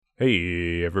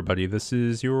Hey, everybody, this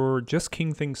is your Just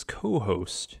King Things co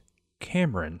host,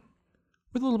 Cameron,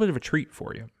 with a little bit of a treat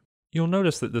for you. You'll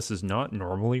notice that this is not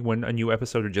normally when a new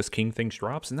episode of Just King Things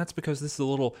drops, and that's because this is a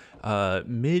little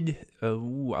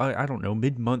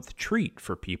mid-month treat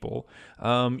for people.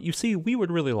 You see, we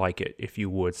would really like it if you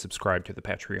would subscribe to the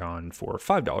Patreon for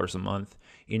 $5 a month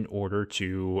in order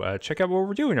to check out what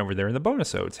we're doing over there in the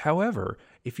bonusodes. However,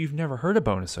 if you've never heard a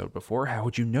bonusode before, how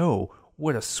would you know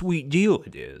what a sweet deal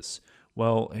it is?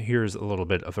 Well, here's a little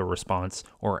bit of a response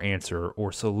or answer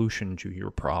or solution to your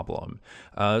problem.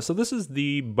 So this is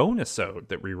the bonusode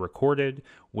that we recorded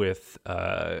with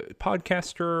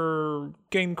podcaster,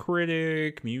 game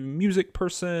critic, music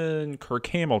person, Kirk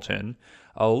Hamilton,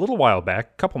 a little while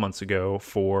back, a couple months ago,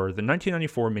 for the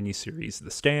 1994 miniseries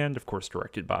The Stand, of course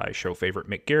directed by show favorite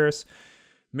Mick Garris.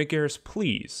 Mick Garris,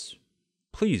 please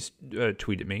tweet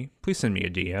at me. Please send me a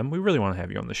DM. We really want to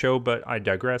have you on the show, but I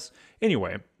digress.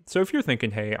 Anyway, so if you're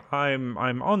thinking, hey, I'm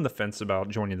on the fence about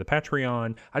joining the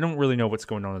Patreon, I don't really know what's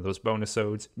going on in those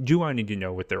bonusodes. Do I need to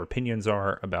know what their opinions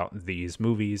are about these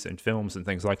movies and films and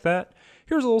things like that?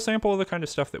 Here's a little sample of the kind of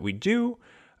stuff that we do.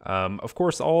 Of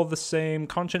course, all the same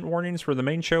content warnings for the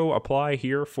main show apply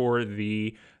here for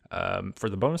the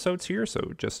bonusodes here,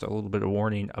 so just a little bit of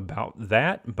warning about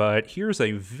that. But here's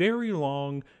a very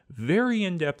long, very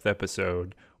in-depth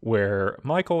episode where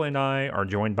Michael and I are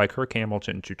joined by Kirk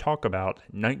Hamilton to talk about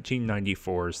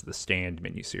 1994's The Stand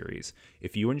miniseries.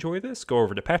 If you enjoy this, go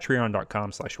over to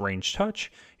patreon.com/rangetouch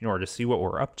in order to see what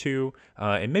we're up to,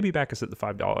 and maybe back us at the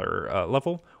 $5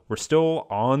 level. We're still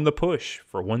on the push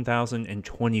for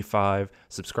 1,025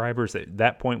 subscribers. At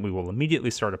that point, we will immediately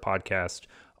start a podcast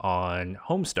on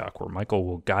Homestuck, where Michael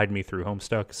will guide me through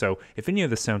Homestuck. So if any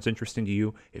of this sounds interesting to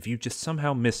you, if you just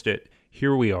somehow missed it,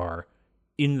 here we are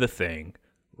in the thing,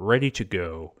 ready to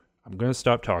go. I'm going to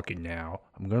stop talking now.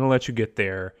 I'm going to let you get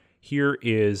there. Here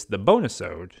is the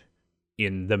bonusode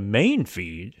in the main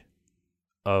feed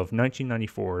of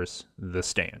 1994's The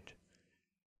Stand.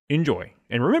 Enjoy.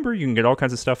 And remember, you can get all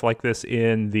kinds of stuff like this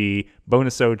in the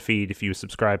bonusode feed if you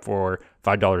subscribe for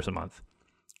 $5 a month.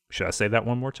 Should I say that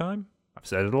one more time? I've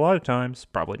said it a lot of times.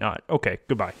 Probably not. Okay,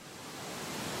 goodbye.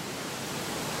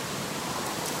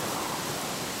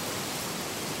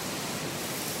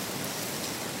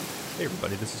 Hey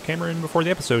everybody, this is Cameron before the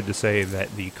episode to say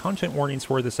that the content warnings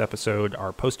for this episode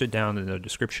are posted down in the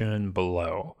description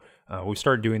below. We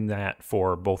started doing that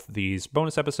for both these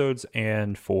bonus episodes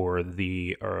and for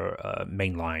the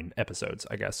mainline episodes,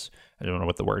 I guess. I don't know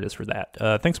what the word is for that.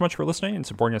 Thanks so much for listening and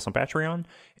supporting us on Patreon,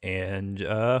 and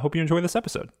hope you enjoy this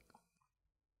episode.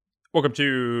 Welcome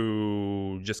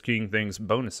to Just King Things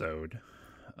bonusode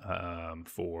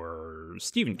for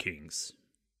Stephen King's.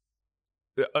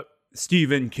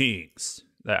 Stephen King's.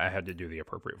 I had to do the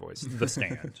appropriate voice. The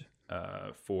Stand.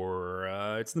 It's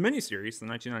the miniseries, the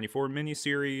 1994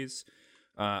 miniseries.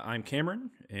 I'm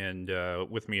Cameron, and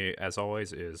with me, as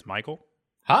always, is Michael.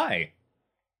 Hi.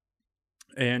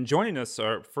 And joining us,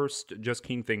 our first Just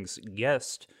King Things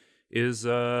guest is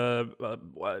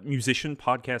musician,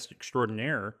 podcast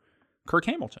extraordinaire, Kirk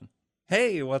Hamilton.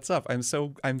 Hey, what's up? I'm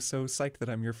so psyched that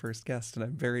I'm your first guest, and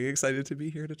I'm very excited to be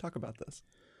here to talk about this.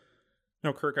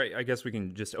 No, Kirk, I guess we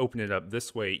can just open it up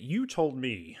this way. You told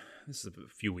me, this is a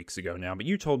few weeks ago now, but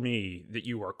you told me that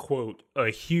you are, quote,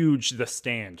 a huge The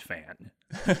Stand fan.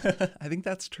 I think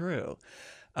that's true.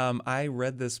 I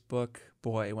read this book,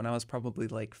 when I was probably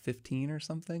like 15 or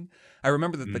something. I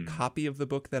remember that the copy of the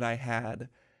book that I had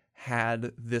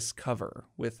this cover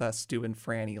with Stu and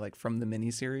Franny, like from the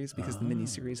miniseries, because the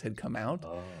miniseries had come out.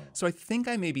 So I think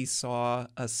I maybe saw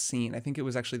a scene. I think it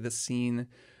was actually the scene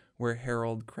where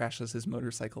Harold crashes his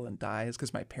motorcycle and dies,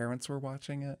 because my parents were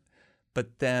watching it.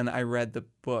 But then I read the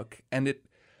book, and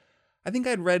I think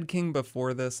I'd read King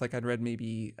before this. Like I'd read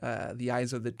maybe The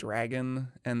Eyes of the Dragon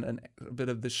and a bit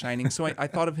of The Shining. So I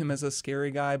thought of him as a scary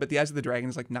guy, but The Eyes of the Dragon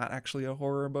is like not actually a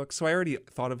horror book. So I already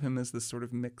thought of him as this sort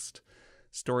of mixed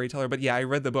storyteller. But yeah, I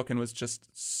read the book and was just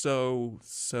so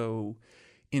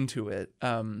into it,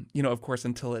 of course,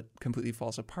 until it completely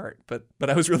falls apart. But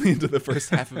I was really into the first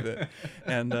half of it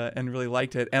and really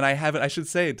liked it. And I should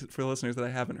say for listeners that I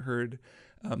haven't heard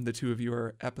the two of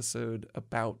your episode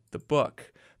about the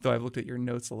book, though I've looked at your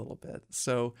notes a little bit.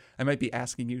 So I might be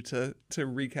asking you to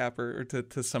recap or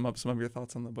to sum up some of your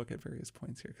thoughts on the book at various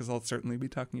points here, because I'll certainly be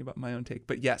talking about my own take.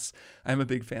 But yes, I'm a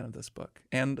big fan of this book,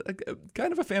 and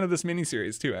kind of a fan of this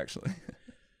miniseries too, actually.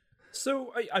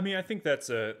 So, I think that's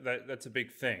a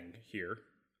big thing here,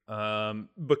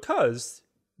 because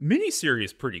miniseries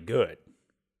is pretty good.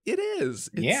 It is.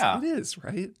 It is,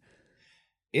 right?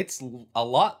 It's a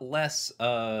lot less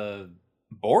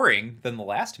boring than the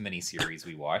last miniseries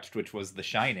we watched, which was The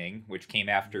Shining, which came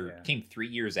 3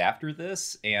 years after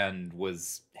this and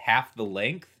was half the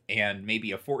length and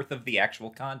maybe a fourth of the actual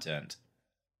content.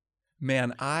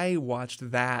 Man, I watched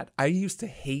that. I used to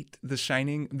hate The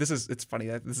Shining. It's funny.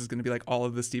 This is going to be like all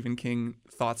of the Stephen King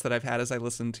thoughts that I've had as I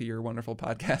listen to your wonderful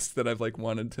podcast that I've like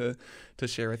wanted to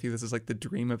share with you. This is like the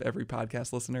dream of every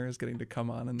podcast listener, is getting to come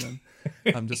on and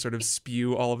then just sort of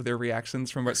spew all of their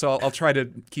reactions from it. So I'll try to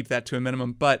keep that to a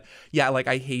minimum. But yeah, like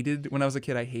when I was a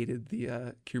kid, I hated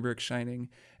the Kubrick Shining.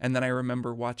 And then I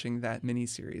remember watching that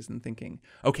miniseries and thinking,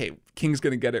 okay, King's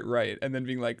going to get it right. And then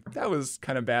being like, that was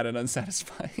kind of bad and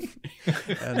unsatisfying.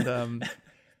 And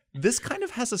this kind of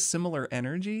has a similar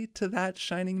energy to that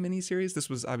Shining miniseries. This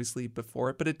was obviously before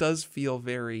it, but it does feel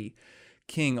very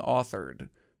King authored,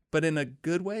 but in a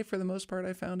good way for the most part,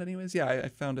 I found anyways. Yeah, I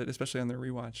found it, especially on the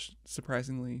rewatch,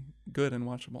 surprisingly good and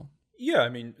watchable. Yeah, I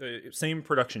mean, same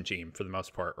production team for the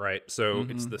most part, right? So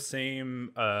it's the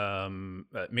same.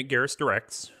 Mick Garris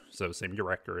directs, so same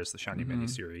director as the Shining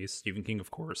miniseries. Stephen King, of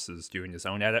course, is doing his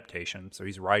own adaptation, so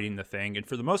he's writing the thing. And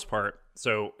for the most part,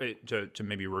 so to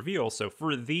maybe reveal, so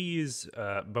for these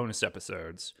bonus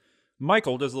episodes,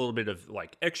 Michael does a little bit of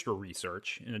like extra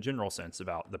research in a general sense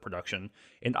about the production,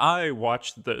 and I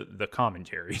watched the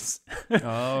commentaries.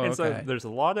 Oh, and okay. so there's a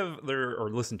lot of or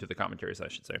listen to the commentaries, I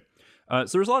should say.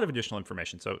 So there's a lot of additional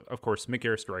information. So of course, Mick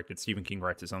Garris directed, Stephen King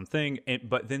writes his own thing,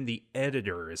 but then the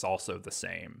editor is also the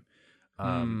same.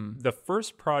 The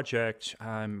first project,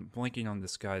 I'm blanking on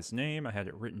this guy's name. I had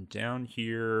it written down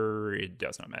here. It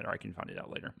does not matter. I can find it out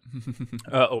later.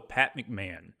 Pat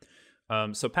McMahon.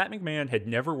 So Pat McMahon had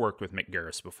never worked with Mick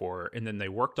Garris before, and then they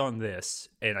worked on this,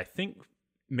 and I think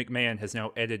McMahon has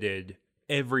now edited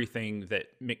everything that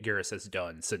Mick Garris has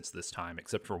done since this time,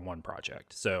 except for one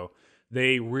project. So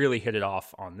they really hit it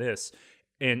off on this.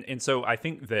 And so I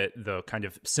think that the kind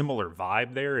of similar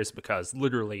vibe there is because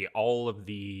literally all of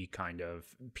the kind of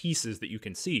pieces that you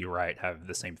can see, right, have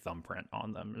the same thumbprint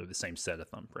on them, or the same set of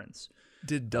thumbprints.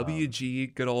 Did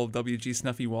good old WG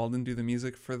Snuffy Walden do the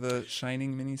music for the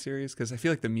Shining miniseries? Because I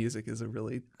feel like the music is a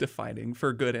really defining,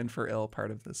 for good and for ill, part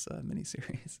of this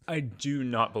miniseries. I do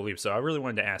not believe so. I really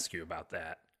wanted to ask you about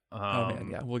that. Oh man,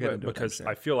 yeah, we'll get into it because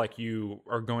I feel like you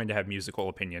are going to have musical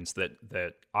opinions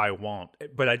that I won't.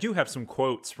 But I do have some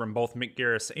quotes from both Mick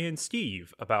Garris and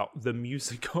Steve about the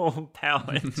musical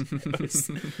palette that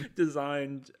was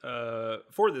designed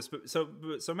for this. So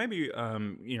maybe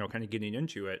kind of getting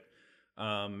into it.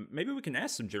 Maybe we can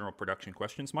ask some general production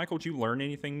questions. Michael, did you learn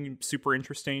anything super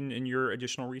interesting in your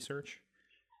additional research?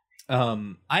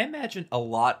 I imagine a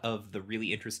lot of the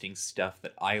really interesting stuff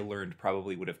that I learned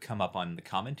probably would have come up on the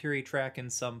commentary track in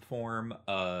some form.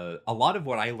 A lot of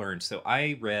what I learned, so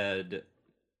I read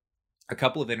a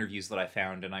couple of interviews that I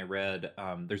found, and I read,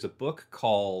 there's a book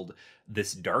called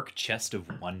This Dark Chest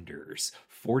of Wonders,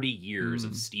 40 Years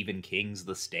of Stephen King's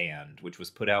The Stand, which was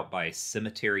put out by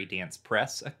Cemetery Dance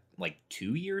Press like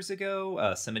 2 years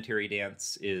ago. Cemetery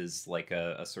Dance is like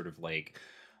a sort of like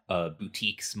a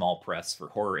boutique small press for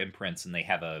horror imprints, and they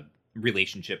have a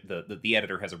relationship. The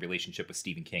editor has a relationship with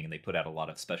Stephen King, and they put out a lot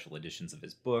of special editions of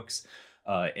his books.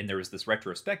 And there was this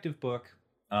retrospective book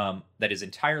that is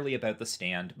entirely about The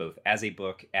Stand, both as a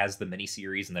book, as the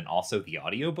miniseries, and then also the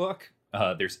audiobook.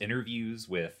 There's interviews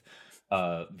with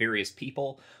various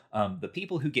people. The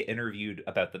people who get interviewed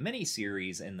about the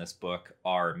miniseries in this book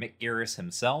are Mick Garris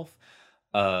himself,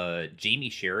 Jamie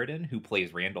Sheridan, who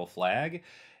plays Randall Flagg,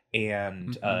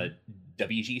 and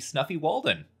W.G. Snuffy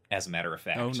Walden, as a matter of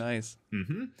fact. Oh, nice.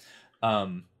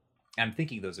 I'm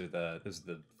thinking those are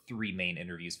the three main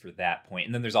interviews for that point.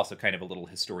 And then there's also kind of a little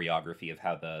historiography of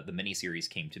how the miniseries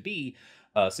came to be.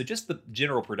 So just the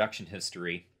general production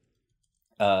history.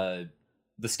 The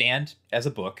Stand as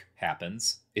a book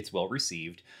happens. It's well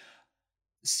received.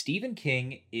 Stephen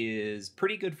King is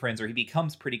pretty good friends, or he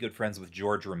becomes pretty good friends with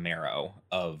George Romero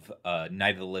of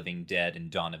Night of the Living Dead and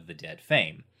Dawn of the Dead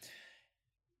fame.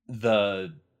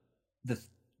 The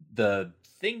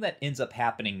thing that ends up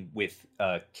happening with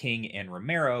King and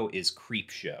Romero is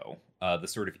Creepshow, the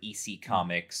sort of EC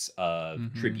Comics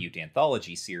tribute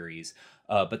anthology series.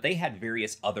 But they had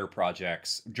various other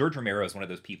projects. George Romero is one of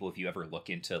those people, if you ever look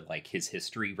into like his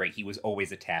history, right, he was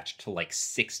always attached to like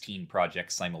 16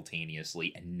 projects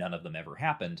simultaneously, and none of them ever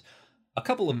happened. A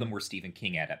couple of them were Stephen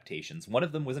King adaptations. One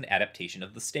of them was an adaptation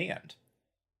of The Stand.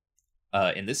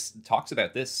 And this talks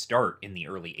about this start in the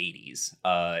early 80s,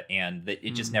 and that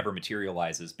it just never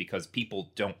materializes because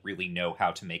people don't really know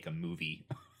how to make a movie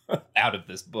out of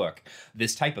this book,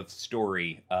 this type of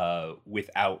story,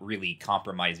 without really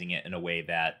compromising it in a way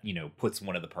that, puts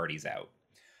one of the parties out.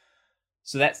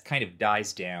 So that kind of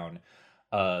dies down.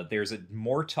 There's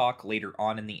more talk later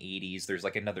on in the 80s. There's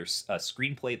like another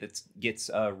screenplay that gets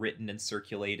written and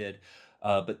circulated.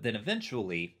 But then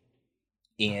eventually,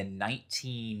 in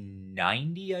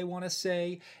 1990, I want to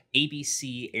say,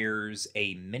 ABC airs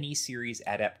a miniseries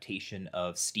adaptation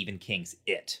of Stephen King's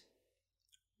It,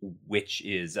 which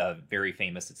is very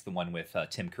famous. It's the one with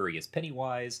Tim Curry as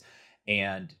Pennywise,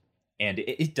 and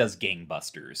it does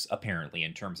gangbusters, apparently,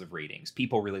 in terms of ratings.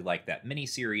 People really like that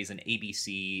miniseries, and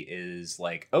ABC is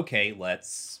like, okay,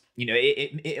 let's,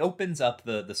 it opens up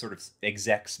the sort of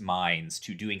execs' minds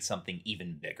to doing something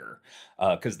even bigger,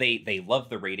 because they love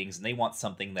the ratings, and they want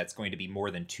something that's going to be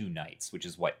more than 2 nights, which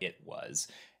is what It was.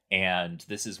 And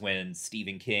this is when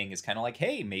Stephen King is kind of like,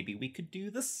 hey, maybe we could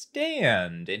do The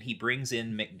Stand. And he brings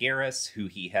in Mick Garris, who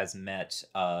he has met,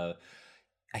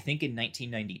 I think in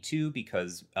 1992,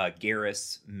 because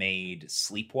Garris made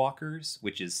Sleepwalkers,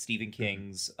 which is Stephen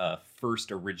King's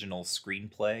first original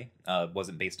screenplay.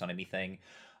 Wasn't based on anything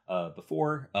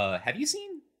before. Have you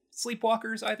seen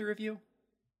Sleepwalkers, either of you?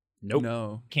 Nope.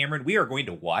 No. Cameron, we are going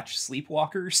to watch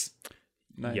Sleepwalkers.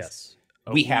 Nice. Yes.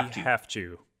 We have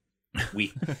to.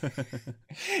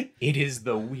 It is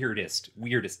the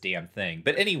weirdest damn thing.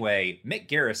 But anyway, Mick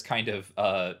Garris kind of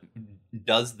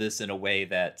does this in a way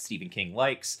that Stephen King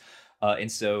likes.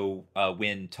 And so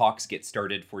when talks get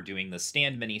started for doing the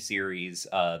Stand miniseries,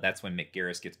 that's when Mick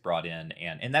Garris gets brought in.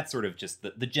 And that's sort of just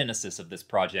the genesis of this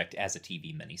project as a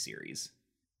TV miniseries.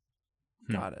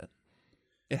 Got it.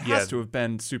 It has to have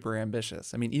been super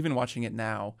ambitious. I mean, even watching it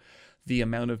now, the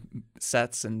amount of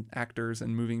sets and actors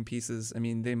and moving pieces, I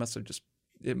mean, it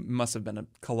must have been a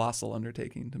colossal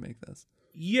undertaking to make this.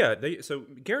 Yeah, so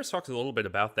Garris talks a little bit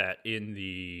about that in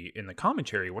the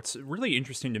commentary. What's really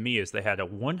interesting to me is they had a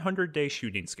 100-day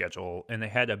shooting schedule, and they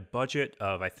had a budget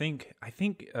of I think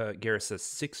Garris says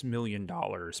 $6 million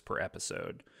per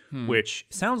episode, which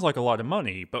sounds like a lot of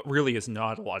money, but really is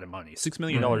not a lot of money. $6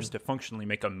 million to functionally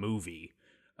make a movie.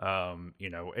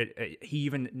 He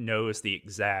even knows the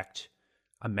exact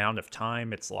amount of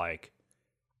time. It's like,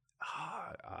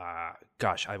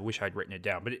 gosh, I wish I'd written it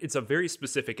down, but it's a very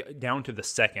specific, down to the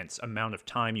seconds amount of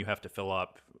time you have to fill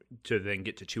up to then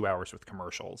get to 2 hours with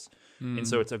commercials. And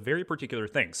so it's a very particular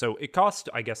thing. So it cost,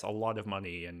 I guess, a lot of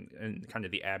money and kind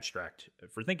of the abstract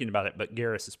for thinking about it. But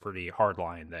Garris is pretty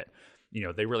hardline that,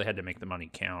 they really had to make the money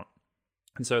count.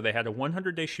 And so they had a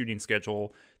 100-day shooting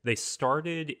schedule. They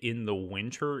started in the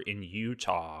winter in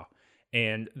Utah.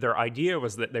 And their idea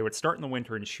was that they would start in the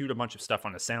winter and shoot a bunch of stuff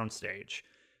on a soundstage.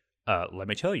 Let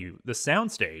me tell you, the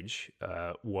soundstage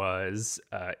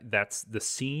that's the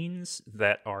scenes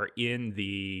that are in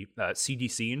the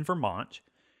CDC in Vermont.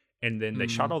 And then they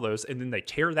shot all those, and then they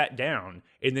tear that down,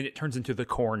 and then it turns into the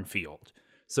cornfield.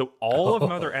 So all of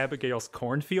Mother Abigail's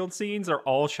cornfield scenes are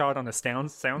all shot on a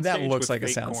soundstage. That looks like a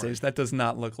soundstage. That does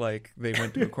not look like they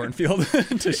went to a cornfield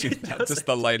to shoot that. Just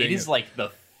the lighting. It is like the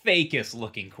fakest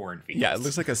looking cornfield. Yeah, it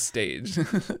looks like a stage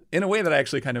in a way that I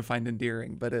actually kind of find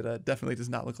endearing, but it definitely does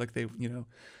not look like they,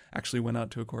 actually went out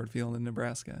to a cornfield in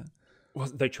Nebraska. Well,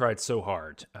 they tried so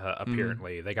hard,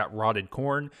 apparently. They got rotted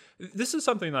corn. This is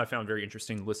something that I found very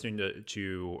interesting listening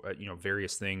to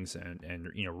various things and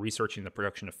researching the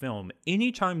production of film.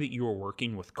 Anytime that you are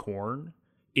working with corn,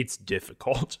 it's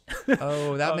difficult.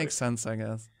 Oh, that makes sense, I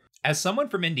guess. As someone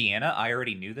from Indiana, I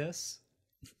already knew this.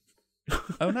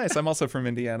 Oh, nice. I'm also from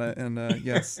Indiana, and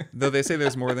yes, though they say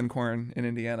there's more than corn in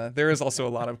Indiana, there is also a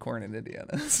lot of corn in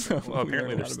Indiana. So well,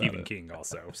 apparently there's Stephen King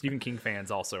also. Stephen King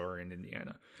fans also are in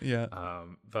Indiana. Yeah.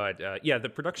 But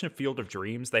the production of Field of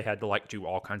Dreams, they had to do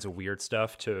all kinds of weird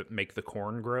stuff to make the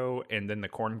corn grow, and then the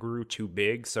corn grew too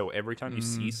big. So every time you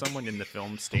see someone in the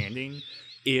film standing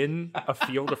in a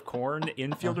field of corn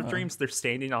in Field of Dreams, they're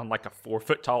standing on like a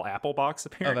 4-foot tall apple box,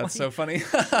 apparently. Oh, that's so funny.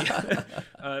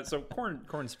 So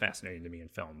corn's fascinating to me in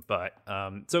film. But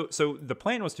so the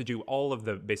plan was to do all of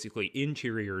the basically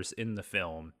interiors in the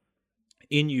film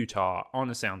in Utah on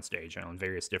a soundstage and on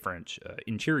various different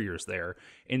interiors there,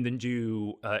 and then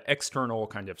do external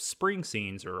kind of spring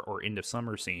scenes or end of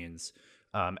summer scenes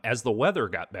as the weather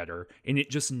got better, and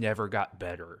it just never got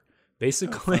better.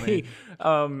 Basically,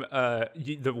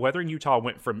 the weather in Utah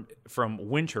went from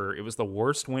winter. It was the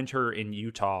worst winter in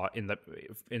Utah in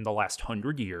the last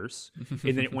 100 years,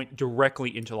 and then it went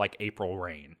directly into like April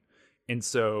rain. And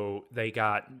so they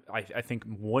got, I think,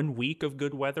 1 week of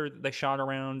good weather that they shot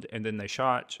around, and then they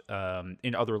shot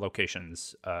in other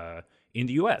locations in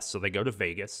the U.S. So they go to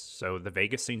Vegas. So the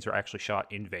Vegas scenes are actually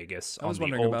shot in Vegas on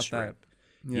the old strip.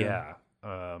 That.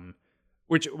 Yeah.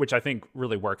 Which I think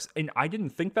really works. And I didn't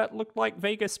think that looked like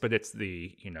Vegas, but it's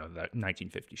the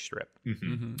 1950 strip.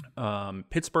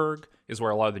 Pittsburgh is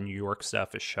where a lot of the New York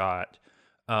stuff is shot.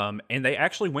 And they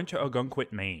actually went to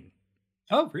Ogunquit, Maine.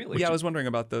 Oh, really? Yeah, I was wondering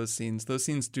about those scenes. Those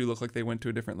scenes do look like they went to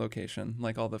a different location,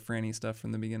 like all the Franny stuff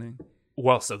from the beginning.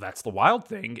 Well, so that's the wild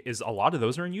thing, is a lot of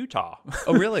those are in Utah.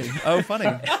 Oh, really? Oh, funny.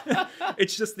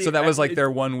 It's just So that was like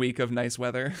their 1 week of nice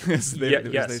weather as they shot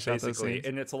those basically. scenes.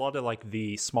 And it's a lot of like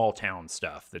the small town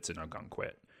stuff that's in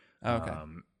Ogunquit. Oh, okay.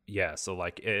 Yeah, so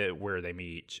like where they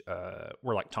meet,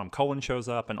 where like Tom Cullen shows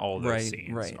up, and all those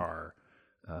scenes are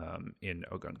in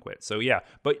Ogunquit. So yeah,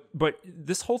 but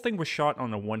this whole thing was shot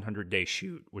on a 100-day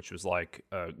shoot, which was like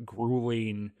a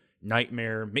grueling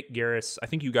nightmare. Mick Garris, I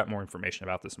think you got more information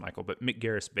about this, Michael, but Mick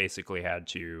Garris basically had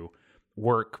to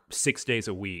work 6 days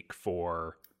a week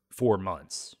for 4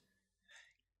 months.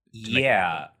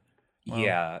 Yeah. Wow.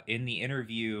 Yeah, in the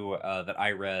interview that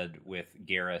I read with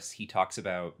Garris, he talks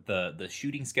about the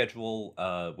shooting schedule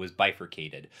was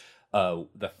bifurcated.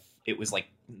 It was like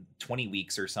 20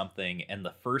 weeks or something, and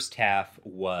the first half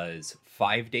was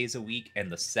 5 days a week,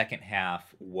 and the second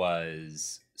half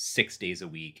was 6 days a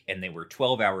week, and they were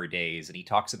 12-hour days. And he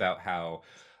talks about how,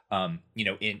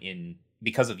 in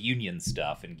because of union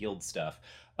stuff and guild stuff,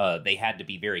 they had to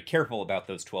be very careful about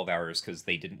those 12 hours because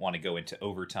they didn't want to go into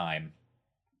overtime.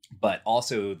 But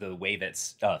also the way that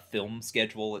film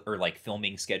schedule or like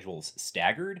filming schedules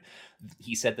staggered,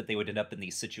 he said that they would end up in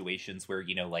these situations where,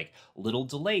 like little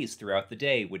delays throughout the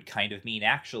day would kind of mean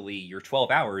actually your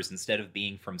 12 hours, instead of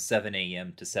being from 7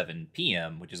 a.m. to 7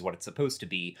 p.m., which is what it's supposed to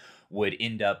be, would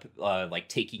end up like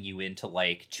taking you into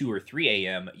like 2 or 3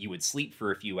 a.m. You would sleep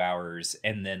for a few hours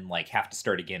and then like have to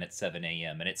start again at 7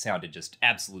 a.m. And it sounded just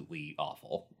absolutely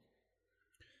awful.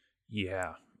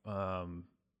 Yeah.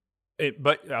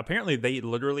 But apparently they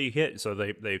literally hit. So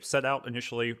they set out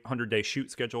initially 100-day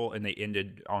shoot schedule, and they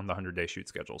ended on the 100-day shoot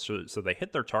schedule. So they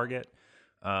hit their target.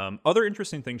 Other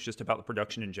interesting things just about the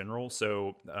production in general.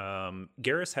 So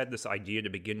Garris had this idea to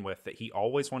begin with that he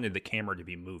always wanted the camera to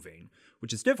be moving,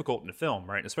 which is difficult in a film,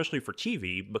 right? Especially for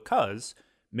TV, because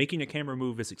making a camera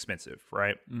move is expensive,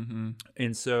 right? Mm-hmm.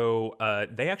 And so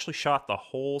they actually shot the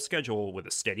whole schedule with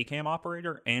a Steadicam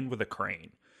operator and with a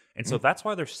crane. And so that's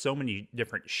why there's so many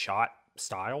different shot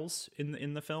styles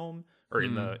in the film, or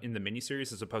in the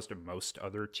miniseries, as opposed to most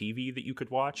other TV that you could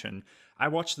watch. And I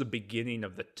watched the beginning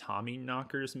of the Tommy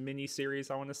Knockers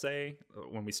miniseries, I want to say,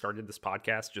 when we started this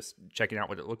podcast, just checking out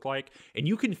what it looked like. And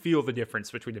you can feel the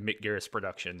difference between the Mick Garris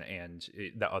production and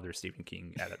the other Stephen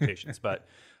King adaptations. But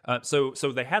so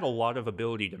they had a lot of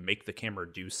ability to make the camera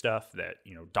do stuff that,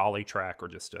 dolly track or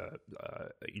just a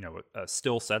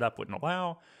still setup wouldn't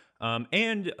allow.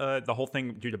 And the whole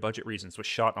thing, due to budget reasons, was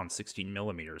shot on 16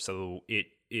 millimeters. So it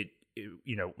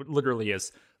literally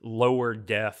is lower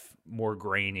def, more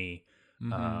grainy.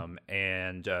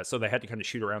 Mm-hmm. So they had to kind of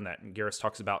shoot around that. And Garris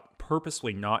talks about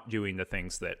purposely not doing the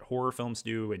things that horror films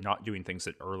do, and not doing things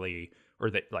that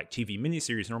like TV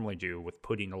miniseries normally do, with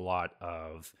putting a lot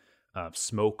of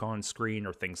smoke on screen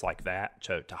or things like that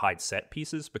to hide set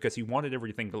pieces, because he wanted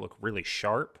everything to look really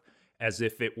sharp, as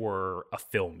if it were a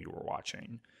film you were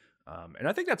watching. And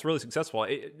I think that's really successful.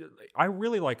 I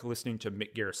really like listening to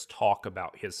Mick Garris talk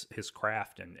about his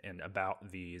craft and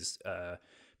about these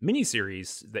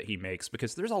miniseries that he makes,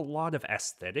 because there's a lot of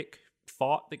aesthetic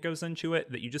thought that goes into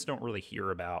it that you just don't really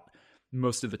hear about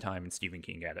most of the time in Stephen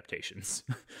King adaptations.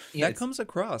 Yeah, that comes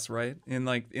across, right? On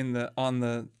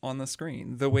the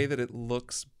screen, the way that it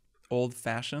looks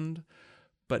old-fashioned,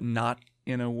 but not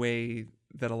in a way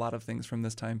that a lot of things from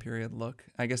this time period look.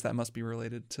 I guess that must be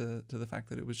related to the fact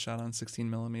that it was shot on 16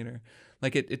 millimeter.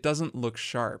 Like it doesn't look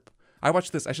sharp. I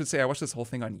watched this whole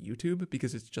thing on YouTube,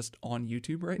 because it's just on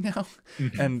YouTube right now.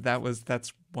 Mm-hmm. And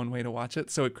that's one way to watch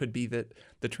it. So it could be that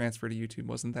the transfer to YouTube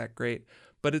wasn't that great,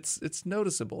 but it's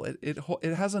noticeable.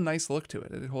 It has a nice look to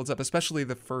it. It holds up, especially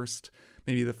the first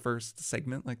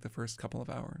segment, like the first couple of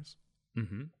hours.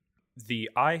 Mm-hmm.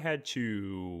 I had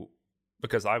to,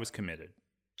 because I was committed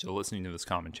to listening to this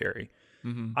commentary.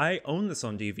 Mm-hmm. I own this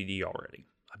on DVD already.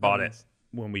 I bought it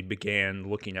when we began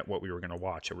looking at what we were going to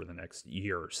watch over the next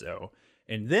year or so.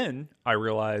 And then I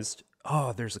realized,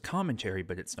 there's a commentary,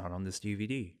 but it's not on this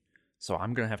DVD. So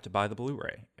I'm going to have to buy the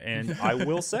Blu-ray. And I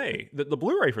will say that the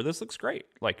Blu-ray for this looks great.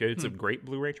 Like, it's a great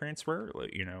Blu-ray transfer.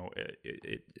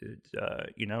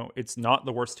 It's not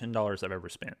the worst $10 I've ever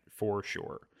spent, for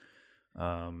sure.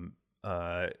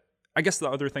 I guess the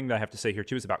other thing that I have to say here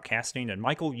too is about casting. And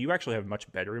Michael, you actually have much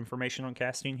better information on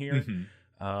casting here.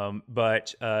 Mm-hmm.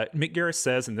 But Mick Garris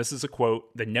says, and this is a quote,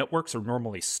 "The networks are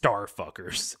normally star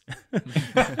fuckers."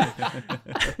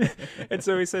 And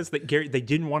so he says that they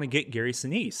didn't want to get Gary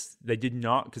Sinise. They did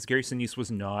not, because Gary Sinise was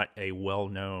not a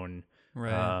well-known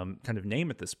kind of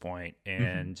name at this point.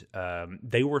 And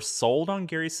they were sold on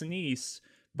Gary Sinise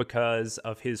because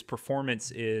of his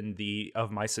performance in the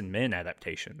Of Mice and Men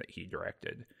adaptation that he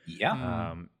directed.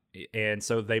 Yeah. And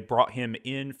so they brought him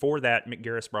in for that. Mick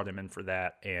Garris brought him in for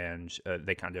that, and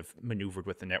they kind of maneuvered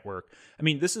with the network. I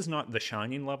mean, this is not the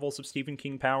shining levels of Stephen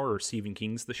King power, or Stephen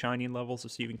King's the shining levels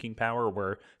of Stephen King power,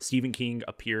 where Stephen King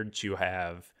appeared to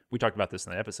have, we talked about this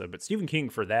in the episode, but Stephen King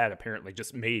for that apparently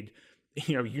just made,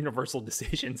 universal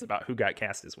decisions about who got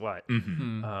cast as what.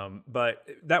 But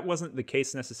that wasn't the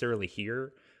case necessarily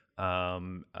here.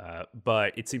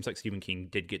 But it seems like Stephen King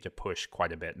did get to push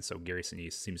quite a bit, and so Gary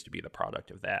Sinise seems to be the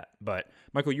product of that. But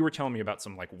Michael, you were telling me about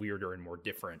some like weirder and more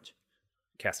different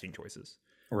casting choices.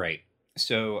 Right.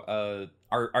 So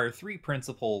our three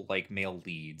principal like male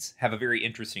leads have a very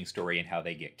interesting story in how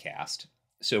they get cast.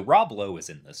 So Rob Lowe is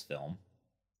in this film.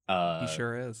 He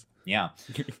sure is. Yeah.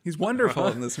 He's wonderful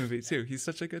in this movie too. He's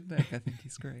such a good Nick. I think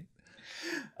he's great.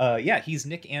 Yeah, he's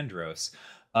Nick Andros.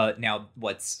 Now,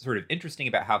 what's sort of interesting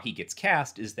about how he gets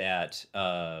cast is that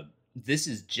this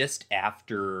is just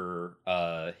after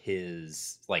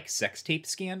his like sex tape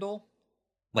scandal.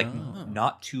 Like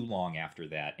not too long after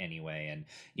that anyway. And,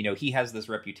 he has this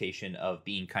reputation of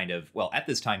being kind of, well, at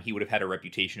this time, he would have had a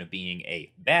reputation of being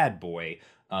a bad boy.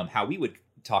 How we would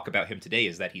talk about him today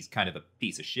is that he's kind of a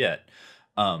piece of shit.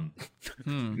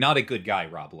 Not a good guy,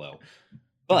 Rob Lowe.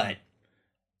 But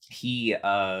he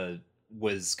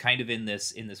was kind of in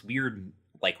this weird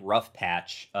like rough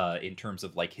patch in terms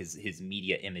of like his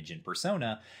media image and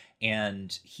persona.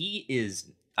 And he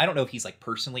is, I don't know if he's like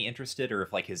personally interested or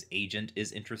if like his agent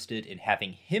is interested in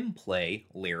having him play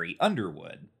Larry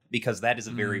Underwood, because that is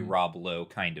a very Rob Lowe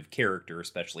kind of character,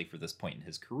 especially for this point in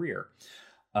his career.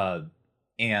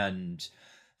 And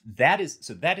that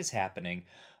is happening.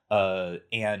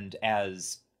 And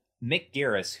as Mick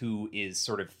Garris, who is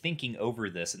sort of thinking over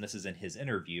this, and this is in his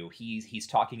interview, he's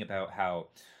talking about how,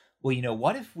 well,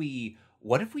 what if we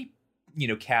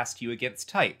cast you against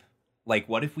type? Like,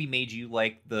 what if we made you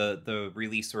like the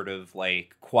really sort of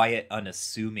like quiet,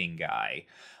 unassuming guy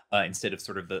instead of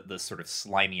sort of the sort of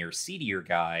slimier, seedier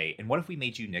guy? And what if we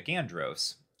made you Nick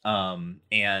Andros? And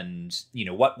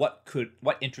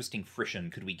what interesting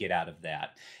friction could we get out of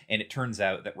that? And it turns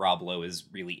out that Rob Lowe is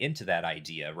really into that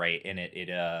idea, right? And it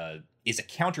is a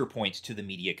counterpoint to the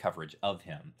media coverage of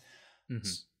him.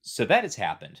 So that has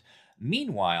happened.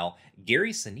 Meanwhile,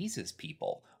 Gary Sinise's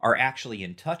people are actually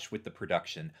in touch with the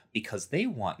production because they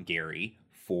want Gary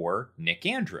for Nick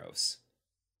Andros.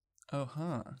 Oh,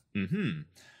 huh.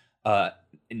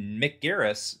 Mick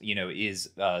Garris, is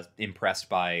impressed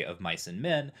by Of Mice and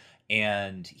Men,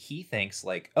 and he thinks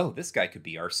like, oh, this guy could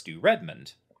be our Stu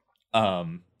Redmond.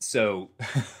 So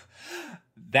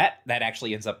that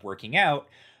actually ends up working out.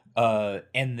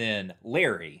 And then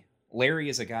Larry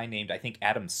is a guy named, I think,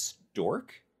 Adam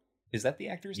Stork. Is that the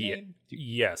actor's name?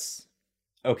 Yes.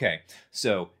 Okay,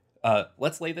 so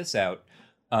let's lay this out.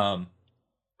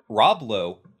 Rob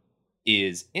Lowe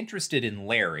is interested in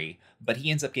Larry, but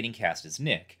he ends up getting cast as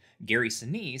Nick. Gary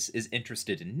Sinise is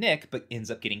interested in Nick, but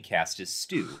ends up getting cast as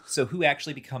Stu. So who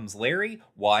actually becomes Larry?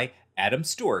 Why, Adam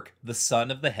Stork, the son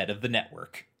of the head of the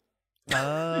network.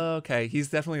 Okay, he's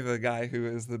definitely the guy who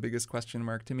is the biggest question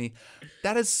mark to me.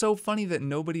 That is so funny that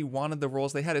nobody wanted the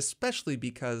roles they had, especially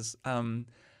because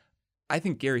I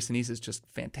think Gary Sinise is just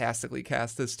fantastically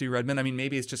cast as Stu Redmond. I mean,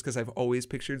 maybe it's just because I've always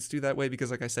pictured Stu that way,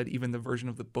 because like I said, even the version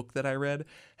of the book that I read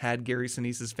had Gary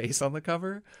Sinise's face on the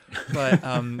cover. But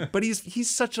but he's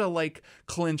such a like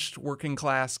clinched working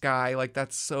class guy. Like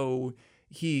that's so,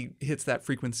 he hits that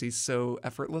frequency so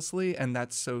effortlessly, and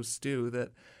that's so Stu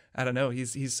that I don't know,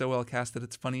 he's so well cast that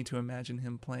it's funny to imagine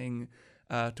him playing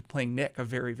Nick, a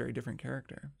very, very different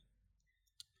character.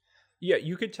 Yeah,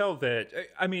 you could tell that.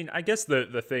 I mean, I guess the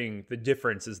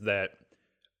difference is that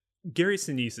Gary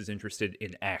Sinise is interested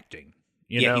in acting.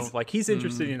 You know, he's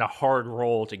interested in a hard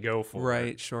role to go for.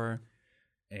 Right, sure.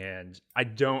 And I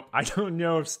don't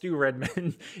know if Stu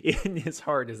Redmond in his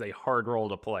heart is a hard role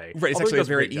to play. Right, it's actually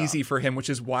very easy for him, which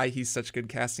is why he's such good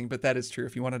casting. But that is true.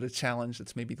 If you wanted a challenge,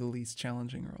 it's maybe the least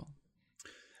challenging role.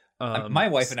 My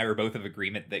wife and I were both of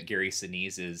agreement that Gary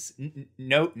Sinise is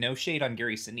no shade on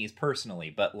Gary Sinise personally,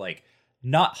 but like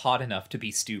not hot enough to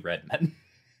be Stu Redmond.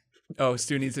 Oh,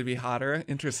 Stu needs to be hotter.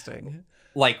 Interesting.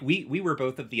 Like we were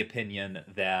both of the opinion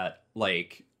that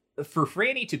like for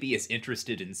Franny to be as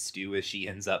interested in Stu as she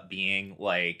ends up being,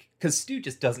 like, because Stu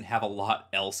just doesn't have a lot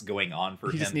else going on for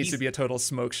him. He just needs to be a total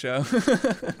smoke show.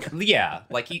 Yeah,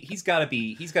 like he's got to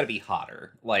be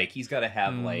hotter. Like he's got to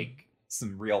have like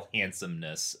some real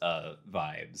handsomeness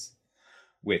vibes.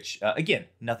 Which again,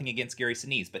 nothing against Gary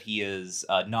Sinise, but he is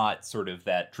not sort of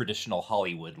that traditional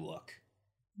Hollywood look.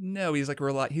 No, he's like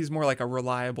he's more like a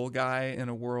reliable guy in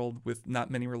a world with not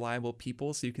many reliable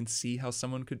people, so you can see how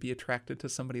someone could be attracted to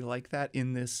somebody like that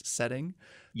in this setting.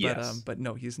 Yes. But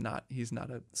no, he's not. He's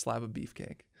not a slab of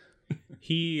beefcake.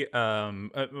 He, my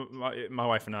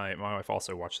wife and my wife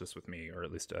also watched this with me, or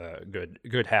at least a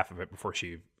good half of it before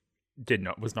she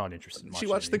was not interested in watching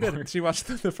She watched it the anymore. good. She watched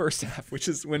the first half, which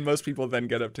is when most people then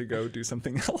get up to go do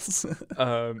something else.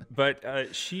 But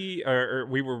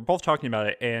we were both talking about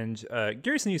it, and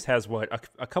Gary Sinise has what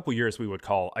a couple years we would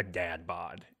call a dad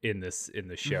bod in this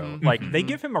show. Mm-hmm. Like they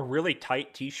give him a really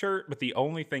tight T-shirt, but the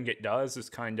only thing it does is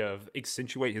kind of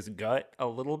accentuate his gut a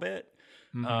little bit.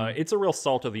 It's a real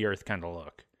salt of the earth kind of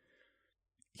look.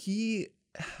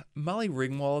 Molly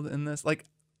Ringwald in this, like,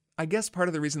 I guess part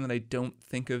of the reason that I don't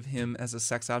think of him as a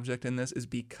sex object in this is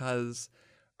because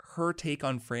her take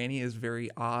on Franny is very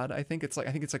odd. I think it's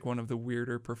like one of the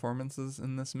weirder performances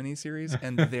in this miniseries,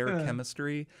 and their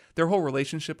chemistry, their whole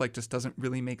relationship, like, just doesn't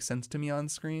really make sense to me on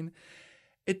screen.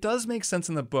 It does make sense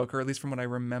in the book, or at least from what I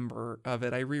remember of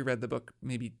it. I reread the book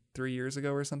maybe 3 years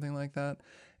ago or something like that,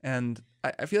 and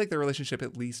I feel like their relationship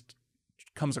at least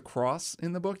comes across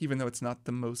in the book, even though it's not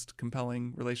the most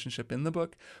compelling relationship in the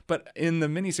book. But in the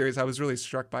miniseries, I was really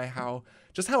struck by how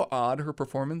odd her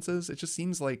performance is. It just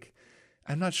seems like,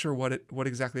 I'm not sure what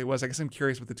exactly it was. I guess I'm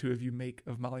curious what the two of you make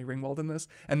of Molly Ringwald in this,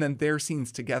 and then their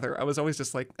scenes together. I was always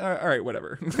just like, all right,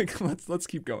 whatever. Like, let's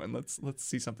keep going. Let's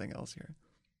see something else here.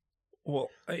 Well,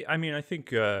 I mean, I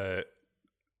think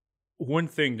one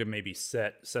thing to maybe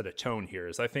set a tone here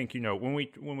is, I think, when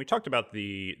we talked about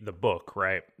the book,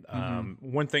 right?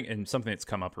 One thing, and something that's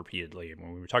come up repeatedly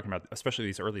when we were talking about especially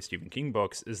these early Stephen King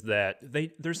books, is that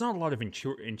there's not a lot of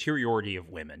interiority of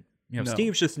women. No.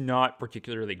 Steve's just not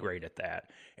particularly great at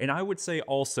that. And I would say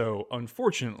also,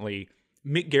 unfortunately,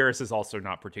 Mick Garris is also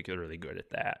not particularly good at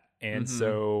that. And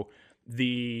so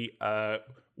the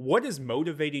what is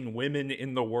motivating women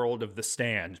in the world of The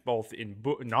Stand, both in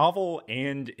novel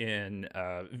and in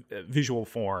visual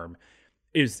form,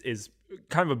 is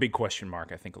kind of a big question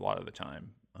mark, I think, a lot of the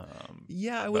time.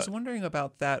 I was wondering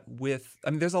about that.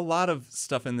 There's a lot of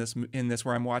stuff in this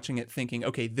where I'm watching it thinking,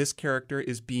 okay, this character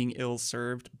is being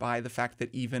ill-served by the fact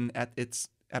that even at its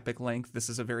epic length, this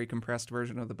is a very compressed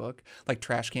version of the book. Like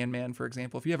Trash Can Man, for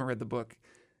example. If you haven't read the book,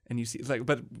 and you see, like,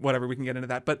 but whatever, we can get into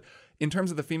that. But in terms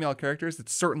of the female characters,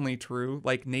 it's certainly true.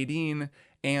 Like Nadine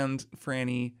and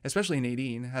Franny, especially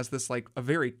Nadine, has this like a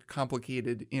very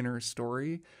complicated inner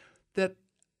story that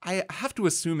I have to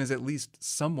assume is at least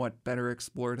somewhat better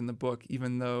explored in the book,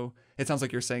 even though it sounds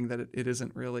like you're saying that it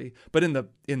isn't really. But in the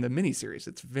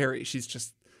miniseries, she's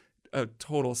just a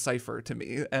total cipher to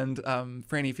me, and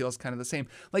Franny feels kind of the same.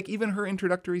 Like even her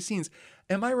introductory scenes.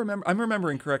 I'm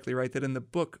remembering correctly, right? That in the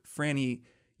book, Franny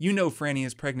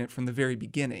is pregnant from the very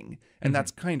beginning. And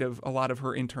that's kind of a lot of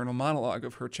her internal monologue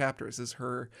of her chapters, is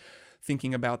her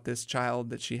thinking about this child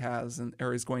that she has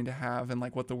or is going to have, and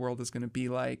like what the world is going to be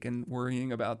like, and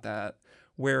worrying about that.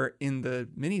 Where in the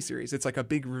miniseries, it's like a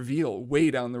big reveal way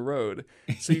down the road.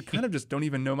 So you kind of just don't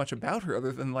even know much about her,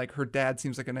 other than like her dad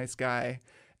seems like a nice guy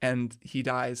and he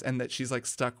dies, and that she's like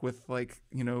stuck with like,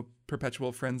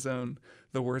 perpetual friend zone,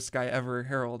 the worst guy ever,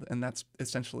 Harold. And that's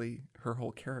essentially her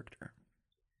whole character.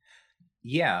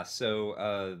 Yeah,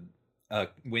 so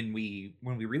when we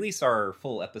release our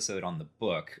full episode on the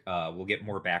book, we'll get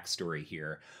more backstory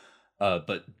here.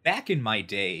 But back in my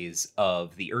days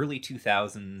of the early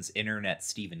 2000s internet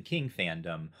Stephen King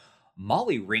fandom,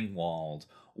 Molly Ringwald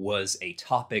was a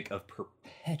topic of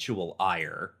perpetual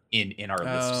ire in our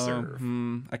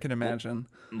listserv. I can imagine.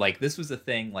 Like, this was a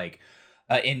thing, like,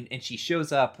 and she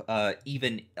shows up,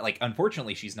 even, like,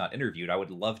 unfortunately she's not interviewed. I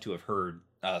would love to have heard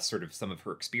sort of some of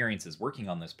her experiences working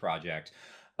on this project.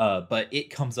 But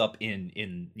it comes up in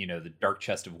the Dark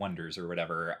Chest of Wonders or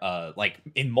whatever. Like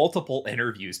in multiple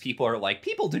interviews, people are like,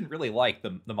 people didn't really like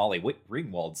the Molly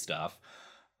Ringwald stuff.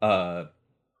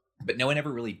 But no one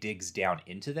ever really digs down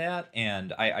into that.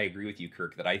 And I agree with you,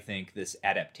 Kirk, that I think this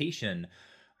adaptation,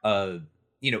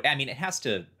 it has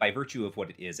to, by virtue of what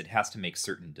it is, it has to make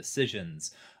certain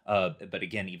decisions. But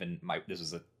again, this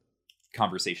was a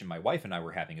conversation my wife and I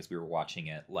were having as we were watching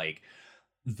it. Like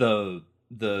the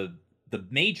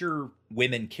major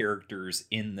women characters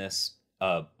in this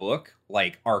book,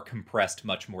 like, are compressed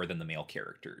much more than the male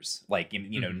characters. Like,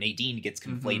 Nadine gets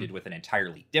conflated with an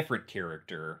entirely different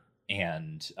character,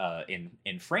 and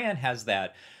in Fran has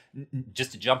that.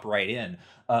 Just to jump right in,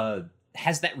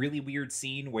 has that really weird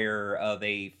scene where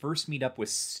they first meet up with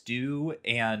Stu,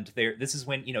 and this is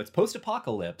when, it's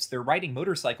post-apocalypse. They're riding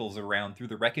motorcycles around through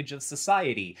the wreckage of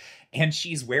society, and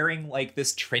she's wearing like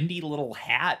this trendy little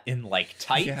hat and like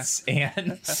tights,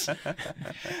 and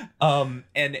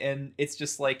and it's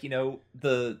just like, there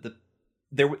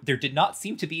did not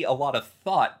seem to be a lot of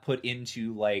thought put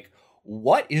into like,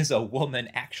 what is a woman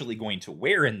actually going to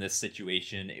wear in this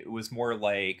situation? It was more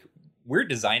like, we're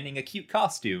designing a cute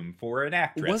costume for an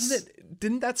actress.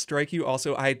 Didn't that strike you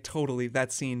also?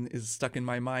 That scene is stuck in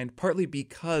my mind, partly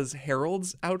because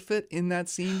Harold's outfit in that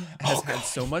scene has had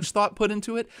so much thought put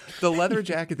into it. The leather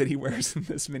jacket that he wears in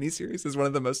this miniseries is one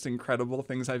of the most incredible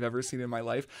things I've ever seen in my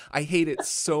life. I hate it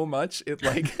so much. It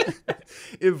like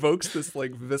evokes this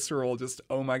like visceral, just,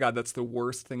 oh my God, that's the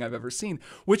worst thing I've ever seen,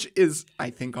 which is,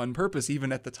 I think, on purpose.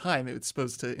 Even at the time, it's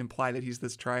supposed to imply that he's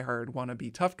this try-hard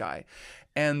wannabe tough guy.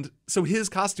 And so his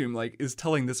costume like is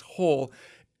telling this whole,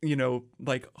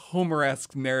 like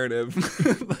Homer-esque narrative,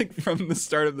 like from the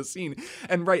start of the scene.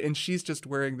 And she's just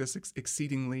wearing this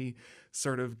exceedingly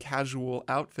sort of casual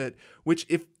outfit, which,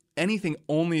 if anything,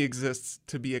 only exists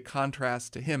to be a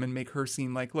contrast to him and make her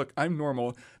seem like, look, I'm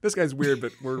normal. This guy's weird,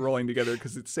 but we're rolling together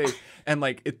because it's safe. And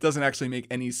like, it doesn't actually make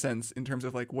any sense in terms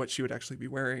of like what she would actually be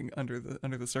wearing under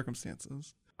the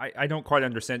circumstances. I don't quite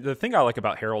understand. The thing I like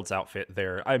about Harold's outfit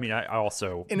there, I mean, I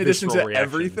also... In addition to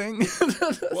everything?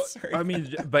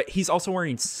 But he's also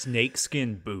wearing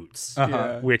snakeskin boots,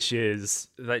 which is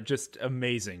just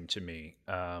amazing to me.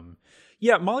 Molly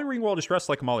Ringwald is dressed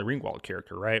like a Molly Ringwald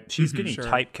character, right? She's getting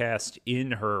typecast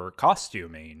in her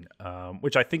costuming,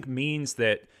 which I think means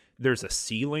that there's a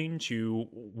ceiling to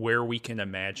where we can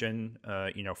imagine,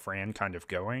 Fran kind of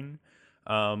going.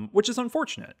 Which is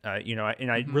unfortunate,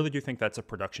 and I really do think that's a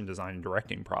production design and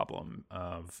directing problem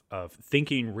of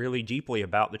thinking really deeply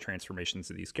about the transformations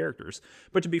of these characters.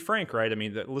 But to be frank, right, I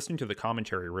mean, listening to the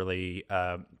commentary really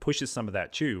pushes some of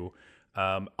that too.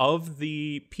 Of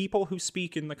the people who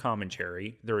speak in the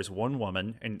commentary, there is one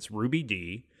woman, and it's Ruby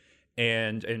Dee,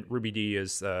 and Ruby Dee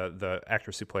is the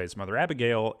actress who plays Mother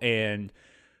Abigail, and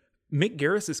Mick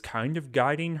Garris is kind of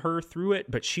guiding her through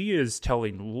it, but she is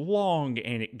telling long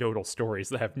anecdotal stories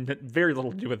that have very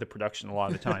little to do with the production a lot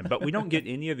of the time. But we don't get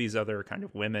any of these other kind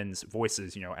of women's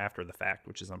voices, after the fact,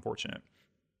 which is unfortunate.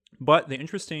 But the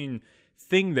interesting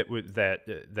thing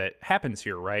that happens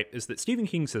here, right, is that Stephen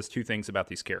King says two things about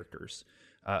these characters,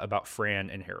 about Fran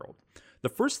and Harold. The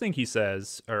first thing he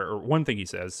says, or one thing he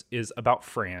says, is about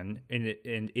Fran, and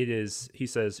it is, he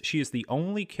says, she is the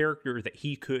only character that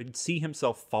he could see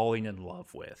himself falling in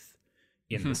love with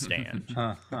in The Stand.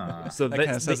 So the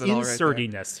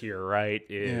insertiness here, right,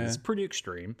 is pretty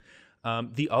extreme.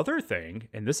 The other thing,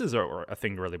 and this is a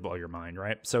thing to really blow your mind,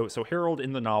 right? So Harold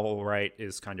in the novel, right,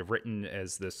 is kind of written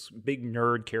as this big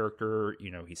nerd character.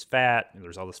 He's fat, and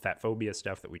there's all this fat phobia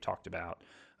stuff that we talked about.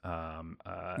 I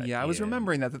was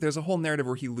remembering that there's a whole narrative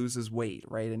where he loses weight,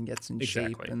 right, and gets in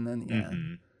shape, and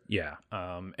then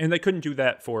and they couldn't do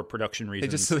that for production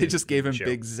reasons. They just gave him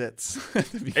big zits.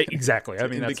 Exactly. I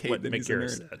mean, that's what Mick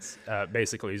Garris says.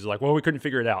 Basically, he's like, well, we couldn't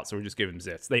figure it out, so we just gave him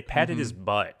zits. They patted his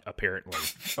butt, apparently.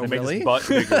 Oh, they really? made his butt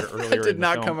bigger earlier. It did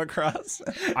not film. come across.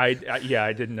 I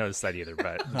didn't notice that either,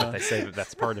 but they say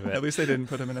that's part of it. At least they didn't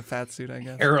put him in a fat suit, I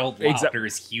guess. Harold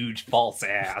Lauder's huge false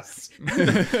ass.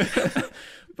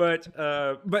 But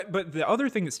the other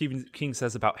thing that Stephen King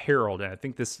says about Harold, and I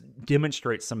think this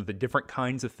demonstrates some of the different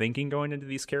kinds of thinking going into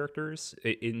these characters,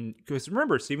 because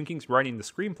remember, Stephen King's writing the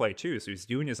screenplay too, so he's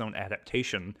doing his own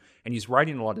adaptation, and he's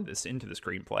writing a lot of this into the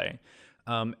screenplay.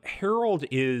 Harold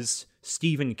is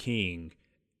Stephen King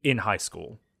in high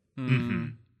school.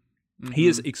 He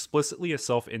is explicitly a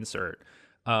self-insert,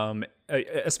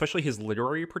 especially his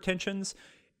literary pretensions.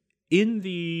 In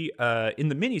the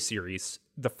miniseries,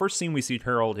 the first scene we see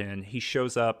Harold in, he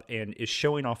shows up and is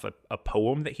showing off a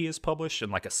poem that he has published in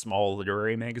like a small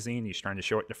literary magazine. He's trying to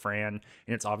show it to Fran,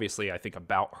 and it's obviously, I think,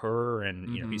 about her, and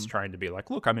he's trying to be like,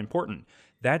 look, I'm important.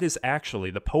 That is actually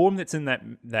the poem that's in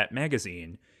that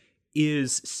magazine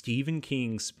is Stephen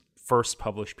King's first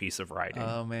published piece of writing.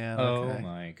 Oh man! Okay. Oh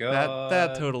my god!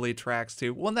 That totally tracks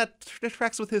too. Well, that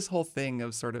tracks with his whole thing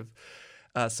of sort of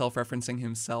self-referencing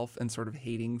himself and sort of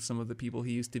hating some of the people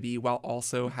he used to be, while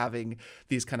also having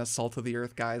these kind of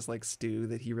salt-of-the-earth guys like Stu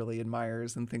that he really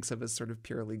admires and thinks of as sort of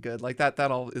purely good. Like that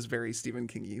all is very Stephen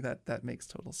King-y. That makes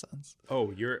total sense.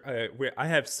 Oh, I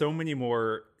have so many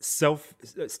more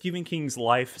Stephen King's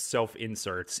life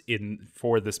self-inserts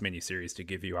for this miniseries to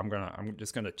give you. I'm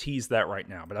just gonna tease that right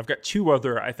now, but I've got two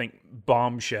other, I think,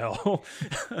 bombshell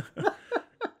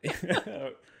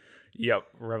Yep,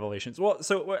 Revelations. Well,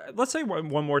 so let's say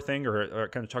one more thing, or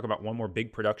kind of talk about one more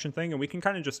big production thing, and we can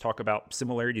kind of just talk about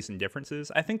similarities and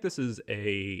differences. I think this is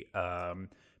a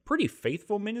pretty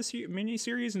faithful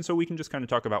miniseries, and so we can just kind of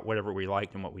talk about whatever we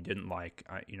liked and what we didn't like.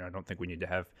 I don't think we need to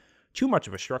have too much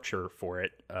of a structure for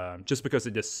it, just because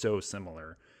it is so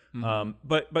similar.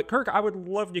 But Kirk, I would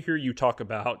love to hear you talk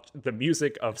about the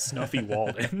music of Snuffy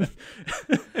Walden,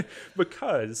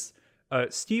 because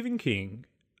Stephen King,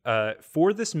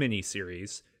 for this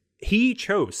miniseries, he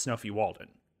chose Snuffy Walden.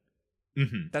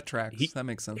 That tracks. That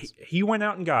makes sense. He went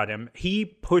out and got him. He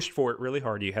pushed for it really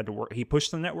hard. He had to work. He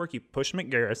pushed the network. He pushed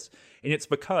McGarris, and it's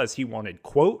because he wanted,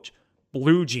 quote,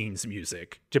 Blue Jeans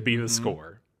music to be the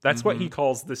score. That's what he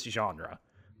calls this genre,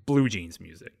 Blue Jeans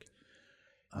music.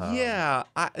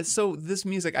 So this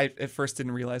music, I at first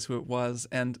didn't realize who it was,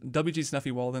 and W.G.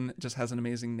 Snuffy Walden just has an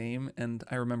amazing name, and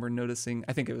I remember noticing,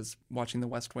 I think it was watching The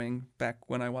West Wing, back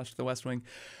when I watched The West Wing,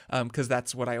 because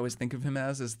that's what I always think of him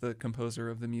as the composer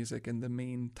of the music and the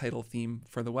main title theme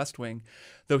for The West Wing,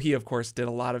 though he, of course,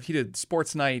 he did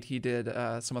Sports Night, he did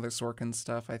some other Sorkin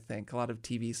stuff, I think, a lot of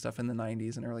TV stuff in the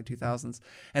 90s and early 2000s,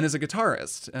 and is a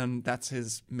guitarist, and that's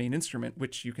his main instrument,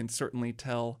 which you can certainly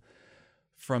tell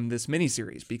from this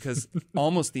miniseries, because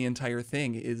almost the entire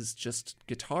thing is just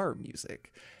guitar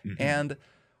music. And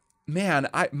man,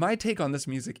 my take on this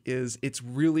music is it's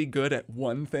really good at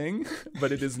one thing,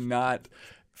 but it is not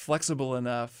flexible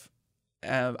enough.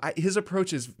 His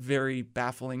approach is very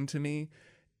baffling to me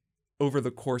over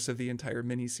the course of the entire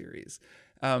miniseries.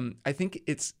 I think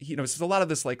it's it's a lot of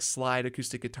this like slide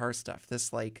acoustic guitar stuff,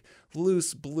 this like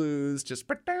loose blues, just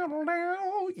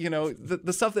the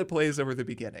stuff that plays over the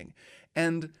beginning.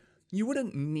 And you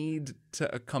wouldn't need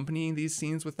to accompany these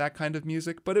scenes with that kind of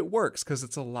music, but it works because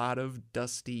it's a lot of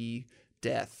dusty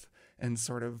death and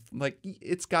sort of like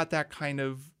it's got that kind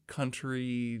of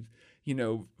country,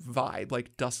 vibe,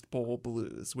 like Dust Bowl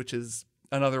blues, which is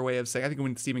another way of saying, I think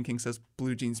when Stephen King says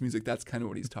Blue Jeans music, that's kind of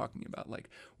what he's talking about, like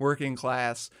working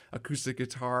class acoustic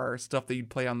guitar stuff that you'd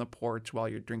play on the porch while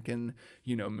you're drinking,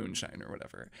 moonshine or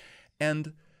whatever.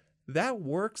 And that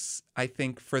works, I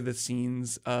think, for the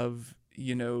scenes of,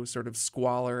 sort of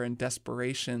squalor and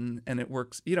desperation. And it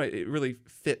works, it really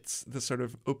fits the sort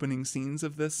of opening scenes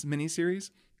of this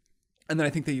miniseries. And then I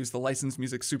think they use the licensed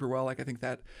music super well. Like I think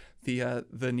that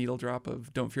the needle drop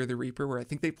of Don't Fear the Reaper, where I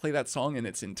think they play that song in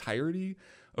its entirety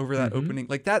over that opening.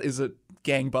 Like that is a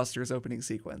gangbusters opening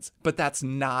sequence, but that's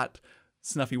not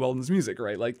Snuffy Walden's music,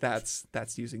 right? Like that's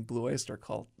using Blue Oyster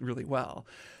Cult really well.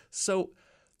 So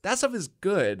that stuff is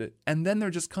good. And then there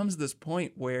just comes this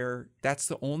point where that's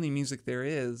the only music there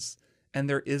is. And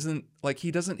there isn't, like,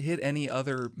 he doesn't hit any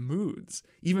other moods,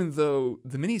 even though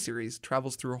the miniseries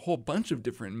travels through a whole bunch of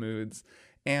different moods,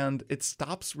 and it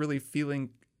stops really feeling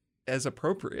as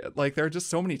appropriate. Like, there are just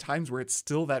so many times where it's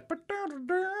still that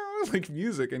like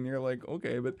music, and you're like,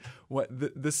 okay, but what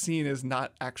the scene is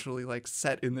not actually like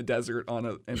set in the desert on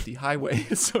an empty highway,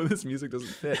 so this music doesn't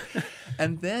fit.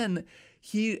 And then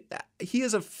he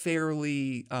is a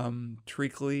fairly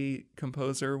treacly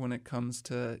composer when it comes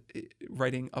to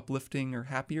writing uplifting or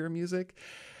happier music.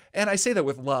 And I say that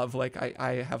with love. Like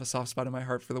I have a soft spot in my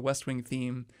heart for the West Wing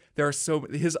theme. There are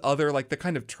his other, like the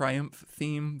kind of triumph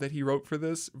theme that he wrote for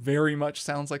this very much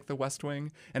sounds like the West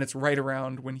Wing. And it's right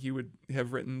around when he would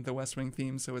have written the West Wing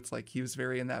theme. So it's like he was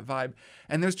very in that vibe.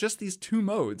 And there's just these two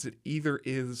modes. It either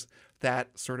is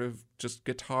that sort of just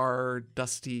guitar,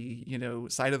 dusty,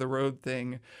 side of the road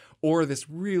thing, or this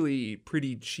really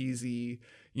pretty cheesy,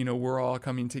 we're all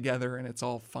coming together and it's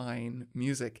all fine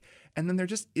music. And then there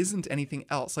just isn't anything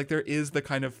else. Like there is the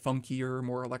kind of funkier,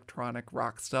 more electronic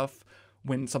rock stuff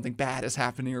when something bad is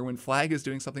happening or when Flag is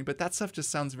doing something, but that stuff just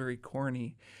sounds very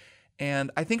corny. And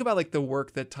I think about like the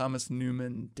work that Thomas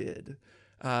Newman did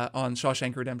on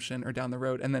Shawshank Redemption or Down the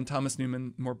Road, and then Thomas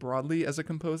Newman more broadly as a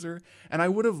composer. And I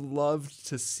would have loved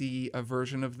to see a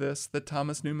version of this that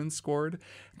Thomas Newman scored.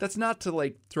 That's not to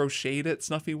like throw shade at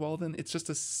Snuffy Walden. It's just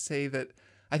to say that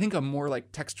I think a more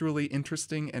like texturally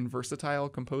interesting and versatile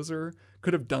composer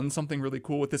could have done something really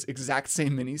cool with this exact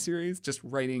same miniseries, just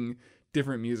writing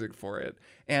different music for it.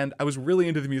 And I was really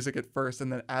into the music at first,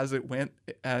 and then as it went,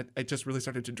 it just really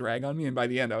started to drag on me. And by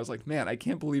the end, I was like, man, I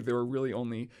can't believe there were really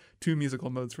only 2 musical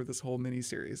modes for this whole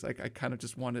miniseries. Like I kind of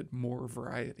just wanted more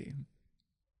variety.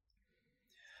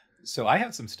 So I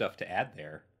have some stuff to add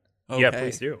there. Okay. Yeah,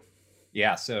 please do.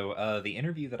 Yeah, so the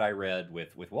interview that I read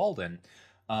with Walden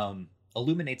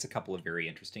illuminates a couple of very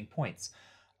interesting points.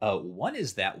 One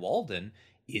is that Walden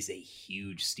is a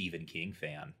huge Stephen King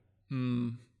fan.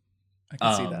 I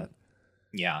can see that.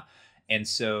 Yeah. And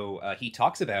so he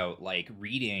talks about like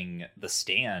reading The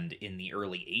Stand in the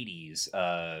early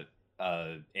 80s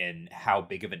and how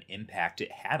big of an impact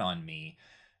it had on me,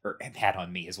 or had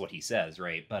on me is what he says,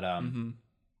 right? But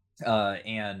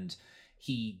and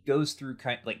he goes through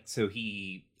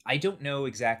I don't know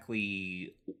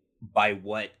exactly by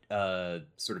what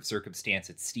sort of circumstance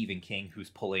it's Stephen King who's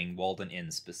pulling Walden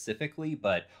in specifically,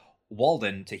 but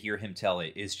Walden, to hear him tell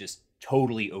it, is just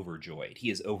totally overjoyed. He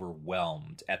is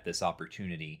overwhelmed at this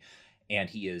opportunity, and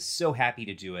he is so happy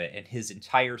to do it. And his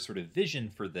entire sort of vision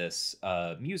for this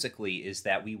musically is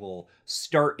that we will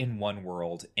start in one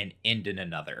world and end in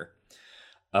another.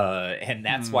 And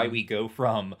that's why we go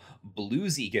from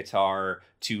bluesy guitar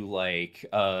to like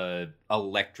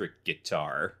electric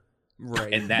guitar,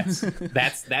 right? And that's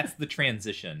the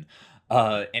transition.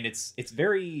 And it's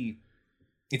very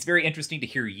interesting to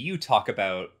hear you talk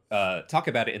about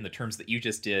it in the terms that you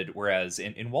just did. Whereas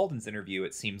in Walden's interview,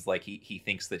 it seems like he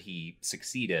thinks that he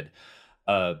succeeded,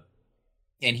 and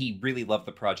he really loved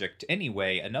the project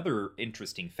anyway. Another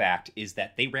interesting fact is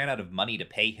that they ran out of money to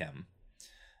pay him.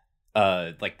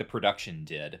 Like the production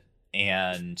did,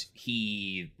 and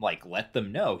he like let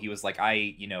them know. He was like,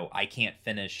 I can't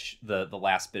finish the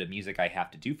last bit of music I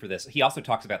have to do for this. He also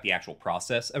talks about the actual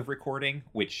process of recording,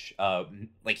 which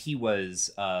like he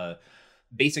was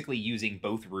basically using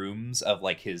both rooms of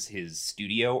like his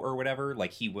studio or whatever.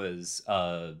 Like he was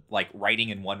like writing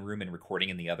in one room and recording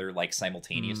in the other, like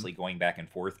simultaneously going back and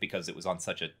forth because it was on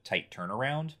such a tight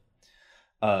turnaround.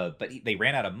 But they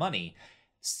ran out of money.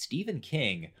 Stephen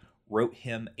King wrote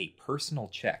him a personal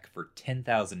check for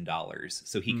 $10,000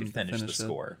 so he could finish the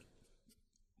score.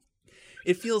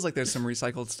 It feels like there's some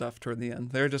recycled stuff toward the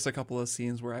end. There are just a couple of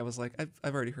scenes where I was like,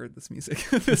 I've already heard this music.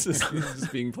 This is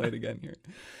just being played again here.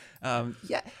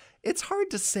 Yeah, it's hard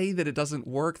to say that it doesn't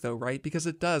work though, right? Because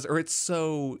it does, or it's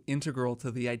so integral to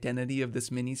the identity of this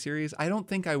miniseries. I don't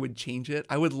think I would change it.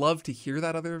 I would love to hear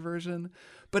that other version,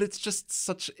 but it's just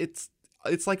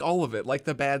it's like all of it, like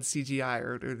the bad CGI,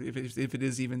 or if it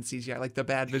is even CGI, like the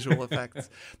bad visual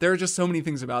effects. There are just so many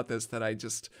things about this that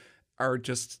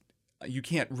you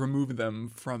can't remove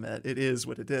them from it. It is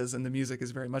what it is, and the music is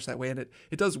very much that way, and it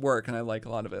does work, and I like a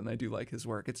lot of it, and I do like his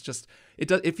work. It's just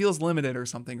it feels limited or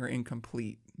something, or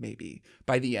incomplete maybe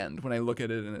by the end when I look at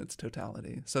it in its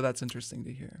totality. So that's interesting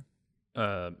to hear.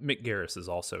 Mick Garris is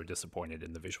also disappointed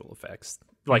in the visual effects.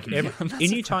 Like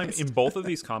anytime in both of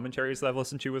these commentaries that I've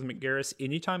listened to with Mick Garris,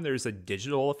 anytime there's a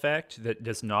digital effect that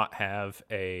does not have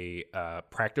a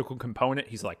practical component,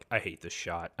 he's like, I hate this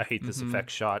shot. I hate this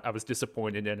effect shot. I was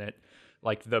disappointed in it.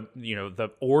 Like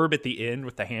the orb at the end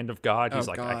with the hand of God. He's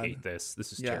I hate this.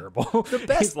 This is terrible. The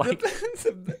best,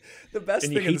 the best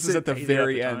thing is at the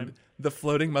very end. The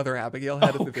floating Mother Abigail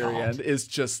head at the very end is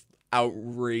just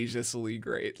outrageously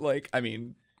great. Like, I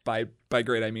mean, by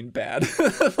great I mean bad.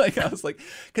 Like, I was like,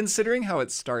 considering how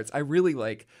it starts, I really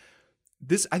like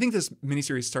this. I think this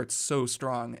miniseries starts so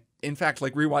strong. In fact,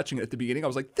 like rewatching it at the beginning, I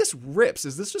was like, this rips.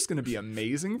 Is this just going to be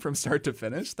amazing from start to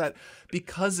finish? That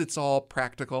because it's all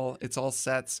practical, it's all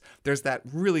sets. There's that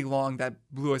really long, that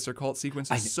Blue Oyster Cult sequence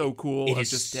is so cool. It is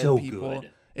just so dead people.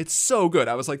 Good. It's so good.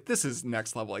 I was like, this is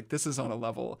next level. Like, this is on a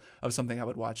level of something I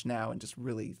would watch now and just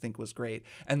really think was great.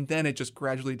 And then it just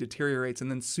gradually deteriorates. And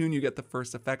then soon you get the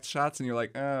first effect shots and you're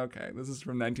like, oh, okay, this is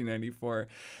from 1994.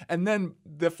 And then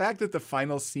the fact that the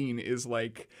final scene is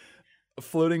like a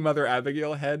floating Mother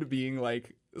Abigail head being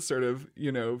like sort of,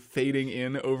 fading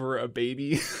in over a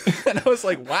baby. And I was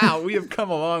like, wow, we have come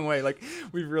a long way. Like,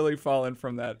 we've really fallen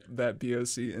from that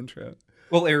BOC intro.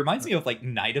 Well, it reminds me of like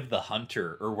Night of the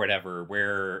Hunter or whatever,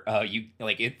 where you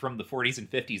like it from the 40s and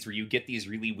 50s, where you get these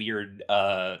really weird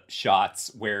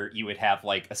shots where you would have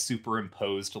like a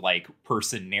superimposed like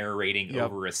person narrating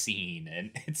over a scene,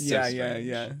 and it's so strange.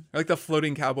 Yeah. Like the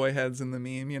floating cowboy heads in the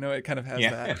meme, it kind of has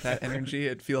that energy.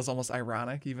 It feels almost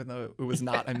ironic, even though it was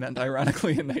not. I meant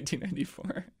ironically in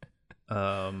 1994.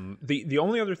 The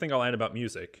only other thing I'll add about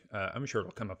music, I'm sure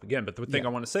it'll come up again, but the thing I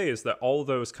want to say is that all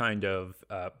those kind of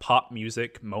pop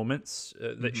music moments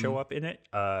that show up in it,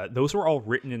 those were all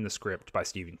written in the script by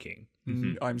Stephen King.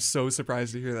 I'm so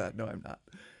surprised to hear that. No, I'm not.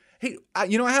 Hey, I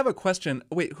have a question.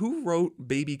 Wait, who wrote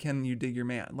Baby Can You Dig Your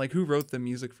Man? Like, who wrote the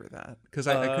music for that? Because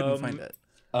I couldn't find it.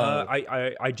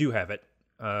 I do have it.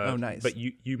 Oh, nice. But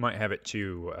you might have it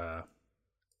too,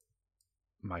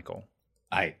 Michael.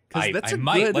 I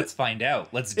might. Let's find out.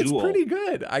 Let's duel. It's pretty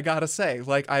good, I gotta say.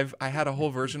 Like, I had a whole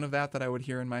version of that I would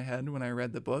hear in my head when I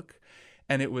read the book,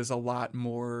 and it was a lot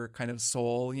more kind of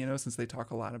soul, since they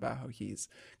talk a lot about how he's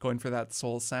going for that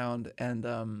soul sound,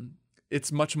 and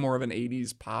it's much more of an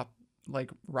 80s pop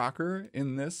like rocker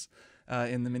in this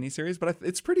in the miniseries, but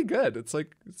it's pretty good. It's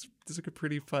like a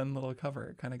pretty fun little cover.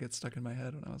 It kind of gets stuck in my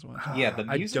head when I was watching. Yeah, the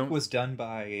music was done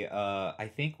by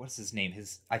I think what's his name?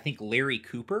 I think Larry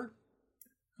Cooper.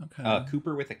 Okay.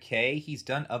 Cooper with a K. He's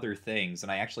done other things,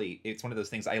 and it's one of those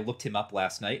things. I looked him up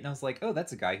last night, and I was like, oh,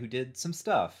 that's a guy who did some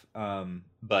stuff.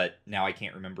 But now I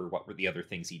can't remember what were the other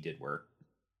things he did were.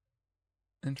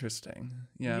 Interesting.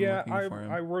 Yeah,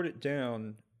 I wrote it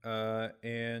down,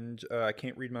 and I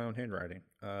can't read my own handwriting.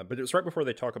 But it was right before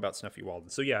they talk about Snuffy Walden.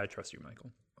 So yeah, I trust you,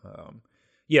 Michael.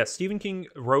 Yeah, Stephen King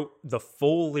wrote the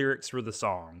full lyrics for the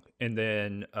song, and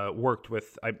then worked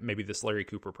with maybe this Larry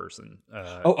Cooper person.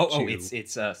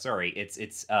 It's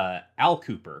Al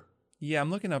Cooper. Yeah,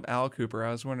 I'm looking up Al Cooper.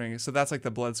 I was wondering, so that's like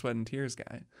the Blood, Sweat, and Tears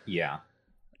guy. Yeah.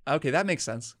 Okay, that makes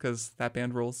sense because that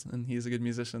band rules, and he's a good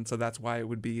musician, so that's why it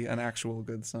would be an actual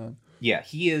good song. Yeah,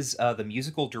 he is the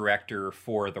musical director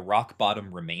for the Rock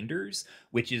Bottom Remainders,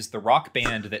 which is the rock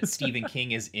band that Stephen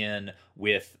King is in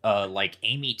with like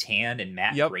Amy Tan and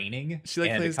Matt Groening. She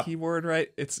plays keyboard,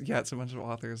 right? It's a bunch of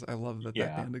authors. I love that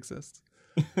band exists.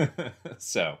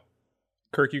 So,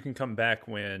 Kirk, you can come back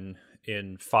when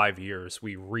in 5 years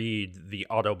we read the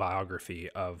autobiography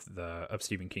of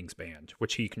Stephen King's band,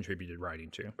 which he contributed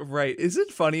writing to. Right. Is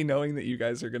it funny knowing that you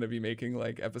guys are going to be making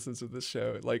like episodes of this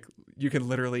show? Like you can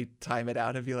literally time it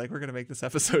out and be like, we're going to make this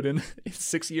episode in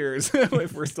 6 years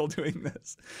if we're still doing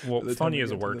this. Well, funny is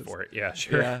a word for it. Yeah,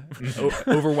 sure. Yeah.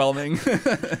 Overwhelming.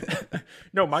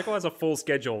 No, Michael has a full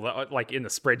schedule like in the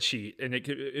spreadsheet,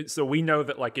 and so we know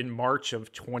that like in March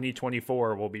of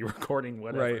 2024 we'll be recording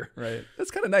whatever. Right. That's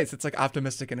kind of nice. It's like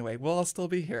optimistic in a way. Well, I'll still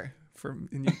be here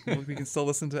we can still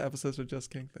listen to episodes of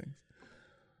Just King Things.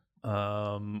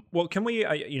 Well, can we?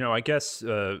 I guess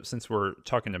since we're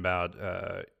talking about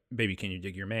Baby Can You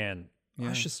Dig Your Man,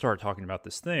 I should start talking about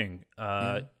this thing.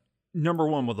 Number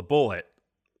one with a bullet.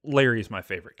 Larry's my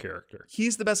favorite character.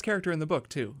 He's the best character in the book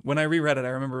too. When I reread it, I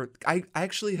remember I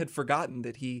actually had forgotten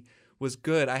that he was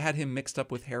good. I had him mixed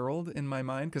up with Harold in my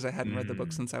mind because I hadn't read the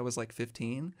book since I was like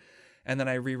 15. And then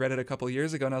I reread it a couple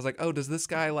years ago and I was like, oh, does this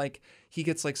guy he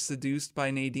gets like seduced by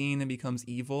Nadine and becomes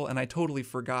evil? And I totally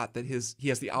forgot that he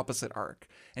has the opposite arc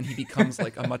and he becomes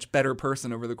like a much better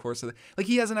person over the course of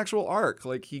he has an actual arc.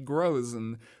 Like he grows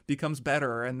and becomes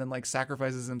better and then like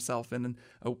sacrifices himself in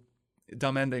a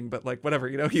dumb ending, but like whatever,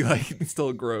 he like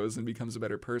still grows and becomes a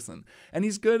better person. And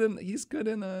he's good in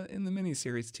the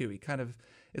miniseries too.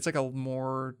 It's like a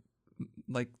more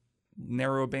like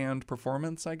narrow band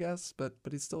performance, I guess, but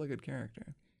he's still a good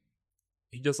character.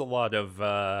 He does a lot of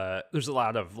there's a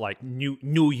lot of like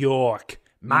New York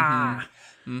that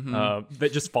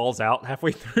just falls out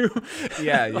halfway through.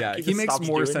 Yeah. He makes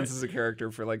more sense as a character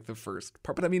for like the first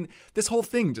part, but I mean this whole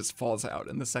thing just falls out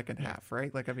in the second half,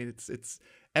 right? Like I mean it's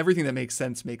everything that makes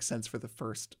sense for the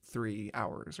first 3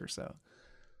 hours or so.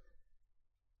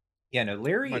 Yeah, no,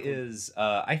 Larry is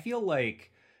I feel like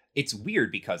it's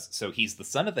weird because he's the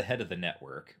son of the head of the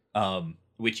network,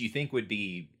 which you think would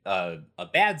be a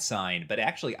bad sign, but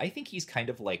actually I think he's kind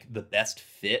of like the best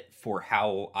fit for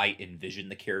how I envision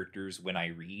the characters when I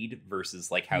read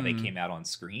versus like how they came out on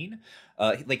screen.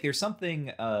 Like there's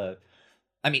something I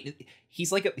mean,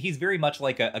 he's very much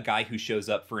like a guy who shows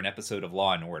up for an episode of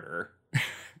Law and Order.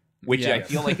 Which I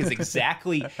feel like is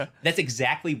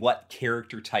exactly what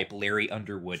character type Larry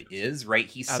Underwood is, right?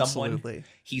 He's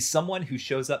someone who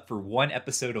shows up for one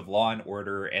episode of Law and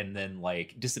Order and then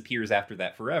like disappears after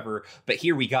that forever. But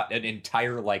here we got an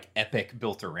entire like epic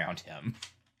built around him.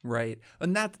 Right.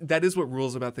 And that is what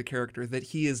rules about the character, that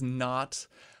he is not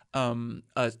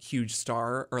a huge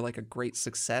star or like a great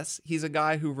success. He's a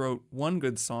guy who wrote one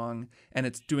good song and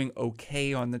it's doing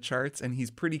okay on the charts and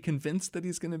he's pretty convinced that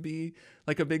he's going to be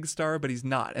like a big star, but he's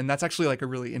not. And that's actually like a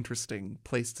really interesting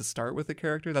place to start with the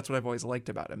character. That's what I've always liked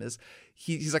about him is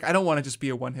he's like, I don't want to just be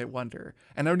a one-hit wonder.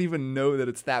 And I don't even know that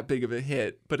it's that big of a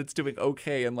hit, but it's doing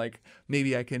okay and like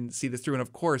maybe I can see this through. And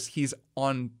of course he's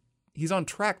on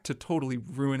track to totally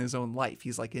ruin his own life.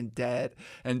 He's like in debt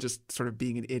and just sort of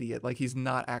being an idiot. Like he's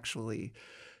not actually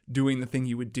doing the thing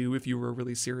you would do if you were a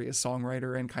really serious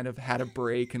songwriter and kind of had a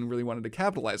break and really wanted to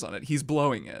capitalize on it. He's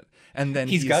blowing it. And then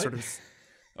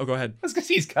Oh, go ahead. I was gonna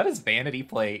say he's got his vanity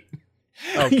plate.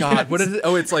 Oh God, yes. What is it?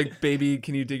 Oh, it's like Baby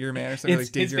Can You Dig Your Man or something,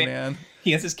 like Dig Your Man.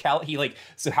 He has his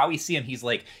so how we see him, he's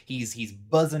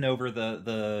buzzing over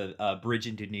the bridge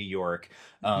into New York.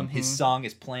 His song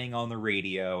is playing on the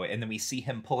radio, and then we see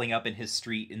him pulling up in his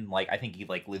street in like I think he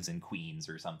like lives in Queens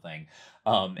or something.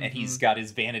 And he's got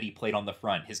his vanity plate on the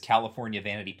front, his California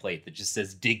vanity plate that just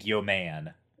says "Dig Yo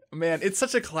Man." Man, it's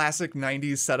such a classic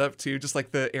 90s setup too, just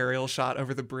like the aerial shot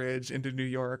over the bridge into New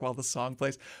York while the song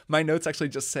plays. My notes actually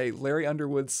just say Larry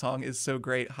Underwood's song is so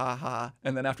great, ha ha.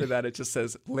 And then after that it just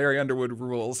says Larry Underwood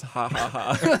rules, ha ha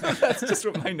ha. That's just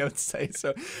what my notes say.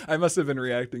 So I must have been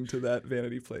reacting to that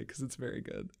vanity plate because it's very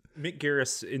good. Mick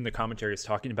Garris in the commentary is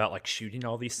talking about like shooting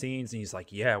all these scenes, and he's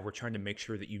like, yeah, we're trying to make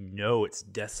sure that it's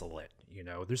desolate.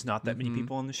 There's not that many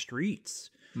people on the streets.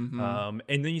 And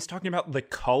then he's talking about the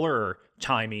color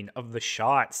timing of the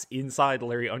shots inside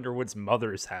Larry Underwood's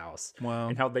mother's house. Wow.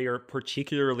 And how they are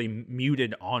particularly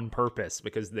muted on purpose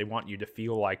because they want you to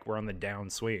feel like we're on the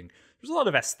downswing. There's a lot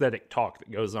of aesthetic talk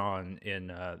that goes on in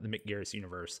the Mick Garris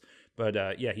universe.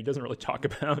 But he doesn't really talk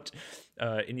about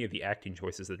any of the acting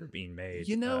choices that are being made.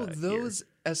 Those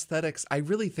aesthetics, I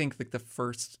really think like the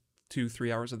first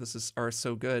 2-3 hours of this are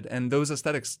so good, and those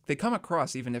aesthetics, they come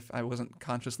across even if I wasn't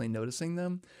consciously noticing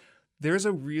them. There's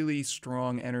a really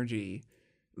strong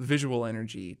visual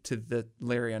energy to the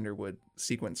Larry Underwood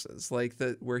sequences, like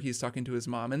where he's talking to his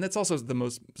mom, and that's also some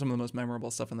of the most memorable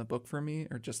stuff in the book for me,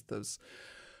 are just those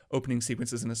opening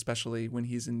sequences, and especially when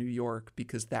he's in New York,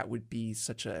 because that would be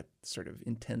such a sort of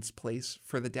intense place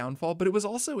for the downfall. But it was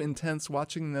also intense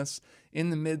watching this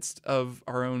in the midst of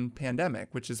our own pandemic,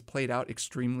 which has played out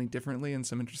extremely differently in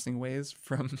some interesting ways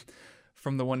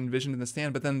from the one envisioned in The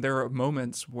Stand. But then there are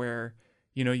moments where,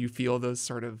 you feel those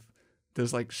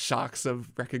like shocks of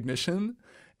recognition.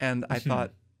 And I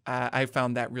thought, I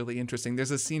found that really interesting.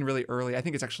 There's a scene really early. I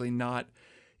think it's actually not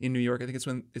in New York. I think it's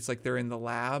when it's like they're in the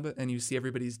lab and you see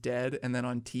everybody's dead, and then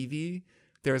on TV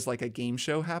there's like a game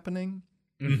show happening.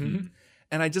 And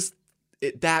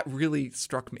that really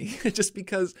struck me just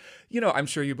because, I'm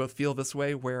sure you both feel this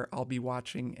way, where I'll be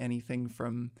watching anything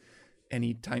from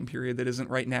any time period that isn't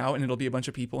right now, and it'll be a bunch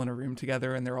of people in a room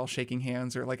together and they're all shaking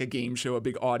hands, or like a game show, a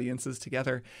big audience is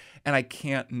together, and I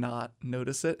can't not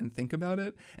notice it and think about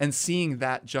it. And seeing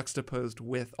that juxtaposed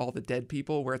with all the dead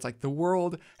people, where it's like the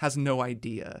world has no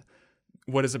idea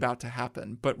what is about to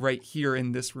happen, but right here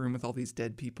in this room with all these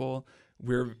dead people,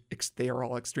 they are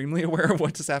all extremely aware of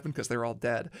what just happened because they're all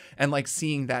dead. And like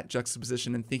seeing that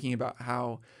juxtaposition and thinking about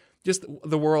how just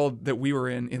the world that we were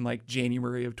in like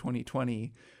January of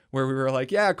 2020, where we were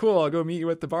like, yeah, cool, I'll go meet you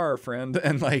at the bar, friend.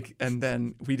 And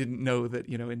then we didn't know that,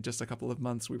 in just a couple of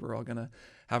months, we were all going to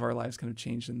have our lives kind of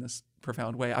changed in this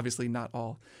profound way. Obviously not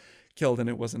all killed, and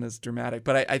it wasn't as dramatic,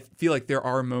 but I feel like there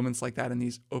are moments like that in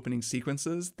these opening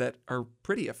sequences that are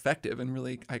pretty effective, and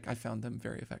really, I found them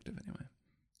very effective anyway.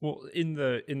 Well, in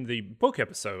the book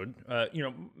episode,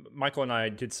 Michael and I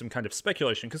did some kind of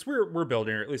speculation because we're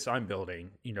building, or at least I'm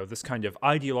building, this kind of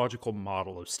ideological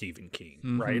model of Stephen King,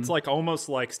 right? It's like almost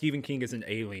like Stephen King is an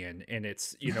alien, and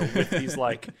it's with these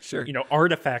like sure.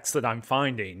 Artifacts that I'm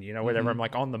finding, whatever. I'm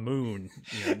like on the moon.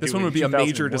 This one would be a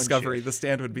major discovery. The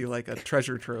Stand would be like a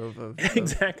treasure trove of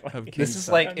exactly. Of this is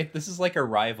like this is like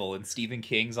Arrival, and Stephen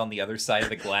King's on the other side of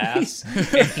the glass,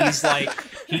 and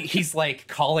he's like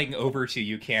calling over to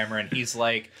you, Cameron. He's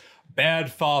like, bad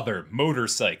father,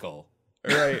 motorcycle.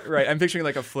 Right. I'm picturing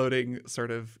like a floating sort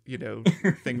of,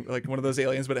 thing, like one of those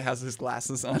aliens, but it has his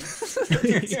glasses on.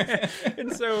 Yeah.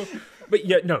 And so, but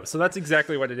yeah, no, so that's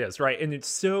exactly what it is, right? And it's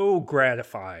so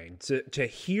gratifying to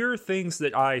hear things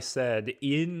that I said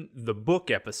in the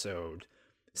book episode,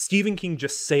 Stephen King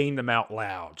just saying them out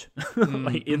loud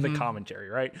like in the commentary,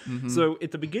 right? So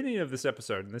at the beginning of this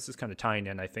episode, and this is kind of tying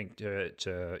in, I think, to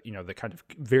the kind of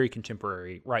very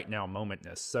contemporary right now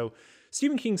momentness. So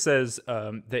Stephen King says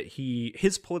that he built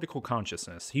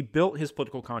his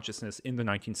political consciousness in the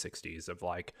 1960s of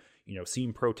like,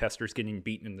 seeing protesters getting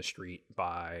beaten in the street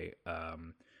by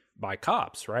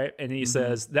cops, right? And he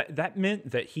says that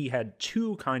meant that he had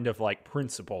two kind of like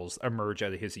principles emerge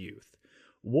out of his youth.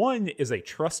 One is a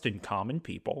trust in common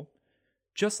people,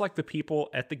 just like the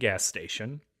people at the gas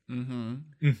station.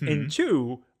 And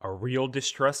two, a real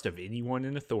distrust of anyone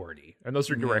in authority. And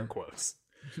those are direct quotes.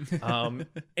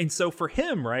 And so for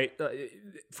him, right,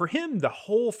 the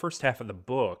whole first half of the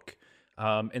book,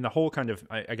 and the whole kind of,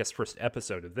 I guess, first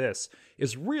episode of this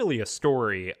is really a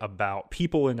story about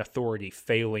people in authority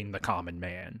failing the common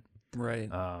man. Right.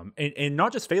 And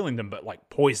not just failing them, but like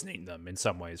poisoning them in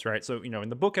some ways, right? So, in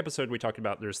the book episode we talked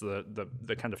about, there's the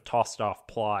kind of tossed off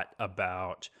plot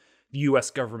about the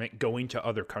U.S. government going to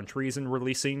other countries and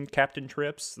releasing Captain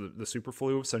Trips, the super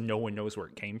flu, so no one knows where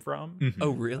it came from. Mm-hmm. Oh,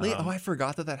 really? I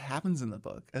forgot that happens in the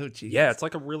book. Oh, geez. Yeah, it's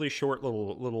like a really short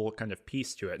little kind of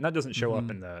piece to it, and that doesn't show up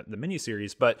in the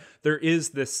miniseries. But there is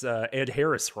this Ed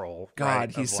Harris role. God,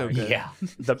 right, he's of, so like, good. Yeah.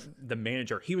 the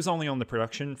manager. He was only on the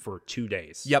production for 2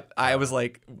 days. Yep, I was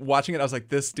like watching it. I was like,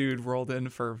 this dude rolled in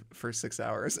for 6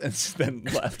 hours and then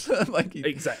left. Like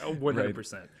Exactly,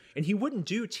 100%. And he wouldn't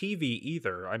do TV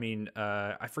either. I mean,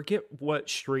 I forget what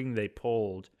string they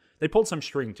pulled. They pulled some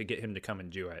string to get him to come and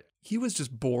do it. He was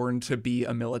just born to be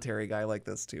a military guy like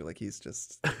this too. Like he's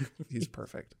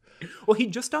perfect. Well,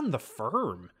 he'd just done The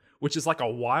Firm, which is like a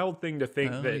wild thing to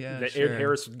think Oh, that, yeah, that sure. Ed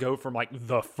Harris would go from like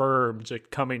The Firm to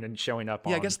coming and showing up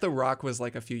on. Yeah, I guess The Rock was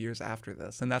like a few years after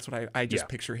this, and that's what I just Yeah.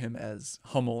 picture him as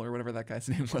Hummel or whatever that guy's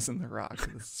name was in The Rock,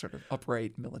 this sort of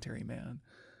upright military man.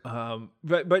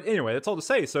 But anyway, that's all to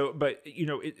say. So, but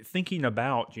thinking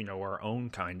about our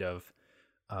own kind of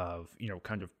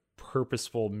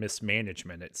purposeful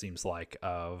mismanagement, it seems like,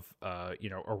 of a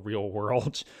real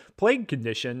world plague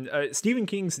condition. Stephen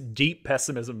King's deep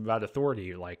pessimism about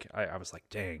authority. Like I was like,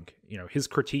 dang, his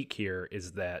critique here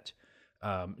is that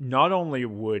not only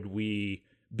would we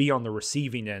be on the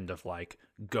receiving end of like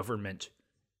government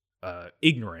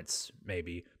ignorance,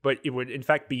 maybe, but it would in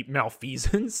fact be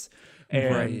malfeasance,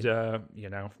 and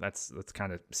that's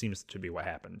kind of seems to be what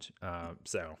happened.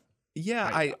 So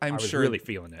Yeah, I'm was sure. really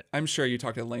feeling it. I'm sure you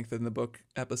talked at length in the book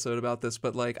episode about this,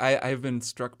 but like I've been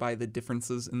struck by the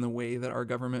differences in the way that our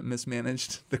government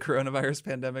mismanaged the coronavirus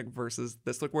pandemic versus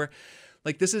this. Look, where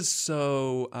like this is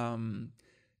so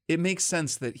it makes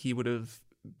sense that he would have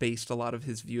based a lot of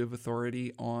his view of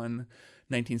authority on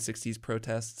 1960s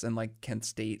protests and like Kent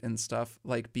State and stuff,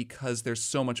 like because there's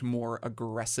so much more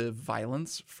aggressive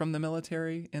violence from the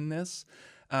military in this.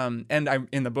 And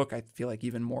in the book, I feel like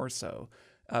even more so.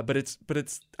 But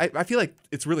I feel like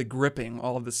it's really gripping,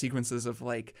 all of the sequences of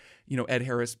like, Ed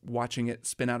Harris watching it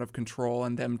spin out of control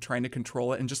and them trying to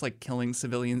control it and just like killing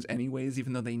civilians anyways,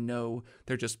 even though they know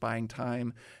they're just buying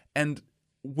time. And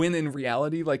when in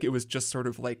reality, like it was just sort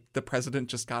of like the president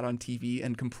just got on TV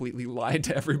and completely lied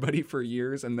to everybody for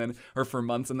years or for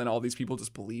months. And then all these people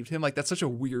just believed him. Like that's such a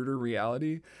weirder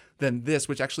reality than this,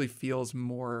 which actually feels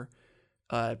more,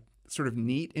 sort of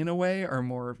neat in a way, or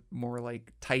more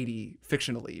like tidy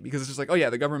fictionally, because it's just like, oh yeah,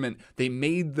 the government, they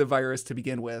made the virus to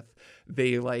begin with.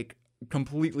 They like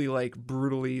completely like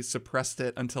brutally suppressed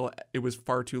it until it was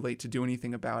far too late to do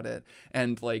anything about it.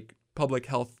 And like public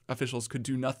health officials could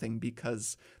do nothing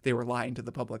because they were lying to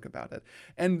the public about it.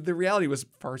 And the reality was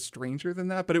far stranger than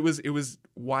that, but it was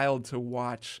wild to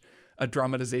watch a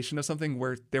dramatization of something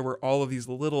where there were all of these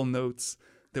little notes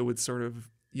that would sort of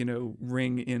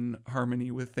ring in harmony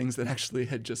with things that actually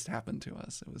had just happened to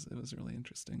us. It was really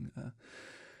interesting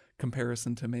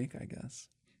comparison to make, I guess.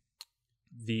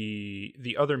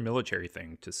 The other military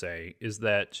thing to say is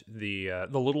that the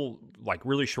little like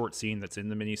really short scene that's in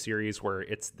the miniseries where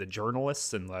it's the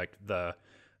journalists and like the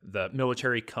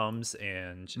military comes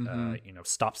and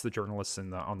stops the journalists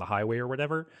on the highway or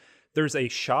whatever. There's a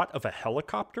shot of a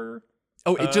helicopter.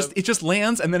 Oh, it just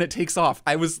lands and then it takes off.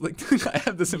 I was like, I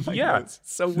have this in my notes.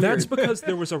 So weird. That's because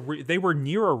there was they were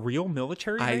near a real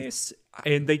military base,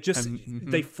 and they just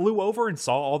they flew over and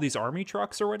saw all these army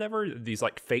trucks or whatever, these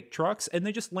like fake trucks, and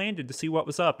they just landed to see what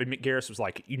was up. And Mick Garris was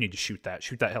like, "You need to shoot that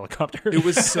helicopter." It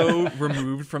was so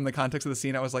removed from the context of the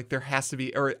scene. I was like, there has to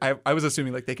be, or I was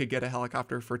assuming like they could get a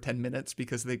helicopter for 10 minutes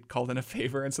because they called in a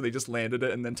favor, and so they just landed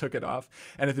it and then took it off.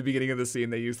 And at the beginning of the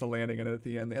scene, they used the landing, and at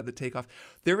the end, they had the takeoff.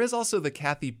 There is also the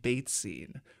Kathy Bates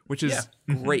scene, which is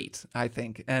great, I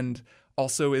think, and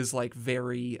also is like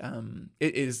very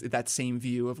it is that same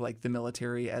view of like the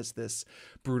military as this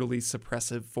brutally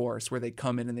suppressive force where they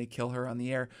come in and they kill her on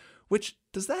the air. Which,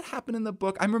 does that happen in the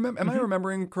book? Am I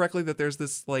remembering correctly that there's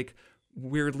this like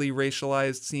weirdly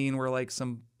racialized scene where like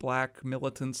some black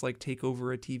militants like take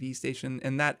over a TV station,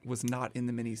 and that was not in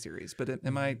the miniseries? But what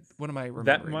am I remembering?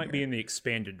 That might here? be in the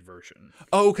expanded version.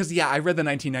 Oh, because I read the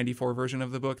 1994 version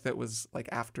of the book that was like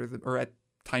after or at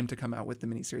time to come out with the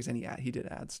miniseries, and he did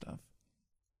add stuff.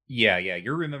 Yeah,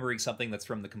 you're remembering something that's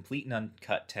from the complete and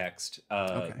uncut text.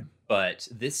 Okay. But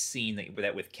this scene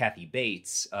that with Kathy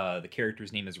Bates, the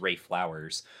character's name is Ray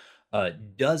Flowers,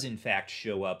 does in fact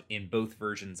show up in both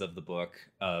versions of the book,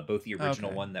 both the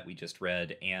original one that we just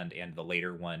read and the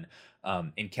later one.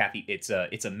 In Kathy, it's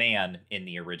a man in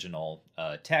the original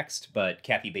text, but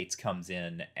Kathy Bates comes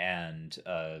in and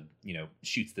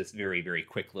shoots this very, very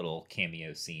quick little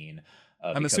cameo scene.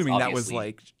 I'm assuming that was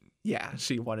like yeah,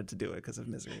 she wanted to do it because of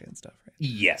Misery and stuff, right?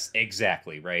 Yes,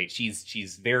 exactly, right.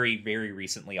 She's very, very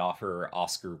recently off her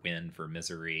Oscar win for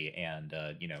Misery, and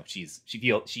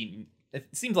it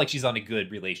seems like she's on a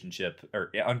good relationship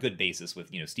or on good basis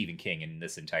with Stephen King and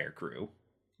this entire crew.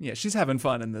 Yeah, she's having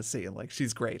fun in this scene. Like,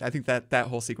 she's great. I think that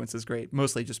whole sequence is great,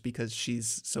 mostly just because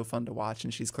she's so fun to watch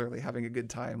and she's clearly having a good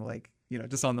time, like,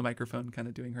 just on the microphone kind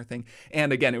of doing her thing.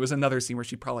 And again, it was another scene where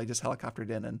she probably just helicoptered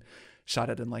in and shot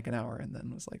it in like an hour and then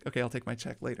was like, okay, I'll take my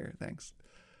check later. Thanks.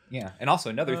 Yeah. And also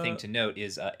another thing to note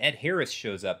is Ed Harris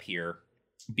shows up here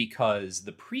because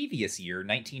the previous year,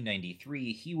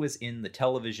 1993, he was in the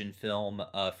television film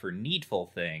for Needful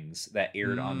Things that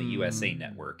aired on the USA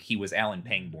Network. He was Alan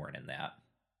Pangborn in that.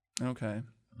 Okay.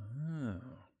 Oh.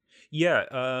 Yeah.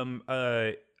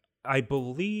 I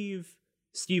believe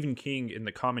Stephen King in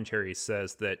the commentary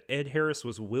says that Ed Harris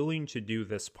was willing to do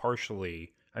this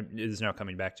partially. It is now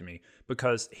coming back to me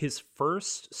because his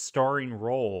first starring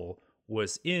role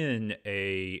was in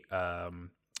a Night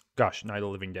of the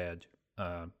Living Dead.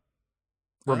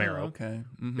 Romero. Oh, okay.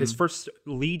 Mm-hmm. His first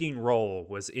leading role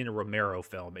was in a Romero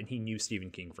film, and he knew Stephen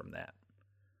King from that.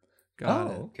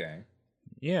 Got it. Okay.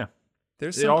 Yeah.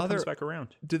 There's It some all other. comes back around.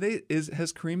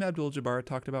 Has Kareem Abdul-Jabbar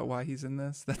talked about why he's in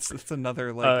this? That's another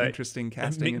interesting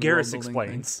casting. Mick and Garris world-building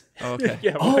explains. thing. Oh, okay.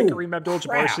 Yeah, Oh, Kareem Abdul-Jabbar is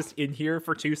crap. just in here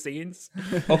for 2 scenes.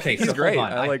 Okay, He's so great. hold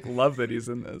on. I love that he's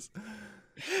in this.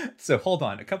 So hold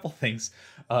on, a couple things.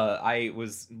 I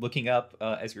was looking up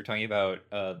as you were talking about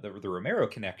the Romero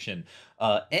connection.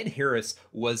 Ed Harris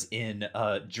was in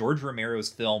George Romero's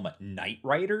film Night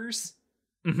Riders.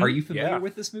 Mhm. Are you familiar Yeah.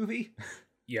 with this movie?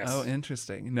 Yes. Oh,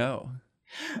 interesting. No.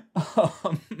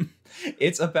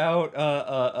 It's about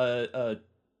a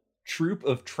troupe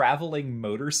of traveling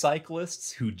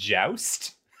motorcyclists who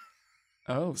joust.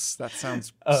 Oh, that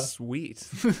sounds sweet.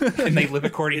 And they live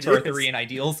according It to is. Arthurian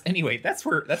ideals. Anyway, that's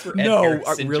where Ed No,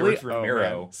 Harris and really? George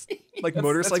Romero. Oh, like That's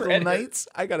Motorcycle where Ed Nights?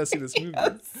 I gotta see this movie.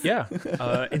 Yeah.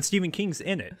 And Stephen King's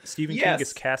in it. Stephen King Yes.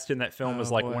 gets cast in that film Oh,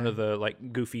 as like boy. one of the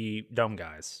like goofy dumb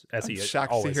guys, as I'm he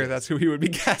shocked to always hear is. that's who he would be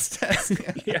cast as.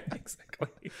 Yeah. Yeah,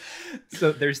 exactly.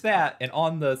 So there's that. And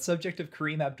on the subject of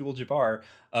Kareem Abdul-Jabbar,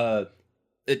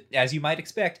 as you might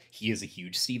expect, he is a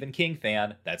huge Stephen King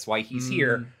fan. That's why he's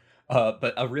here.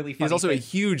 But a really funny He's also a thing,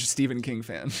 huge Stephen King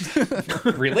fan.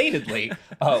 relatedly,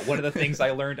 one of the things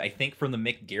I learned, I think, from the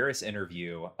Mick Garris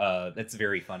interview, that's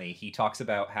very funny. He talks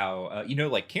about how,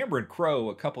 like Cameron Crowe,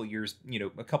 a couple years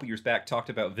back, talked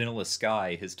about Vanilla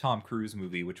Sky, his Tom Cruise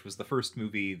movie, which was the first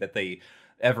movie that they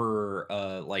ever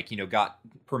got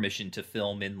permission to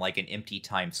film in like an empty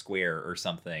Times Square or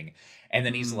something. And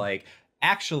then he's like,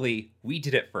 actually, we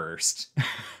did it first.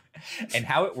 And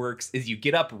how it works is you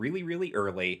get up really, really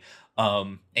early,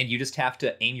 and you just have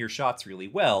to aim your shots really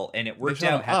well. And it They worked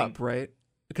shot out him having up, right?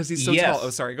 Because he's so Yes. tall. Oh,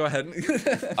 sorry. Go ahead.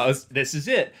 this is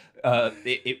it.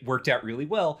 It worked out really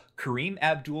well. Kareem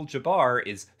Abdul-Jabbar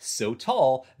is so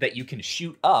tall that you can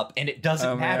shoot up, and it doesn't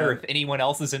Oh, matter man. if anyone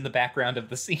else is in the background of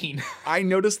the scene. I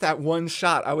noticed that one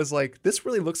shot. I was like, this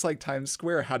really looks like Times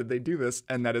Square. How did they do this?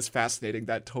 And that is fascinating.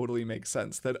 That totally makes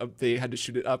sense that they had to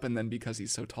shoot it up. And then because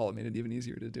he's so tall, it made it even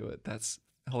easier to do it. That's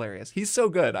hilarious. He's so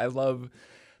good. I love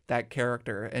that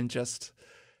character. And just,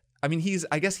 I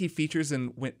guess he features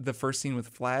in the first scene with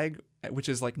Flag, which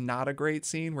is like not a great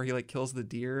scene where he like kills the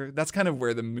deer. That's kind of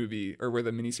where the movie or where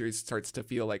the miniseries starts to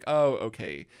feel like, oh,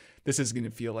 okay, this is going to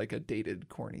feel like a dated,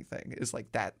 corny thing, is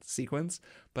like that sequence.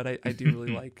 But I do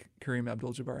really like Kareem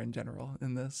Abdul-Jabbar in general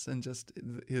in this and just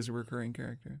his recurring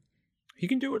character. He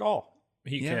can do it all.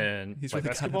 He Yeah, can he's play really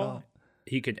got it basketball. all.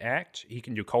 He can act. He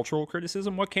can do cultural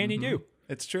criticism. What can he do?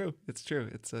 It's true. It's true.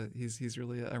 He's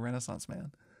really a Renaissance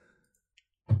man.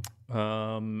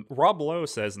 Rob Lowe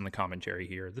says in the commentary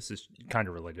here, this is kind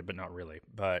of related, but not really.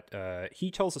 But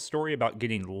he tells a story about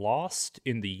getting lost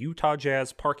in the Utah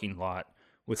Jazz parking lot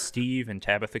with Steve and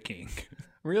Tabitha King.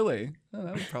 Really? Oh,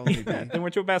 that would probably be. They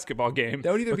went to a basketball game.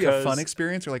 That would either be a fun because-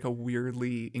 experience or like a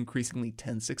weirdly, increasingly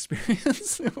tense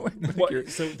experience. Like What, you're-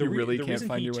 so the you really the can't reason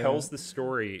find he your way tells out. the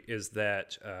story is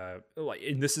that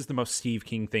and this is the most Steve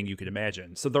King thing you could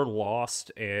imagine. So they're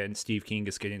lost and Steve King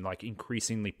is getting like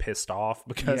increasingly pissed off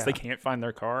because they Yeah. can't find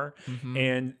their car.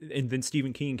 And then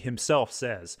Stephen King himself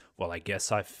says, well, I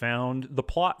guess I found the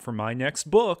plot for my next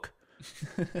book.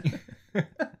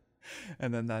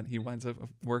 And then that he winds up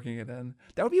working it in.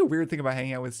 That would be a weird thing about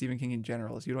hanging out with Stephen King in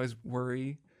general. Is you'd always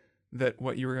worry that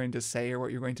what you were going to say or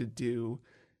what you're going to do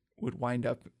would wind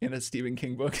up in a Stephen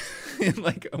King book in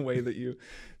like a way that you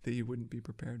wouldn't be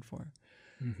prepared for.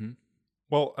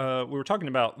 Well, we were talking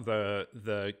about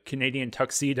the Canadian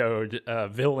tuxedoed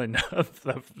villain of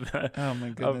Oh my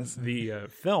goodness. the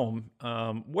film.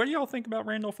 What do y'all think about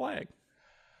Randall Flagg?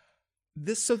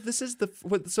 This is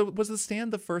was the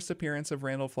Stand the first appearance of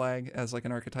Randall Flagg as like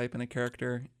an archetype and a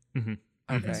character? Mm-hmm.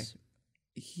 Okay. Yes.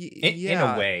 Yeah.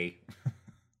 In a way.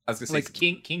 I was going to say,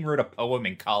 Like- King wrote a poem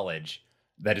in college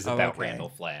that is about okay. Randall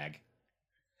Flagg.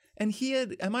 And he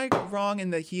had, am I wrong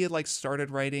in that he had like started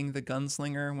writing The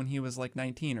Gunslinger when he was like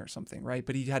 19 or something, right?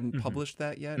 But he hadn't published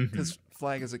that yet because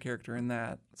Flagg is a character in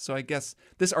that. So I guess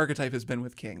this archetype has been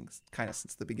with King kind of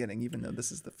since the beginning, even though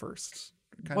this is the first.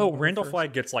 Well, Randall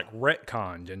Flagg gets like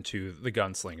retconned into the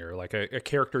Gunslinger, like a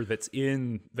character that's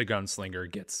in the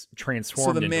Gunslinger gets transformed.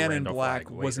 So the into Man Randall in Black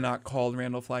Flagg was later. not called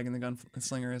Randall Flagg in the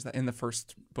Gunslinger. Is that in the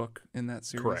first book in that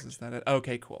series? Correct. Is that it?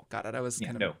 Okay, cool, got it. I was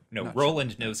kind of No. not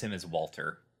Roland sure. knows him as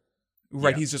Walter.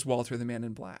 Right, Yeah. he's just Walter the Man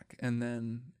in Black, and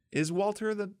then is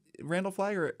Walter the Randall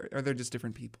Flagg, or are they just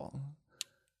different people?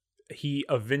 He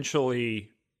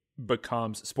eventually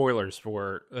becomes, spoilers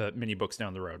for many books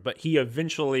down the road, but he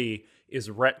eventually is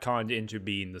retconned into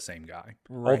being the same guy.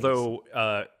 Right. Although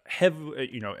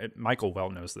Michael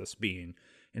well knows this, being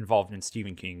involved in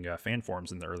Stephen King fan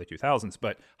forums in the early 2000s,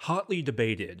 but hotly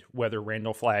debated whether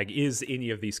Randall Flagg is any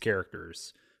of these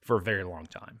characters for a very long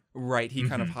time. Right, he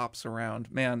kind of hops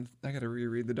around. Man, I got to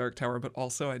reread The Dark Tower, but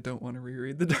also I don't want to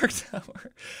reread The Dark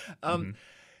Tower.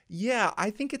 Yeah,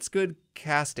 I think it's good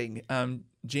casting.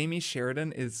 Jamie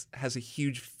Sheridan has a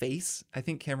huge face. I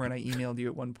think Cameron, I emailed you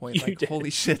at one point, You like, did. holy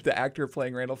shit, the actor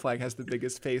playing Randall Flagg has the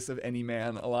biggest face of any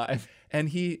man alive. And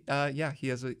he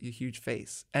has a huge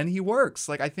face, and he works.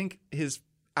 Like, I think his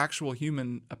actual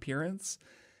human appearance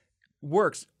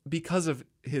works because of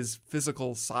his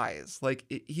physical size. Like,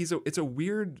 it's a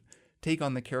weird take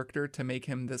on the character to make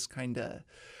him this kind of,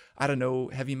 I don't know,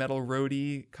 heavy metal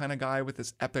roadie kind of guy with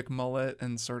this epic mullet,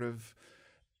 and sort of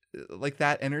like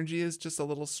that energy is just a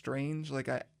little strange. Like,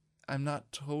 I'm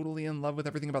not totally in love with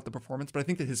everything about the performance, but I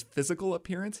think that his physical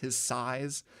appearance, his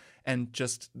size, and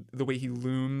just the way he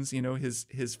looms,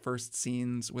 his first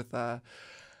scenes with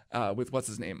what's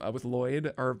his name, with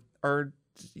Lloyd are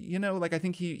like, I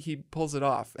think he pulls it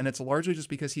off, and it's largely just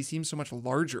because he seems so much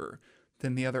larger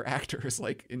than the other actors.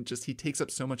 Like, he takes up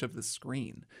so much of the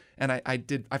screen, and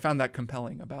I found that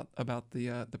compelling about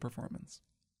the performance.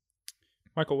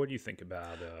 Michael, what do you think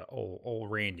about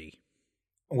old Randy?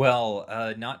 Well,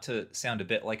 not to sound a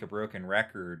bit like a broken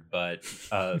record, but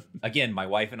again, my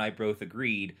wife and I both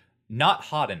agreed, not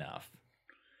hot enough.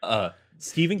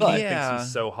 Stephen King Yeah. thinks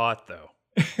he's so hot, though.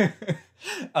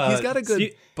 He's got a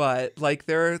good Ste- butt. Like,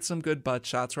 there are some good butt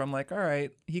shots where I'm like, all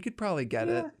right, he could probably get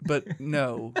it, but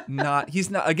no, not. He's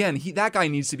not. Again, that guy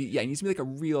needs to be. Yeah, he needs to be like a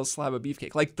real slab of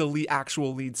beefcake, like the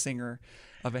actual lead singer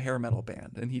of a hair metal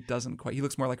band, and he doesn't quite. He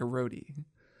looks more like a roadie.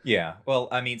 Yeah, well,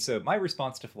 I mean, so my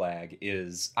response to Flagg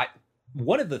is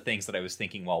one of the things that I was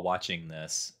thinking while watching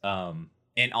this,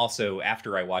 and also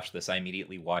after I watched this, I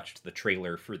immediately watched the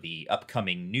trailer for the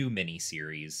upcoming new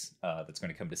miniseries that's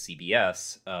going to come to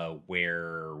CBS,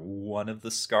 where one of the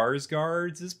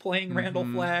Skarsgårds is playing Randall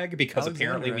Flagg, because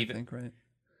apparently Alexander,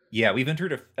 we've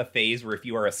entered a phase where if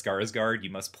you are a Skarsgård,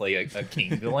 you must play a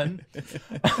King villain.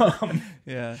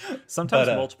 Yeah. Sometimes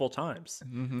But, multiple times.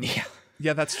 Yeah.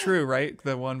 Yeah, that's true, right?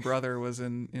 The one brother was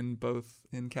in both,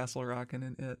 in Castle Rock and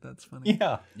in It. That's funny.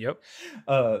 Yeah. Yep.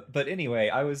 But anyway,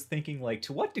 I was thinking, like,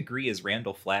 to what degree is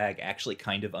Randall Flagg actually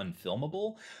kind of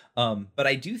unfilmable? But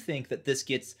I do think that this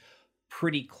gets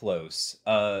pretty close.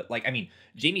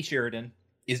 Jamie Sheridan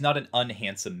is not an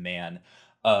unhandsome man.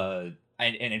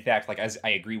 And in fact, like, as I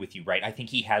agree with you, right? I think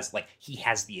he has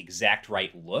the exact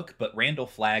right look. But Randall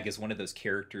Flagg is one of those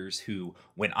characters who,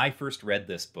 when I first read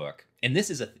this book, and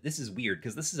this is weird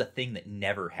because this is a thing that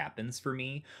never happens for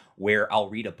me, where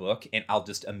I'll read a book and I'll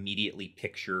just immediately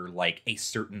picture like a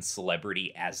certain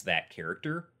celebrity as that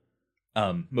character.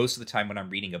 Most of the time when I'm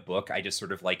reading a book, I just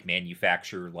sort of like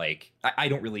manufacture, like, I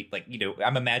don't really like,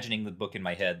 I'm imagining the book in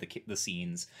my head, the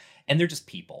scenes, and they're just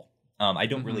people. I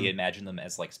don't really imagine them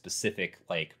as like specific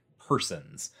like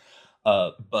persons.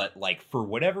 But like, for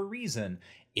whatever reason,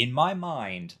 in my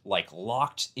mind, like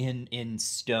locked in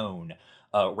stone,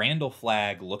 Randall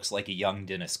Flagg looks like a young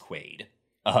Dennis Quaid.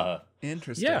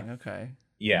 Interesting. Yeah. Okay.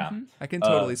 Yeah. I can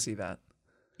totally see that.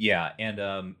 Yeah,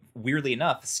 and weirdly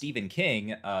enough, Stephen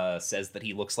King says that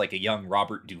he looks like a young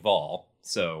Robert Duvall.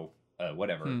 So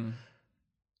whatever.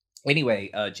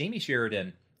 Anyway, Jamie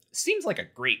Sheridan, seems like a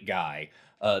great guy.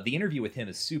 The interview with him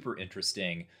is super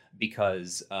interesting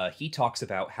because he talks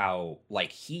about how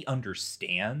like he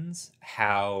understands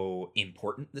how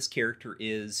important this character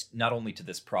is, not only to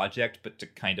this project but to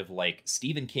kind of like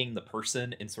Stephen King the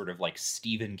person and sort of like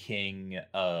Stephen King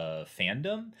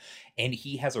fandom. And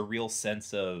he has a real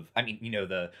sense of, I mean, you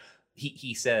know,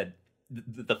 he said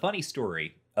the funny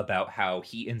story about how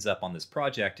he ends up on this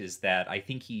project is that I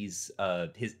think his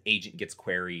agent gets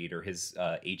queried, or his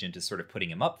agent is sort of putting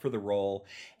him up for the role,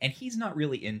 and he's not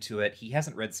really into it. He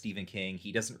hasn't read Stephen King.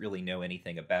 He doesn't really know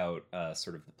anything about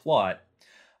sort of the plot.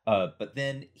 But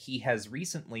then he has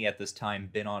recently, at this time,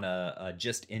 been on a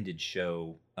just ended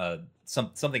show,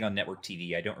 something on network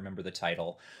TV. I don't remember the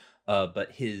title,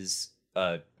 but his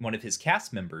one of his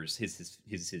cast members,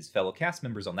 his fellow cast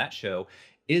members on that show,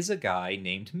 is a guy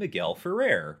named Miguel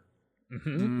Ferrer,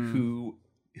 who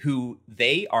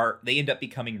they end up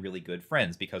becoming really good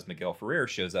friends because Miguel Ferrer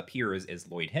shows up here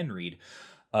as Lloyd Henreid.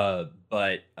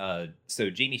 So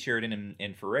Jamie Sheridan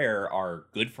and Ferrer are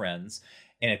good friends.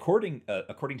 And according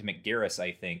to McGarris,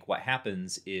 I think what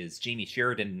happens is Jamie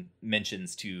Sheridan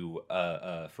mentions to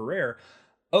Ferrer,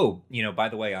 "Oh, you know, by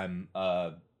the way, I'm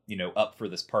up for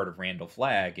this part of Randall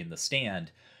Flagg in The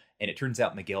Stand." And it turns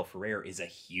out Miguel Ferrer is a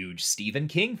huge Stephen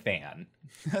King fan.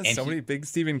 So many big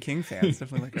Stephen King fans.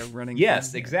 Definitely like a running.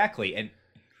 Yes, exactly.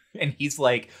 And he's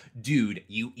like, "Dude,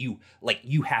 you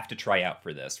have to try out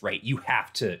for this, right? You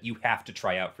have to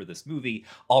try out for this movie.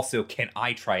 Also, can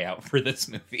I try out for this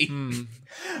movie?"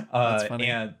 That's funny.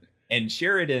 And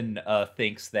Sheridan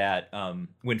thinks that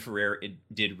when Ferrer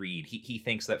did read, he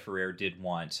thinks that Ferrer did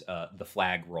want the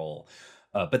Flagg role,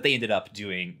 but they ended up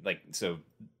doing so.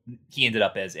 He ended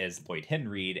up as Lloyd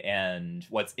Henreid. And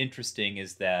what's interesting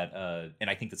is that, and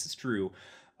I think this is true,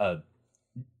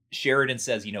 Sheridan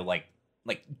says,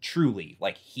 truly,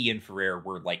 like he and Ferrer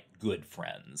were like good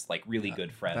friends, like really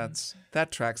good friends.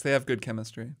 That tracks. They have good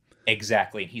chemistry.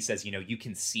 Exactly. And he says, you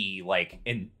can see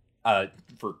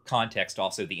for context,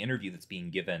 also the interview that's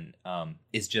being given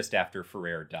is just after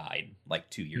Ferrer died, like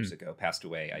 2 years ago, passed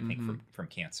away, I think from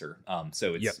cancer.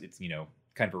 So it's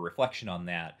kind of a reflection on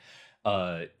that.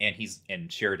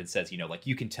 And Sheridan says,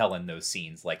 you can tell in those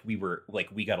scenes,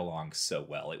 we got along so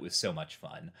well. It was so much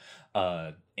fun.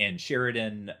 And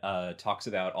Sheridan talks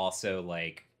about also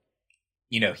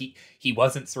he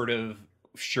wasn't sort of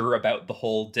sure about the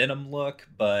whole denim look,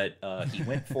 but he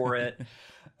went for it.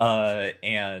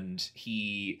 And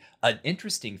an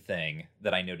interesting thing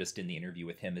that I noticed in the interview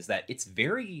with him is that it's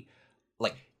very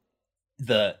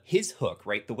his hook,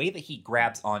 right? The way that he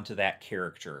grabs onto that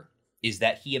character is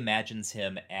that he imagines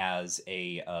him as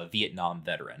a Vietnam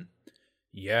veteran.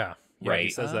 Yeah. Right. He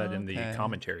says that in the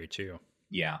commentary too.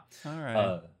 Yeah. All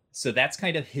right. So that's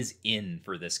kind of his in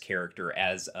for this character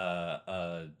as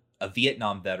a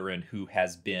Vietnam veteran who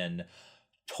has been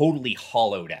totally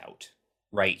hollowed out,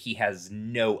 right? He has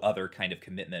no other kind of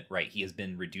commitment, right? He has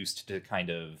been reduced to kind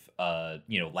of,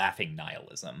 laughing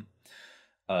nihilism.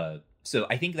 So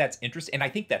I think that's interesting, and I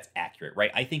think that's accurate,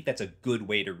 right? I think that's a good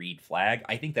way to read Flagg.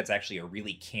 I think that's actually a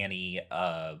really canny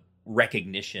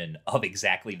recognition of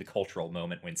exactly the cultural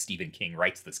moment when Stephen King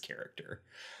writes this character.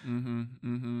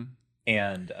 And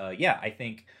I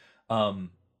think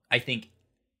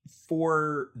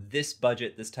for this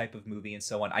budget, this type of movie and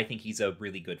so on, I think he's a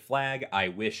really good Flagg. I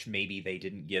wish maybe they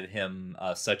didn't give him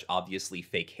such obviously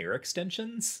fake hair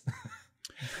extensions.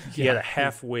 He had a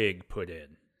half wig put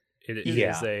in. It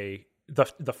is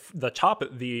the top,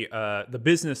 the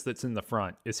business that's in the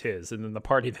front is his, and then the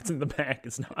party that's in the back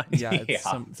is not. Yeah,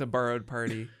 it's a borrowed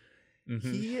party.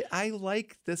 I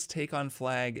like this take on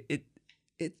Flagg. It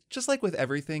just like with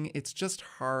everything, it's just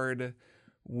hard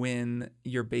when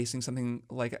you're basing something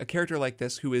like a character like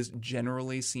this who is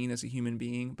generally seen as a human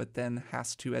being, but then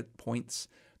has to at points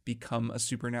become a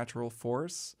supernatural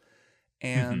force.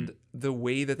 And the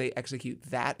way that they execute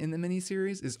that in the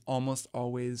miniseries is almost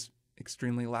always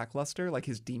extremely lackluster. Like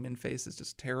his demon face is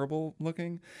just terrible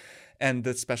looking, and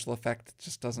the special effect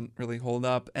just doesn't really hold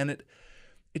up. And it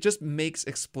just makes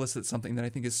explicit something that I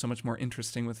think is so much more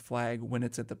interesting with Flagg when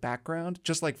it's at the background.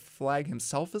 Just like Flagg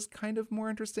himself is kind of more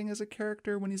interesting as a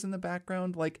character when he's in the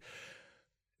background. Like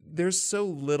there's so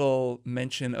little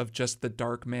mention of just the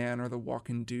dark man or the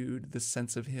walking dude, the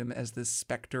sense of him as this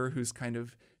specter who's kind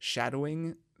of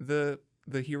shadowing the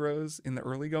heroes in the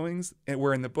early goings. And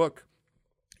where in the book,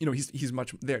 he's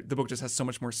much there. The book just has so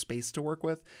much more space to work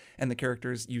with, and the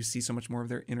characters, you see so much more of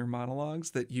their inner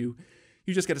monologues that you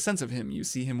you just get a sense of him. You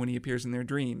see him when he appears in their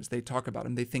dreams. They talk about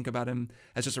him. They think about him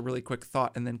as just a really quick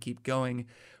thought and then keep going,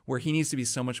 where he needs to be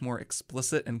so much more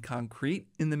explicit and concrete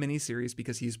in the miniseries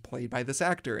because he's played by this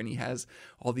actor and he has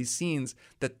all these scenes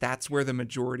that's where the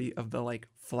majority of the like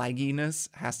flagginess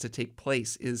has to take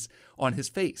place, is on his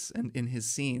face and in his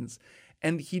scenes.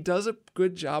 And he does a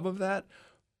good job of that,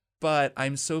 but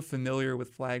I'm so familiar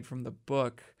with Flag from the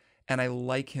book, and I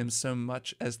like him so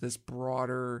much as this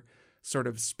broader sort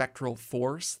of spectral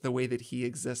force, the way that he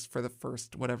exists for the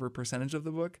first whatever percentage of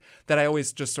the book, that I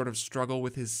always just sort of struggle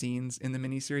with his scenes in the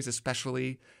miniseries,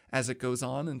 especially as it goes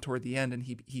on and toward the end and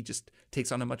he just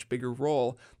takes on a much bigger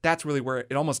role. That's really where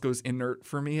it almost goes inert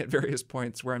for me at various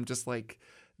points, where I'm just like,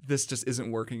 this just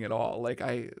isn't working at all. Like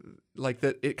I like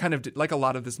that it kind of like a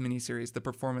lot of this miniseries, the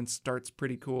performance starts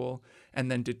pretty cool and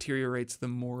then deteriorates the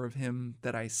more of him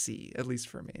that I see, at least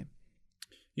for me.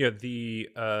 Yeah, the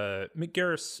Mick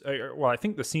Garris. Well, I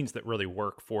think the scenes that really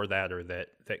work for that are that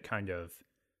kind of,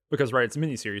 because right, it's a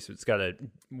miniseries, so it's got to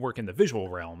work in the visual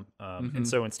realm, and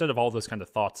so instead of all those kind of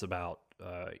thoughts about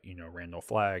Randall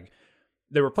Flagg,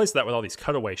 they replaced that with all these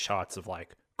cutaway shots of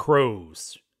like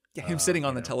crows. Yeah, him sitting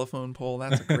on the telephone pole.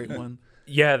 That's a great one.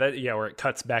 Yeah, where it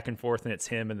cuts back and forth and it's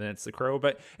him and then it's the crow.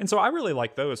 And so I really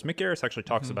like those. Mick Garris actually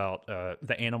talks about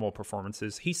the animal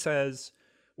performances. He says,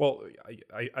 well,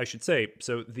 I should say,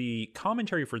 so the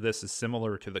commentary for this is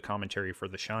similar to the commentary for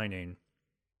the Shining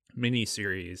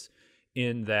miniseries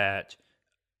in that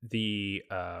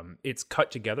it's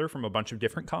cut together from a bunch of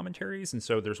different commentaries. And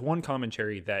so there's one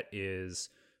commentary that is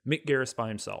Mick Garris by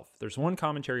himself. There's one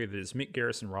commentary that is Mick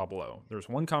Garris and Rob Lowe. There's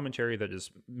one commentary that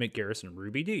is Mick Garris and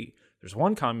Ruby Dee. There's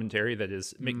one commentary that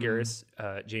is Mick Garris,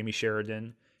 Jamie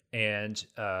Sheridan, and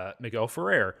Miguel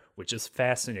Ferrer, which is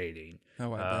fascinating.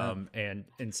 Oh, I bet.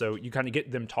 And so you kind of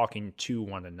get them talking to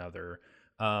one another.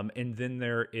 And then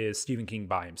there is Stephen King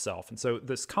by himself. And so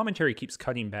this commentary keeps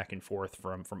cutting back and forth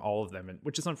from all of them,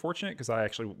 which is unfortunate because I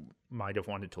actually might have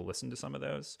wanted to listen to some of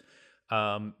those.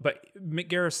 But Mick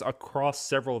Garris, across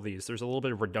several of these, there's a little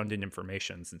bit of redundant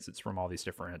information since it's from all these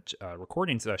different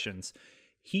recording sessions.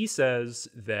 He says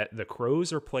that the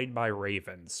crows are played by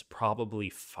ravens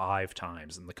probably 5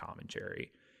 times in the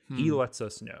commentary. He lets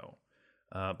us know.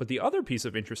 But the other piece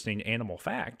of interesting animal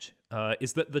fact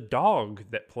is that the dog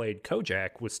that played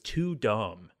Kojak was too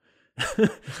dumb.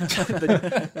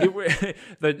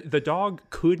 The dog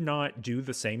could not do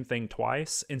the same thing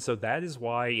twice, and so that is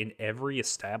why in every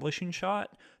establishing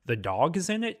shot the dog is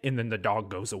in it and then the dog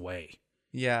goes away.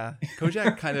 Yeah,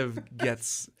 Kojak kind of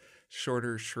gets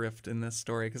shorter shrift in this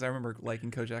story because I remember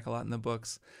liking Kojak a lot in the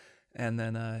books. And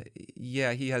then,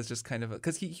 he has just kind of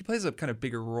because he plays a kind of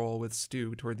bigger role with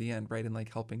Stu toward the end, right? And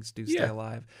like helping Stu stay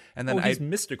alive. And then he's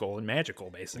mystical and magical,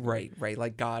 basically. Right.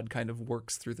 Like God kind of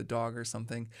works through the dog or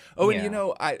something. Oh, yeah.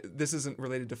 And this isn't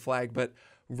related to Flag, but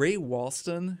Ray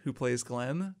Walston, who plays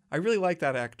Glenn, I really like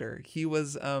that actor. He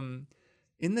was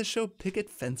in the show Picket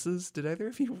Fences. Did either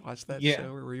of you watch that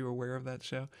show, or were you aware of that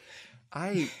show?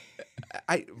 I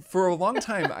for a long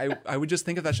time I would just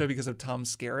think of that show because of Tom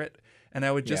Skerritt, and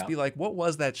I would just be like, what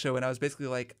was that show? And I was basically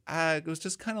like, it was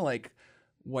just kind of like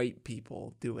white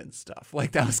people doing stuff.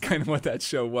 Like that was kind of what that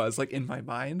show was, like in my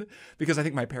mind, because I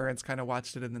think my parents kind of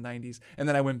watched it in the 90s. And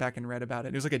then I went back and read about it.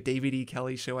 It was like a David E.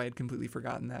 Kelly show. I had completely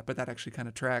forgotten that, but that actually kind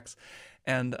of tracks.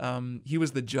 And he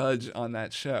was the judge on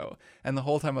that show. And the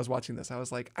whole time I was watching this, I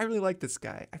was like, I really like this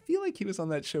guy. I feel like he was on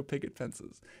that show Picket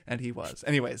Fences. And he was.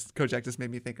 Anyways, Kojak just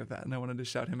made me think of that. And I wanted to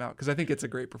shout him out because I think it's a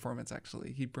great performance,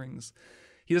 actually.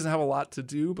 He doesn't have a lot to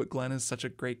do, but Glenn is such a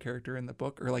great character in the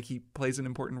book, or like he plays an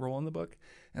important role in the book.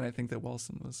 And I think that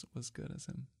Walston was good as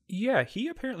him. Yeah, he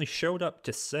apparently showed up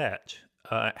to set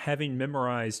having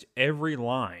memorized every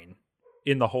line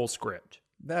in the whole script.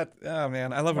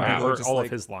 Man, I love when people are just all like,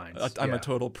 of his lines. I'm a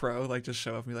total pro. Like, just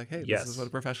show up and be like, hey, this is what a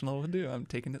professional would do. I'm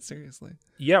taking it seriously.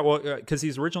 Yeah, well, because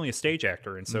he's originally a stage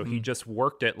actor, and so he just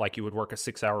worked it like you would work a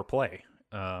 6-hour play.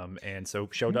 And so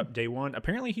showed up day one.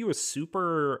 Apparently, he was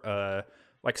super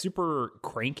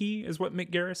cranky, is what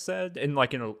Mick Garris said, and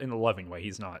like in a loving way.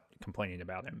 He's not complaining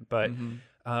about him, but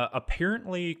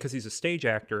apparently, because he's a stage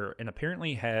actor, and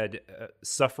apparently had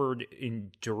suffered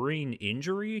enduring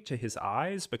injury to his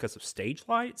eyes because of stage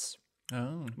lights.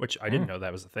 Oh, which I didn't know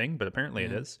that was a thing, but apparently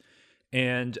it is.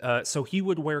 And so he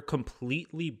would wear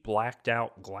completely blacked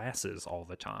out glasses all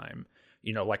the time,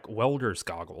 like welder's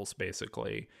goggles,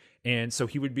 basically. And so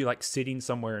he would be like sitting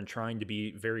somewhere and trying to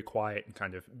be very quiet and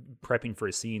kind of prepping for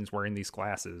his scenes wearing these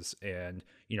glasses, and,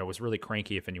 was really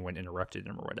cranky if anyone interrupted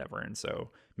him or whatever. And so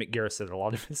Mick Garris said a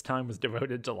lot of his time was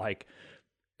devoted to like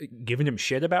giving him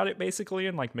shit about it, basically,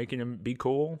 and like making him be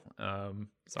cool.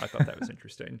 So I thought that was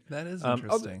interesting. That is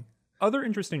interesting. other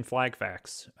interesting flag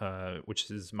facts, which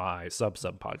is my sub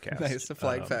podcast. Nice, the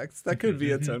flag facts. That could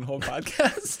be its own whole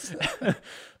podcast.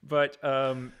 But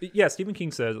yeah, Stephen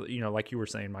King says, like you were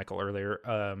saying, Michael, earlier,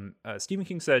 Stephen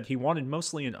King said he wanted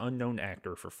mostly an unknown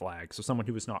actor for Flag, so someone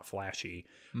who was not flashy.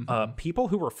 People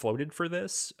who were floated for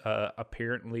this,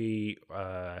 apparently,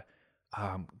 The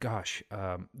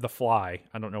Fly.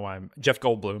 I don't know why Jeff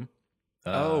Goldblum.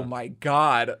 Oh my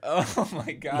god! Oh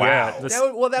my god! Wow.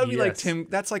 That would be like Yes. Tim.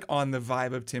 That's like on the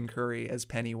vibe of Tim Curry as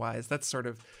Pennywise. That's sort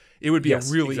of. It would be a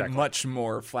really exactly. much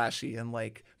more flashy and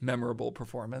like memorable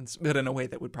performance, but in a way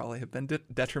that would probably have been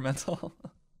detrimental.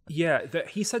 Yeah,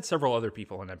 he said several other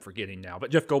people, and I'm forgetting now.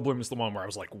 But Jeff Goldblum is the one where I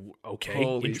was like, okay,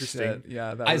 Holy interesting. shit.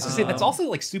 Yeah, that I was was gonna say that's also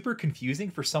like super confusing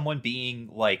for someone being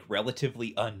like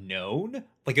relatively unknown.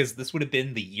 Like, as this would have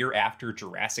been the year after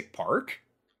Jurassic Park.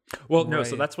 Well, no,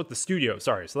 so Right. that's what the studio.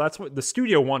 Sorry, so that's what the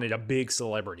studio wanted, a big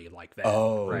celebrity like that.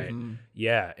 Oh. right,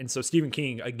 yeah. And so Stephen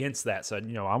King against that said,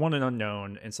 I want an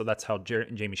unknown, and so that's how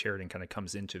Jamie Sheridan kind of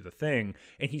comes into the thing.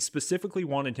 And he specifically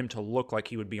wanted him to look like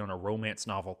he would be on a romance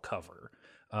novel cover.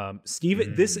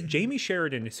 Jamie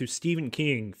Sheridan is who Stephen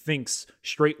King thinks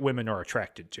straight women are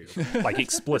attracted to, like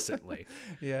explicitly.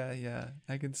 yeah,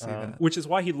 I can see that. Which is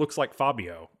why he looks like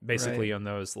Fabio, basically, on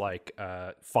those like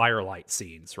firelight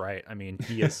scenes, right? I mean,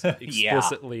 he is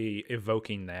explicitly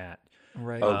evoking that.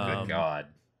 Right. Oh, good God.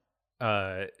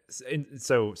 And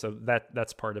so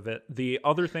that's part of it. The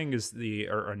other thing is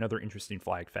another interesting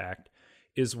flag fact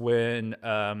is when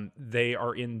they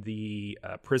are in the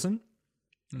prison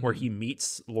where he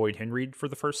meets Lloyd Henreid for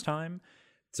the first time.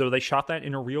 So they shot that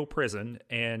in a real prison,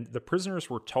 and the prisoners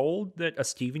were told that a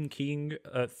Stephen King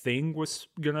thing was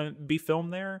going to be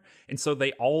filmed there. And so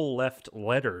they all left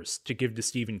letters to give to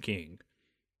Stephen King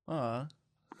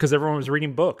because everyone was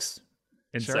reading books.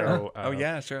 And Sure. so, Oh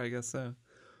yeah, sure. I guess so.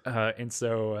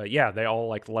 they all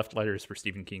like left letters for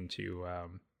Stephen King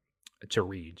to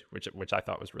read, which I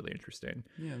thought was really interesting.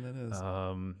 Yeah, that is.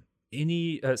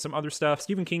 Some other stuff.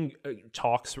 Stephen King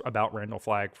talks about Randall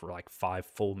Flagg for like 5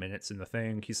 full minutes in the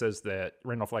thing. He says that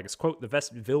Randall Flagg is, quote, the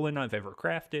best villain I've ever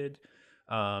crafted.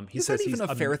 He Is says that even he's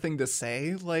a fair thing to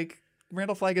say? Like,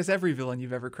 Randall Flagg is every villain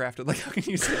you've ever crafted. Like, how can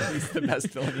you say he's the best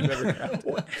villain you've ever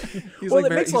crafted? He's well,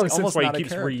 like it makes a lot of he's sense almost why he not a keeps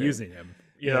character. reusing him.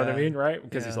 You know what I Yeah. mean, right?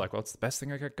 Because he's Yeah. like, well, it's the best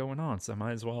thing I got going on, so I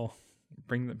might as well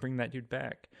bring that dude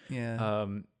back. Yeah.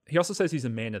 He also says he's a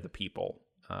man of the people,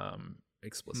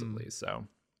 explicitly. So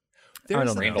There's don't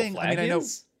a know. Randall thing. Flagg I mean, I know.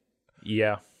 is?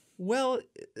 yeah. Well,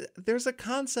 there's a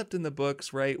concept in the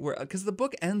books, right? Where because the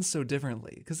book ends so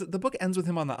differently. Because the book ends with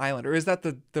him on the island, or is that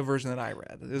the version that I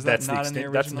read? Is that That's not the in the extent.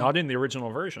 original? That's not in the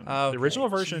original version. Okay, The original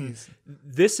version. jeez.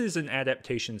 This is an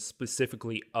adaptation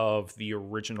specifically of the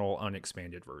original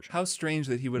unexpanded version. How strange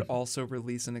that he would also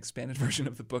release an expanded version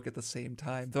of the book at the same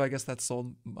time. Though I guess that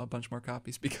sold a bunch more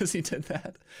copies because he did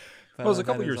that. Well, it was a That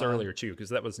couple is years odd. earlier too, because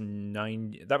that was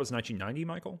 1990.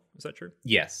 Michael, is that true?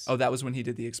 Yes. Oh, that was when he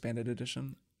did the expanded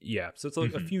edition. Yeah, so it's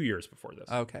a few years before this.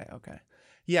 Okay.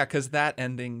 Yeah, because that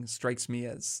ending strikes me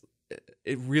as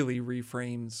it really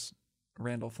reframes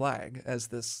Randall Flagg as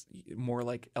this more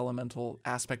like elemental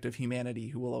aspect of humanity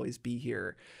who will always be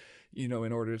here, in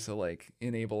order to like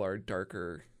enable our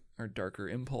darker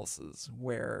impulses.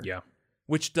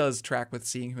 Which does track with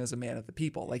seeing him as a man of the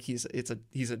people. Like he's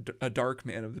a dark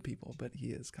man of the people, but he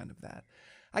is kind of that.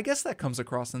 I guess that comes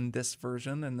across in this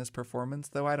version and this performance,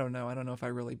 though I don't know. I don't know if I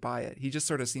really buy it. He just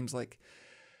sort of seems like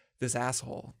this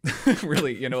asshole,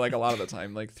 really, like a lot of the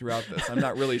time, like throughout this. I'm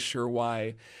not really sure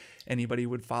why anybody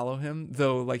would follow him,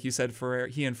 though, like you said,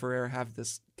 he and Ferrer have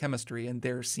this chemistry, and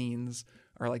their scenes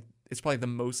are like, it's probably the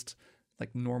most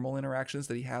like normal interactions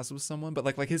that he has with someone, but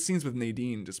like his scenes with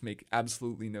Nadine just make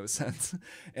absolutely no sense,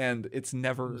 and it's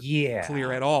never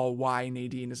clear at all why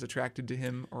Nadine is attracted to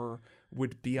him or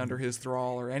would be under his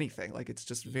thrall or anything. Like it's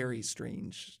just very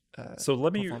strange. So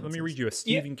let me performances. read you a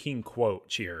Stephen King quote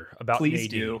here about Please Nadine.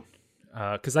 do.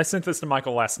 Because I sent this to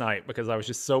Michael last night because I was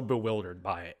just so bewildered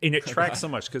by it, and it tracks so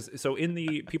much. Because so in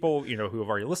the people who have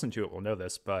already listened to it will know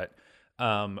this, but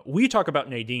we talk about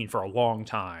Nadine for a long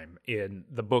time in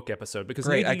the book episode because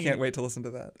Great, Nadine, I can't wait to listen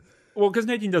to that. Well, because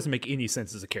Nadine doesn't make any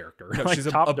sense as a character. No, like, she's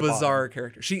top a to bottom. bizarre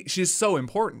character. She's so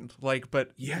important,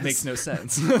 but Yes. makes no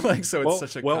sense. Like so, it's Well-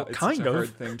 such a well, it's kind such a of, hard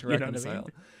thing to you know what I reconcile.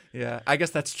 mean? Yeah, I guess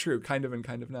that's true. Kind of and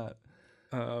kind of not.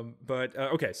 But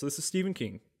okay, so this is Stephen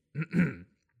King.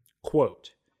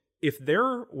 Quote, if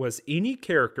there was any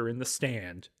character in The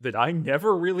Stand that I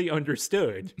never really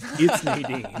understood, it's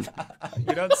Nadine.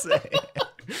 You don't say.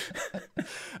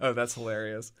 Oh, that's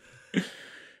hilarious.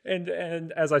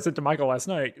 And as I said to Michael last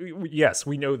night, yes,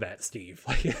 we know that, Steve.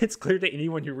 Like, it's clear to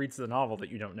anyone who reads the novel that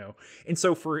you don't know. And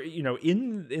so for,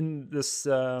 in this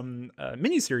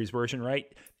miniseries version, right,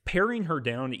 paring her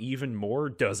down even more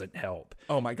doesn't help.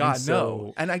 Oh my God,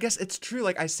 no. And I guess it's true.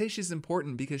 Like, I say she's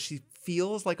important because she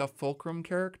feels like a fulcrum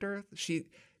character. She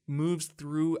moves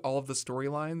through all of the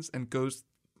storylines and goes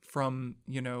from,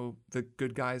 the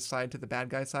good guy's side to the bad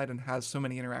guy's side and has so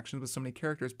many interactions with so many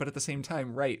characters. But at the same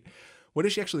time, right, what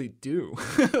does she actually do?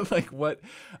 Like, what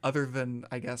other than,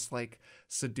 I guess, like,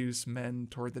 seduce men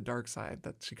toward the dark side?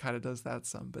 That she kind of does that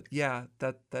some. But yeah,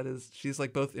 that is, she's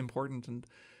like both important and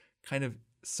kind of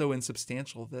so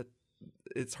insubstantial that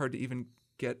it's hard to even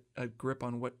get a grip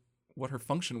on what her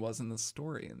function was in the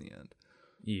story in the end.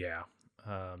 Yeah.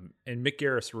 And Mick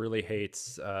Garris really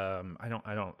hates, the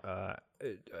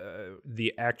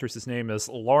actress's name is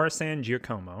Laura San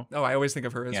Giacomo. Oh, I always think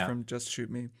of her as from Just Shoot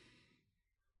Me.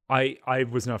 I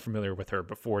was not familiar with her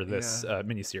before this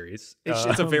miniseries.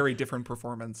 It's a very different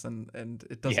performance, and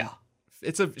it doesn't. Yeah.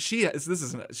 It's a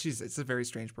very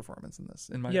strange performance in this.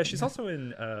 In my opinion. She's also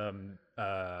in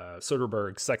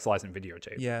Soderbergh's Sex, Lies, and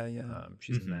Videotape. Yeah.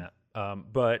 She's in that.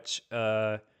 But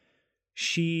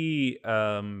she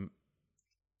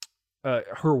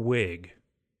her wig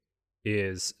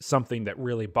is something that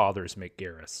really bothers Mick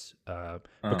Garris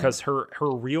because her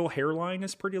real hairline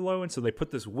is pretty low, and so they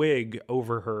put this wig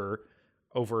over her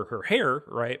hair,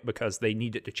 right? Because they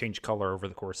need it to change color over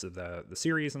the course of the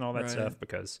series and all that stuff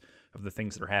because of the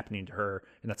things that are happening to her,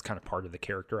 and that's kind of part of the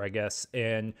character, I guess.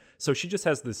 And so she just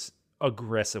has this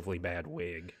aggressively bad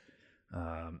wig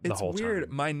the whole time. It's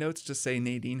weird. My notes just say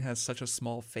Nadine has such a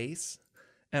small face.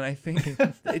 And I think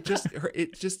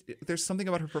there's something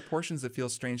about her proportions that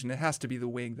feels strange, and it has to be the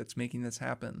wig that's making this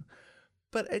happen.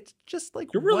 But it's just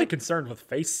like, you're really concerned with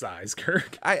face size,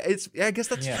 Kirk. I guess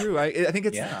that's true. I think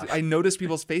it's I notice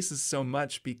people's faces so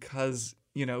much because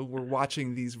we're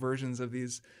watching these versions of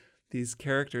these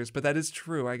characters. But that is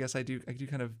true. I guess I do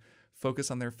kind of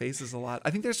focus on their faces a lot. I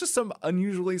think there's just some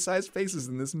unusually sized faces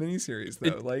in this miniseries,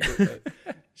 though.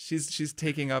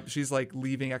 She's like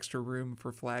leaving extra room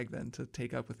for Flag then to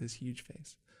take up with his huge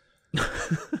face.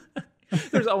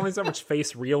 There's only so much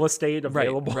face real estate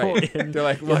available. Right. They're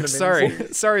like, look,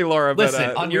 sorry, Laura, listen,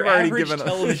 but on your average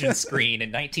television screen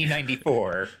in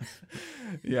 1994.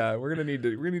 Yeah, we're gonna need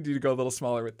you to go a little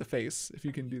smaller with the face if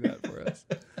you can do that for us.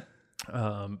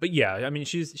 But yeah, I mean,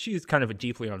 she's kind of a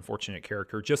deeply unfortunate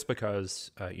character just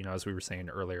because, as we were saying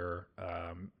earlier,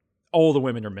 all the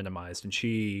women are minimized, and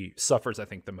she suffers, I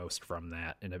think, the most from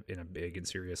that in a big and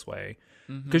serious way,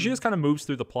 because she just kind of moves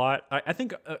through the plot. I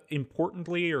think,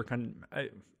 importantly, or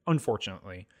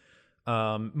unfortunately,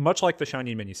 much like the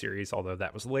Shining miniseries, although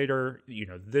that was later,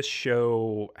 this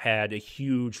show had a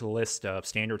huge list of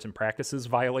standards and practices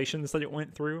violations that it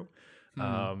went through.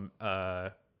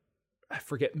 I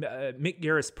forget, Mick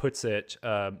Garris puts it,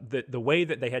 the way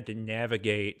that they had to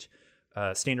navigate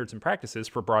standards and practices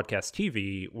for broadcast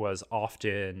TV was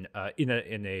often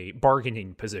in a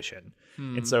bargaining position.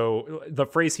 And so the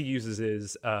phrase he uses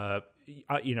is,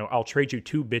 I'll trade you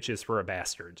 2 bitches for a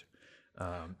bastard.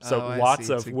 Lots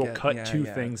of we'll cut 2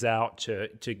 things out to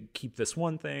keep this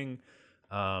one thing.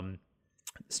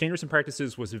 Standards and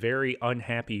practices was very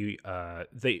unhappy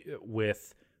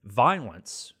with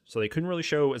violence, so they couldn't really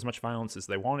show as much violence as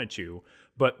they wanted to,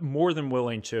 but more than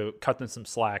willing to cut them some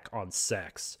slack on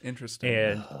sex. Interesting.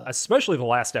 And especially the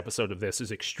last episode of this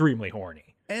is extremely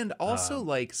horny. And also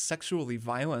like sexually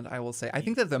violent, I will say. I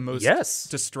think that the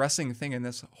most distressing thing in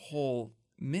this whole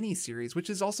miniseries, which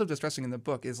is also distressing in the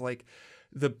book, is like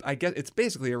I guess it's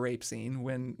basically a rape scene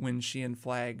when she and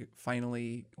Flag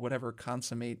finally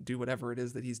do whatever it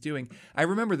is that he's doing. I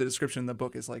remember the description in the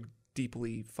book is like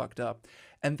deeply fucked up.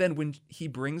 And then when he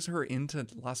brings her into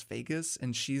Las Vegas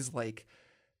and she's like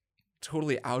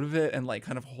totally out of it and like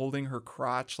kind of holding her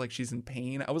crotch like she's in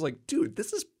pain, I was like, dude,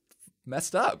 this is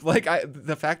messed up. Like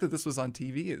the fact that this was on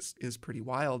TV is pretty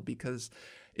wild, because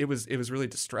it was really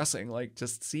distressing, like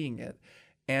just seeing it.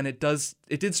 And it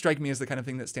did strike me as the kind of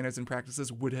thing that standards and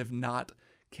practices would have not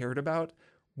cared about,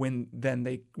 when then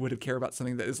they would have cared about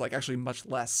something that is like actually much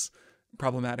less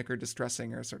problematic or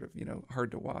distressing or sort of,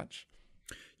 hard to watch.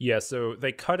 Yeah, so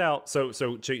they cut out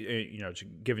to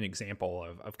give an example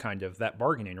of kind of that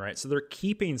bargaining, right? So they're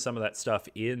keeping some of that stuff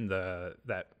in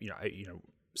that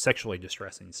sexually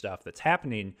distressing stuff that's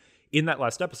happening in that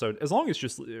last episode, as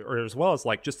well as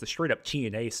like just the straight up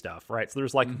TNA stuff, right? So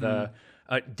there's like the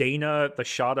Dana, the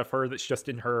shot of her that's just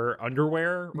in her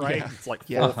underwear, right? Yeah. It's like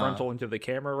full frontal into the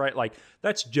camera, right? Like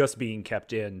that's just being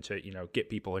kept in to get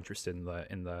people interested in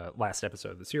the last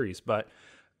episode of the series. But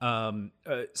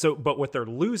But what they're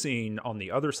losing on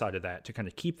the other side of that to kind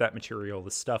of keep that material,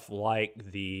 the stuff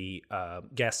like the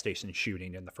gas station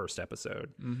shooting in the first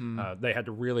episode, they had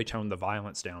to really tone the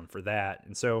violence down for that.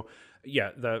 And so,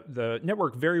 yeah, the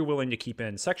network very willing to keep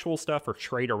in sexual stuff or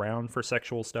trade around for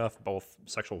sexual stuff, both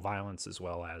sexual violence as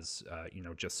well as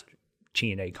just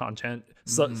TNA content,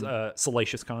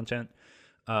 salacious content.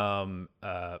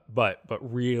 But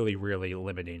really, really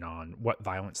limiting on what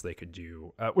violence they could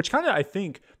do, which kind of, I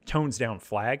think, tones down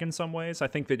Flag in some ways. I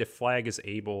think that if Flag is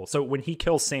able, so when he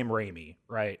kills Sam Raimi,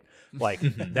 right, like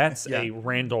that's a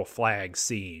Randall Flag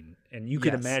scene, and you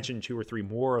could imagine 2 or 3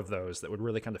 more of those that would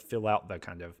really kind of fill out the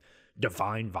kind of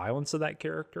divine violence of that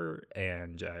character,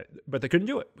 and but they couldn't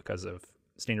do it because of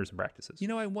standards and practices.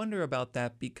 I wonder about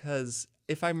that, because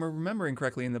if I'm remembering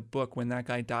correctly in the book, when that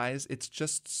guy dies, it's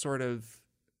just sort of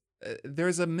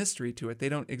there's a mystery to it. They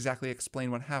don't exactly explain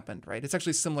what happened, right? It's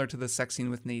actually similar to the sex scene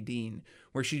with Nadine,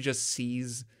 where she just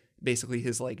sees basically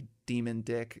his like demon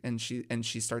dick, and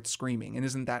she starts screaming. And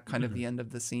isn't that kind of the end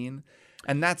of the scene?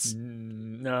 And that's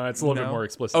no, it's a little bit more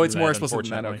explicit. Oh, it's more explicit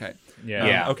than that. Okay,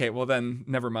 yeah. Okay, well then,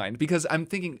 never mind. Because I'm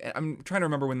trying to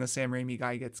remember when the Sam Raimi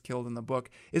guy gets killed in the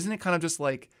book. Isn't it kind of just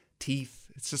like teeth?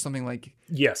 It's just something like,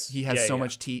 yes, he has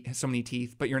much teeth, so many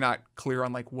teeth, but you're not clear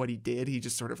on like what he did. He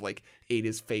just sort of like ate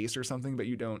his face or something, but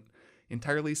you don't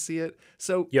entirely see it.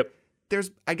 So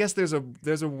I guess there's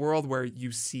a world where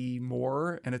you see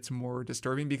more, and it's more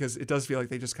disturbing, because it does feel like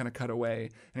they just kind of cut away,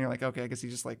 and you're like, okay, I guess he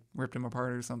just like ripped him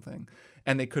apart or something,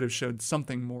 and they could have showed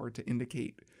something more to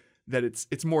indicate that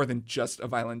it's more than just a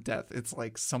violent death. It's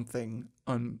like something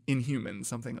inhuman,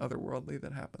 something otherworldly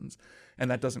that happens,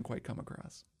 and that doesn't quite come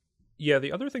across. Yeah,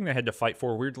 the other thing they had to fight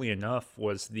for, weirdly enough,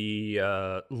 was the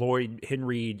Lloyd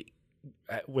Henreid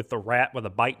with the rat with a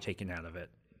bite taken out of it.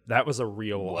 That was a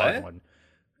real hard one.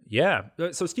 Yeah.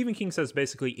 So Stephen King says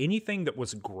basically anything that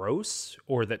was gross,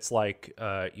 or that's like,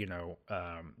 I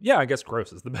guess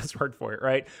gross is the best word for it,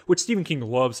 right? Which Stephen King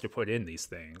loves to put in these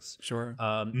things. Sure.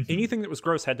 Anything that was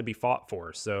gross had to be fought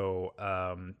for. So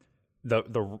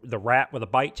the rat with a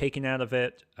bite taken out of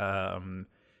it,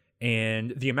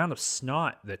 and the amount of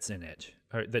snot that's in it,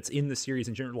 that's in the series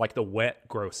in general, like the wet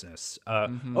grossness.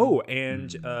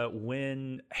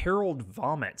 When Harold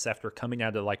vomits after coming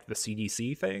out of like the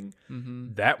CDC thing,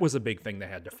 that was a big thing they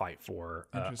had to fight for.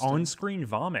 On-screen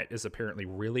vomit is apparently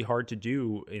really hard to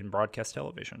do in broadcast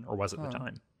television, or was at the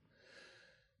time.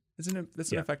 That's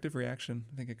an effective reaction.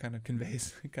 I think it kind of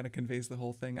conveys the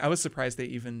whole thing. I was surprised they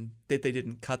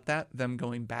didn't cut that, them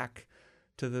going back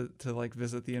to like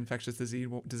visit the infectious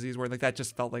disease ward. Like that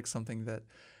just felt like something that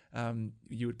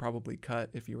you would probably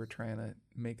cut if you were trying to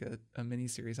make a mini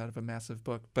series out of a massive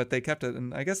book. But they kept it,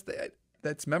 and I guess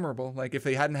that's memorable. Like if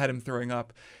they hadn't had him throwing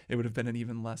up, it would have been an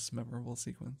even less memorable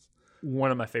sequence.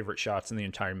 One of my favorite shots in the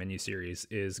entire miniseries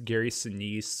is Gary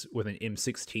Sinise with an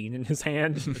M16 in his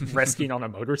hand, resting on a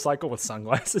motorcycle with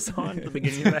sunglasses on at the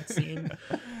beginning of that scene.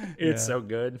 It's so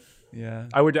good. Yeah,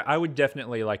 I would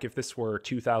definitely, like, if this were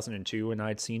 2002 and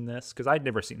I'd seen this, because I'd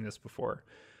never seen this before.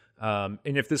 And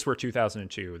if this were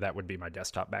 2002, that would be my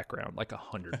desktop background, like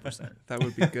 100%. That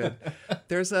would be good.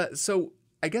 So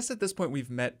I guess at this point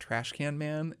we've met Trash Can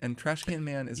Man, and Trash Can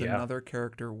Man is another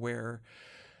character where,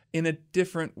 in a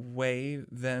different way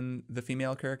than the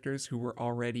female characters who were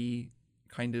already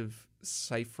kind of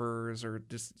ciphers or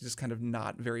just kind of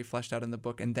not very fleshed out in the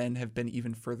book, and then have been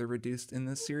even further reduced in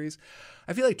this series,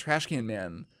 I feel like Trash Can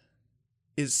Man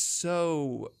is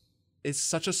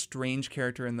such a strange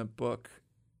character in the book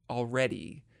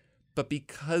already, but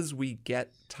because we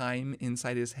get time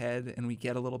inside his head and we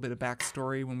get a little bit of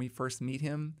backstory when we first meet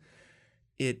him,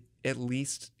 he at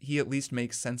least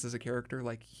makes sense as a character.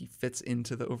 Like, he fits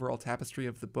into the overall tapestry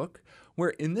of the book. Where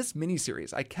in this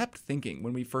miniseries, I kept thinking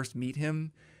when we first meet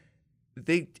him,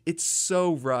 it's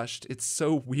so rushed, it's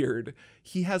so weird.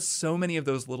 He has so many of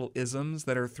those little isms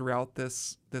that are throughout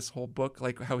this whole book,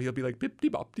 like how he'll be like bip de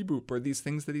bop de boop, or these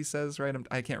things that he says, right?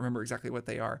 I can't remember exactly what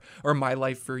they are. Or my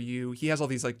life for you. He has all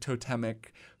these like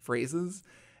totemic phrases,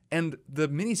 and the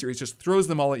miniseries just throws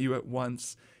them all at you at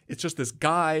once. It's just this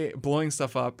guy blowing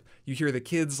stuff up. You hear the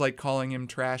kids like calling him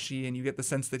trashy, and you get the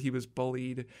sense that he was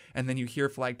bullied. And then you hear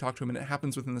Flag talk to him, and it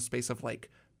happens within the space of like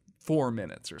 4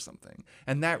 minutes or something.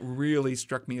 And that really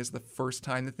struck me as the first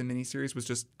time that the miniseries was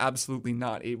just absolutely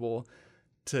not able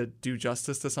to do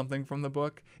justice to something from the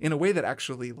book in a way that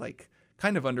actually like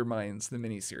kind of undermines the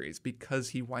miniseries, because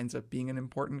he winds up being an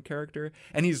important character,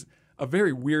 and he's a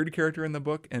very weird character in the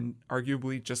book and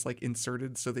arguably just like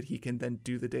inserted so that he can then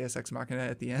do the Deus Ex Machina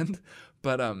at the end.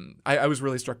 But I was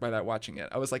really struck by that watching it.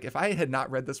 I was like, if I had not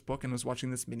read this book and was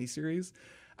watching this miniseries,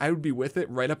 I would be with it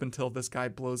right up until this guy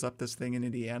blows up this thing in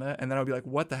Indiana, and then I'll be like,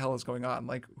 what the hell is going on?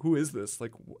 Like, who is this?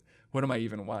 Like, what am I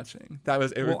even watching?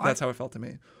 That's how it felt to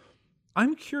me.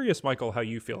 I'm curious, Michael, how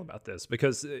you feel about this,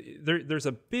 because there's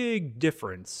a big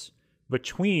difference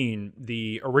between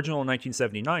the original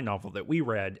 1979 novel that we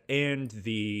read and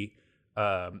the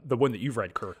one that you've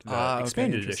read, Kirk, the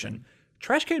expanded edition.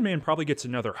 Trash Can Man probably gets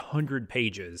another 100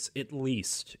 pages at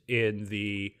least in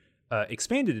the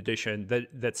expanded edition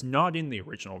that's not in the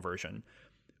original version.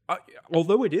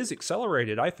 Although it is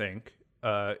accelerated, I think,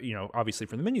 obviously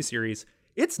from the miniseries,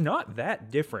 it's not that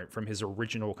different from his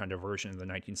original kind of version of the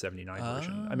 1979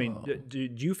 version. I mean, do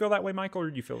you feel that way, Michael, or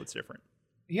do you feel it's different?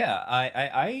 Yeah,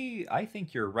 I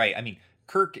think you're right. I mean,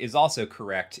 Kirk is also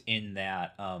correct in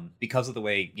that because of the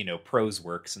way prose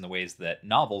works and the ways that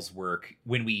novels work,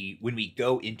 when we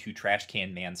go into Trash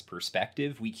Can Man's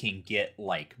perspective, we can get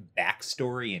like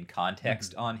backstory and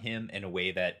context on him in a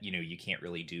way that you can't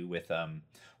really do with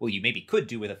you maybe could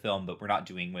do with a film, but we're not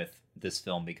doing with this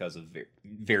film because of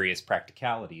various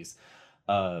practicalities.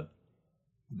 But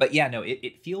yeah, no,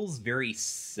 it feels very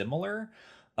similar.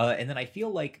 And then I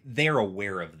feel like they're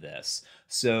aware of this.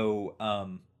 So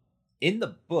in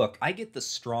the book, I get the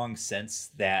strong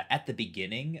sense that at the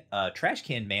beginning, Trash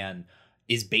Can Man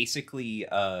is basically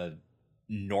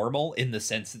normal in the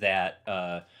sense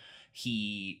that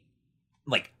he,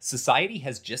 like, society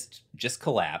has just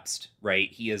collapsed,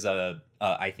 right? He is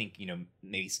I think,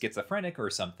 maybe schizophrenic or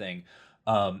something.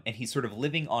 And he's sort of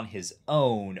living on his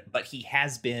own, but he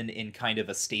has been in kind of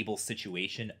a stable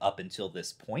situation up until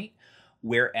this point.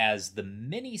 Whereas the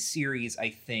miniseries, I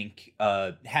think,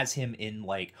 has him in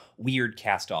like weird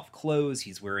cast-off clothes.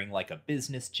 He's wearing like a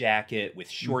business jacket with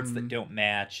shorts that don't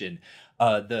match, and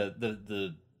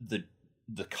the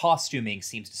costuming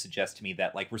seems to suggest to me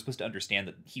that like we're supposed to understand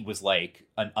that he was like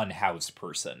an unhoused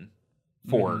person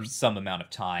for some amount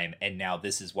of time, and now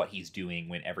this is what he's doing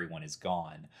when everyone is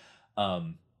gone.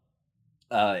 And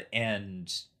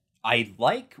I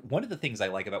like one of the things I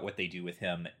like about what they do with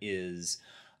him is.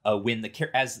 When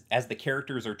as the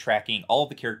characters are tracking, all of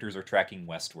the characters are tracking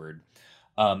westward,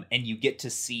 and you get to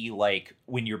see like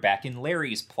when you're back in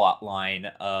Larry's plot line,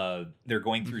 they're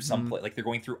going through like they're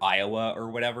going through Iowa or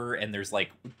whatever, and there's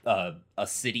like a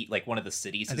city, like one of the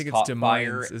cities I has think caught it's Des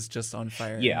fire. Moines is just on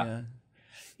fire.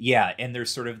 Yeah, and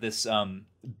there's sort of this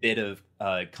bit of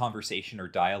conversation or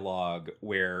dialogue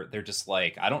where they're just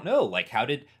like, I don't know, like I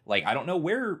don't know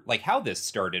where, like how this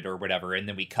started or whatever, and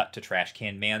then we cut to Trash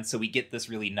Can Man, so we get this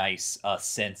really nice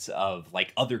sense of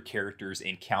like other characters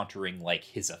encountering like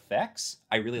his effects.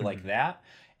 I really like that,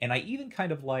 and I even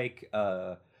kind of like,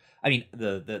 I mean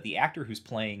the actor who's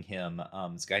playing him,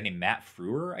 this guy named Matt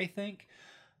Frewer, I think.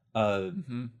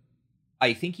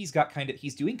 I think he's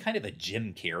doing kind of a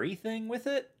Jim Carrey thing with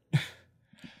it.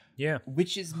 Yeah.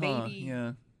 Which is maybe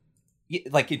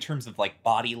like in terms of like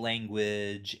body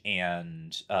language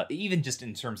and even just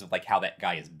in terms of like how that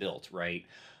guy is built, right?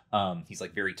 He's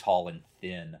like very tall and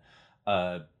thin.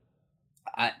 I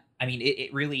mean,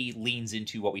 it really leans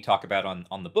into what we talk about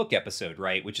on the book episode,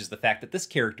 right? Which is the fact that this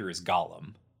character is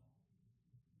Gollum.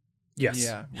 Yes.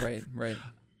 Yeah, right.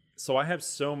 So I have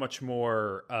so much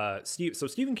more. So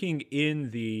Stephen King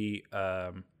in the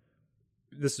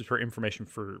this is for information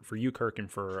for you, Kirk,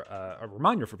 and for a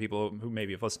reminder for people who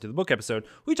maybe have listened to the book episode.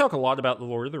 We talk a lot about The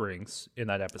Lord of the Rings in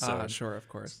that episode. Sure, of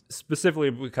course. Specifically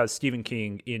because Stephen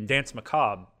King in Dance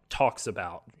Macabre talks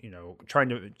about,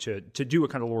 trying to do a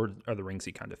kind of Lord of the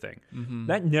Ringsy kind of thing.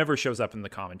 That never shows up in the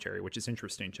commentary, which is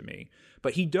interesting to me.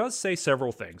 But he does say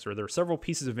several things, or there are several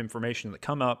pieces of information that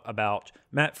come up about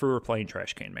Matt Frewer playing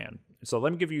Trash Can Man. So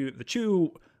let me give you the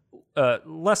two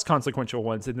less consequential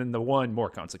ones, and then the one more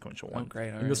consequential one. Oh, great.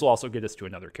 And this will also get us to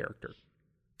another character.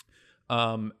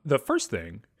 The first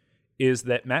thing is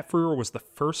that Matt Frewer was the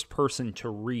first person to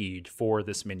read for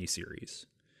this miniseries,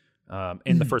 and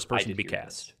the first person to be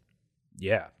cast.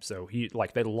 Yeah, so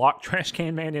they locked Trash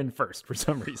Can Man in first for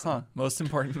some reason. Most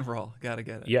important role. Gotta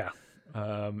get it. Yeah.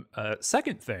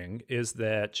 Second thing is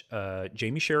that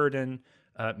Jamie Sheridan,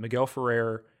 Miguel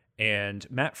Ferrer, and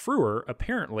Matt Frewer,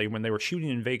 apparently, when they were shooting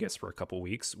in Vegas for a couple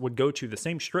weeks, would go to the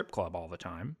same strip club all the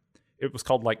time. It was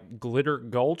called like Glitter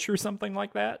Gulch or something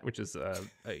like that, which is a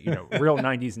real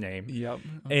 90s name. Yep.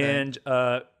 Okay. And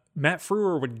Matt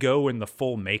Frewer would go in the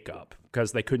full makeup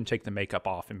because they couldn't take the makeup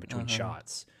off in between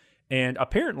shots. And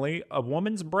apparently, a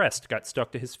woman's breast got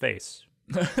stuck to his face.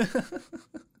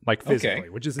 like physically,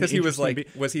 which is because he was like,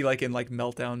 interesting was he like in like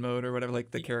meltdown mode or whatever? Like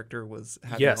the character was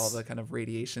having Yes. all the kind of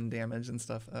radiation damage and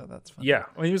stuff. Oh, that's fun. Yeah,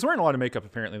 well, he was wearing a lot of makeup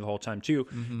apparently the whole time too.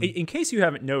 In case you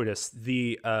haven't noticed,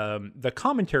 the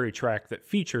commentary track that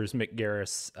features Mick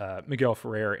Garris, Miguel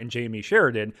Ferrer, and Jamie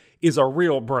Sheridan is a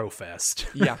real bro fest.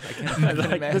 Yeah, I can Like,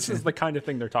 imagine. this is the kind of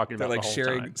thing they're talking They're about like the whole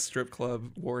sharing time. strip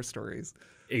club war stories.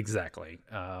 Exactly.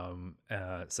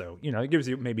 So, it gives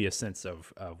you maybe a sense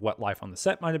of what life on the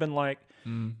set might have been like.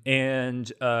 And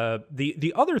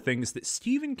the other thing is that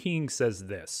Stephen King says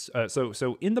this.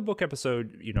 So in the book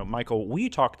episode, Michael, we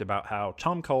talked about how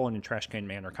Tom Cullen and Trash Can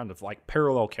Man are kind of like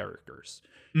parallel characters.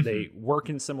 They work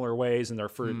in similar ways and they're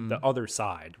for the other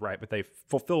side, right? But they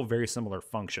fulfill very similar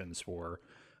functions for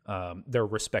their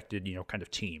respected, kind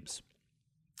of teams.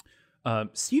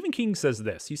 Stephen King says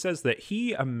this. He says that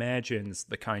he imagines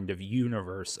the kind of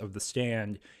universe of The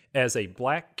Stand as a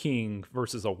black king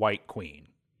versus a white queen.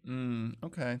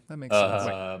 Okay, that makes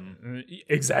sense.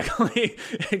 Exactly.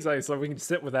 Exactly. So we can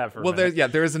sit with that for a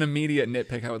minute. There is an immediate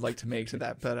nitpick I would like to make to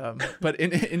that, but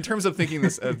in terms of thinking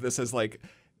this as like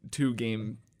two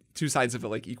sides of it,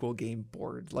 like equal game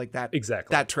board, like that.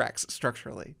 Exactly. That tracks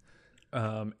structurally.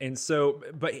 And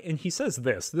he says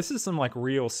this is some like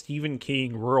real Stephen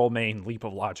King rural Maine leap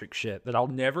of logic shit that I'll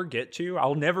never get to.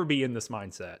 I'll never be in this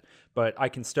mindset, but I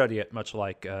can study it much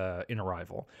like in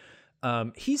Arrival.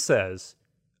 He says,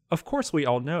 of course we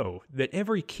all know that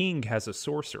every king has a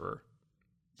sorcerer.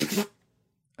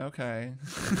 Okay.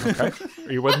 Okay.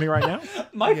 Are you with me right now?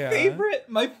 My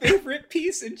favorite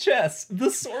piece in chess, the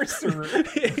sorcerer.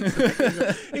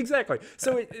 Exactly.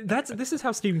 So this is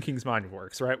how Stephen King's mind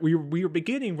works, right? We are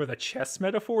beginning with a chess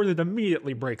metaphor that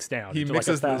immediately breaks down. He into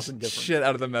mixes like the 1,000 different. shit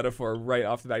out of the metaphor right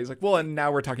off the bat. He's like, well, and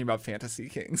now we're talking about fantasy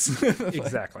kings.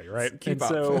 Exactly, right? Keep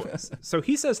and up. so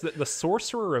he says that the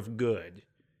sorcerer of good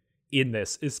in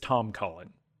this is Tom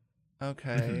Cullen.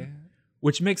 Okay.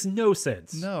 Which makes no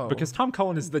sense. No. Because Tom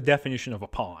Cullen is the definition of a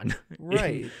pawn.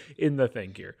 Right. in the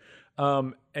thing here.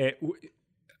 And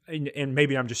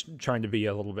maybe I'm just trying to be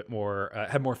a little bit more,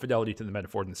 have more fidelity to the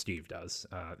metaphor than Steve does.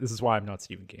 This is why I'm not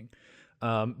Stephen King.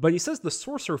 But he says the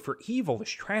sorcerer for evil is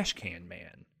Trash Can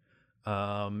Man.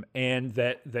 And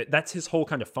that's his whole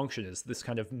kind of function, is this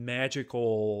kind of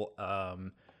magical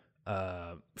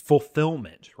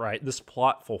fulfillment, right? This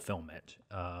plot fulfillment.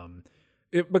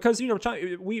 Because we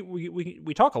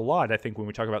talk a lot, I think, when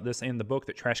we talk about this and the book,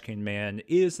 that Trash Can Man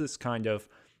is this kind of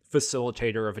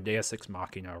facilitator of a Deus Ex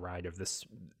Machina, right? Of this,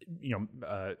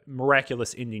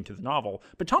 miraculous ending to the novel.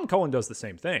 But Tom Cullen does the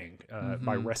same thing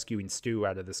by rescuing Stu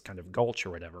out of this kind of gulch or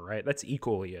whatever, right? That's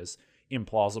equally as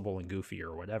implausible and goofy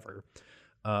or whatever.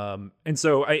 But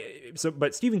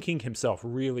Stephen King himself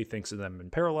really thinks of them in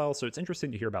parallel, so it's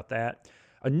interesting to hear about that.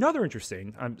 Another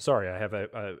interesting, I'm sorry, I have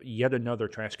a yet another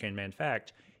Trash Can Man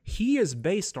fact. He is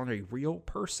based on a real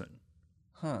person.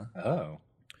 Huh. Oh.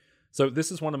 So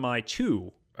this is one of my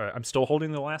two. I'm still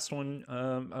holding the last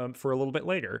one for a little bit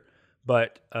later.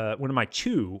 But one of my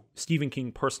two Stephen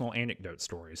King personal anecdote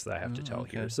stories that I have to tell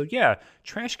here. So yeah,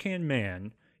 Trash Can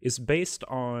Man is based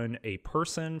on a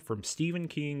person from Stephen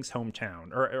King's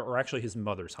hometown, or actually his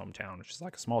mother's hometown, which is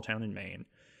like a small town in Maine.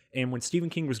 And when Stephen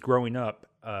King was growing up,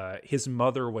 his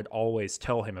mother would always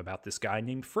tell him about this guy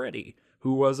named Freddie,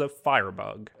 who was a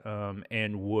firebug,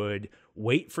 and would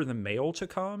wait for the mail to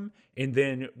come and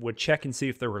then would check and see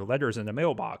if there were letters in the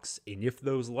mailbox. And if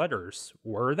those letters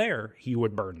were there, he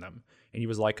would burn them. And he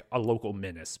was like a local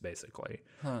menace, basically.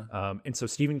 Huh. And so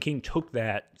Stephen King took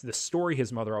the story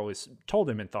his mother always told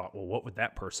him, and thought, well, what would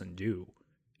that person do,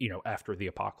 after the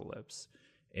apocalypse?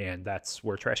 And that's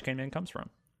where Trash Can Man comes from.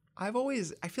 I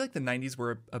feel like the 90s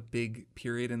were a big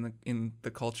period in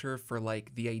the culture for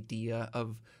like the idea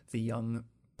of the young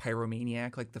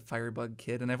pyromaniac, like the firebug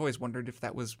kid. And I've always wondered if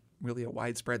that was really a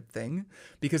widespread thing,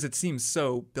 because it seems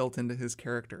so built into his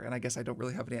character. And I guess I don't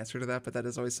really have an answer to that, but that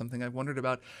is always something I've wondered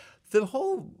about.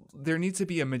 There needs to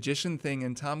be a magician thing,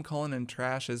 and Tom Cullen and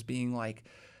Trash as being like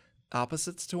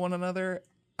opposites to one another.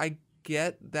 I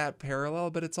get that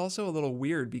parallel, but it's also a little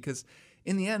weird because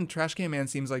in the end, Trash Can Man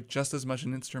seems like just as much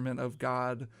an instrument of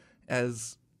God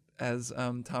as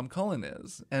Tom Cullen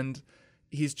is, and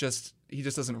he just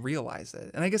doesn't realize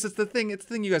it. And I guess it's the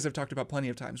thing you guys have talked about plenty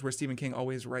of times, where Stephen King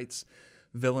always writes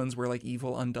villains where like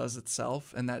evil undoes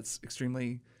itself, and that's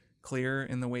extremely clear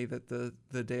in the way that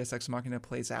the Deus Ex Machina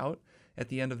plays out at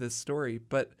the end of this story.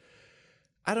 But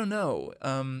I don't know.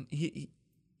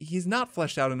 He's not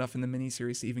fleshed out enough in the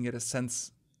miniseries to even get a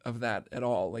sense of that at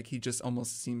all. Like, he just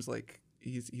almost seems like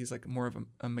he's like more of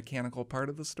a mechanical part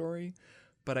of the story,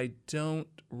 but I don't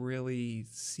really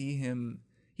see him.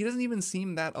 He doesn't even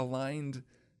seem that aligned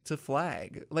to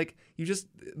Flag. Like, you just,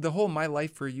 the whole My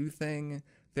Life for You thing,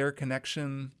 their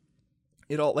connection,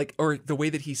 it all, like, or the way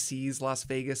that he sees Las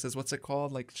Vegas as, what's it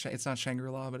called? Like, it's not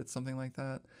Shangri-La, but it's something like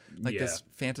that. Like this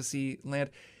fantasy land.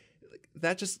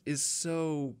 That just is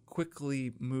so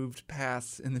quickly moved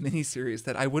past in the miniseries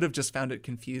that I would have just found it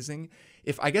confusing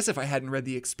if I hadn't read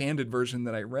the expanded version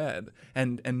that I read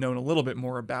and known a little bit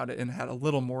more about it and had a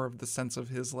little more of the sense of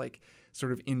his like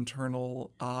sort of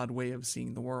internal odd way of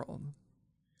seeing the world.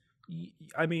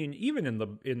 I mean, even in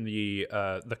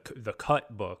the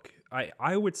cut book,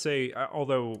 I would say,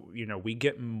 although we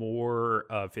get more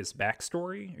of his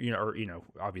backstory, or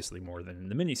obviously more than in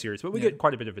the miniseries, but we get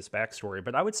quite a bit of his backstory.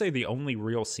 But I would say the only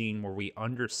real scene where we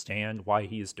understand why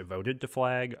he is devoted to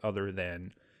Flag, other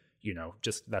than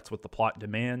just that's what the plot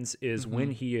demands, is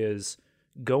when he is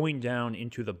going down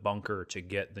into the bunker to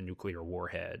get the nuclear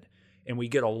warhead, and we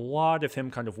get a lot of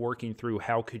him kind of working through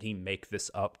how could he make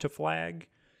this up to Flag.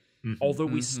 Although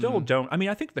we still don't. I mean,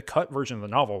 I think the cut version of the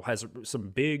novel has some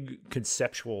big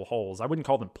conceptual holes. I wouldn't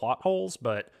call them plot holes,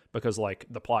 but because like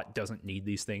the plot doesn't need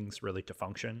these things really to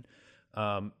function.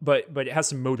 But it has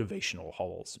some motivational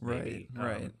holes, maybe.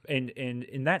 Right. And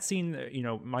in that scene,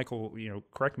 Michael,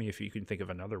 correct me if you can think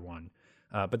of another one.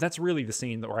 But that's really the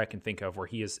scene where I can think of where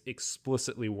he is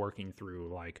explicitly working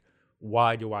through like,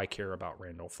 why do I care about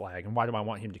Randall Flagg, and why do I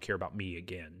want him to care about me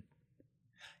again?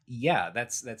 Yeah,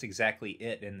 that's exactly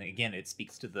it. And again, it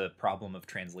speaks to the problem of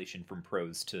translation from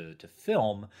prose to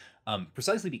film,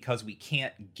 precisely because we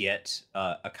can't get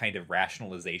a kind of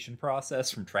rationalization process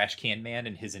from Trash Can Man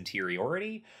and his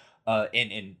interiority.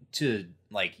 And to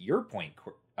like your point,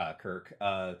 Kirk,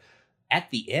 at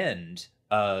the end,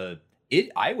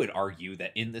 I would argue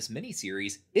that in this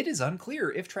miniseries, it is unclear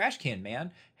if Trash Can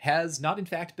Man has not in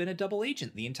fact been a double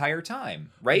agent the entire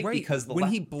time, right? Because when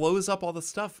he blows up all the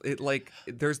stuff, it like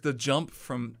there's the jump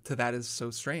to that is so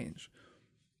strange.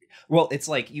 Well, it's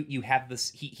like you have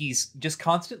this. He's just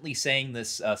constantly saying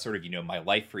this sort of my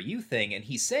life for you thing, and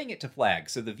he's saying it to Flag.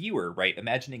 So the viewer, right,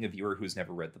 imagining a viewer who's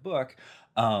never read the book,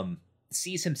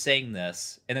 sees him saying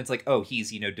this, and it's like, oh,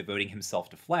 he's devoting himself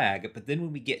to Flag. But then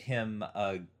when we get him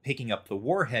picking up the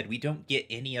warhead, we don't get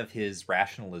any of his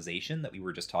rationalization that we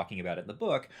were just talking about in the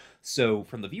book. So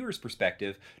from the viewer's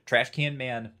perspective, Trash Can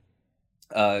Man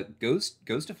goes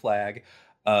to Flag,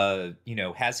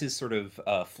 has his sort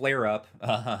of flare up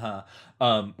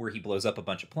where he blows up a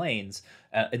bunch of planes,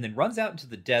 and then runs out into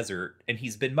the desert, and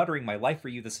he's been muttering my life for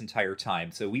you this entire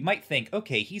time. So we might think,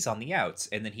 okay, he's on the outs,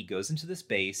 and then he goes into this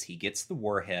base, he gets the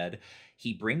warhead,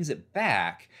 he brings it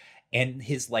back, and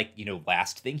his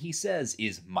last thing he says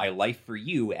is my life for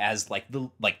you, as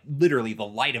literally the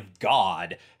light of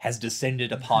God has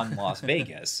descended upon Las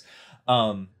Vegas.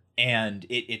 And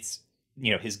it's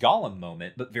his Gollum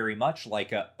moment, but very much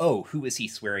like who is he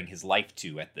swearing his life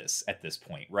to at this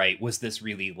point, right? Was this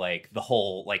really like the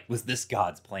whole, was this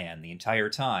God's plan the entire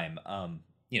time? And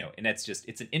it's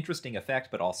an interesting effect,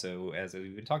 but also, as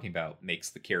we've been talking about, makes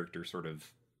the character sort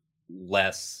of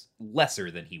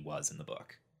lesser than he was in the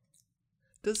book.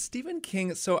 Does Stephen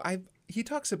King, he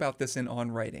talks about this in On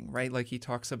Writing, right? Like he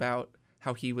talks about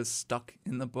how he was stuck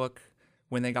in the book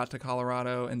when they got to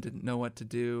Colorado and didn't know what to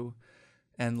do.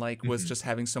 And was just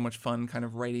having so much fun kind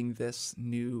of writing this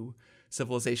new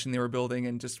civilization they were building,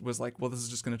 and just was like, well, this is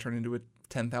just going to turn into a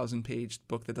 10,000 page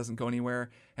book that doesn't go anywhere.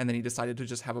 And then he decided to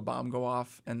just have a bomb go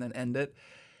off and then end it.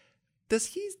 Does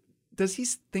he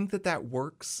think that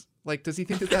works? Like, does he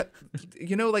think that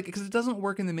because it doesn't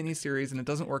work in the miniseries and it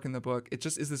doesn't work in the book. It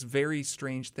just is this very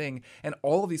strange thing. And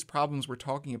all of these problems we're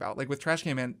talking about, like with Trash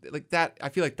Can Man, like that, I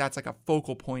feel like that's like a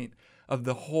focal point of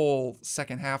the whole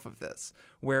second half of this,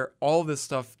 where all this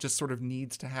stuff just sort of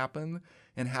needs to happen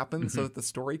so that the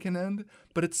story can end.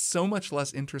 But it's so much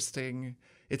less interesting.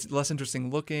 It's less interesting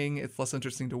looking. It's less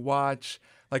interesting to watch.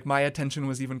 Like my attention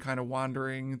was even kind of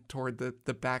wandering toward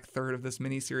the back third of this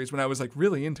miniseries when I was like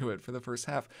really into it for the first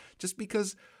half, just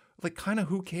because like kind of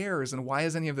who cares and why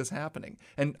is any of this happening?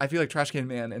 And I feel like Trash Can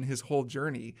Man and his whole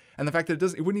journey and the fact that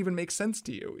it wouldn't even make sense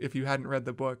to you if you hadn't read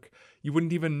the book. You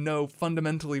wouldn't even know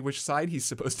fundamentally which side he's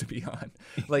supposed to be on.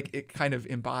 Like it kind of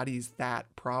embodies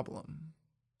that problem.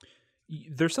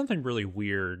 There's something really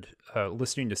weird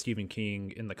listening to Stephen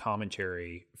King in the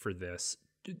commentary for this,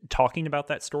 talking about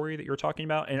that story that you're talking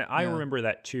about, and I remember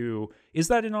that too. Is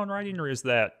that in On Writing or is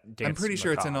that Dance I'm pretty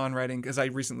sure it's in Macabre? On Writing because I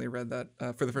recently read that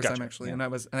for the first time actually, and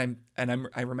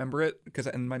I remember it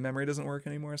and my memory doesn't work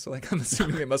anymore. So like I'm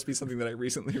assuming it must be something that I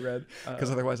recently read because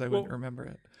otherwise I wouldn't remember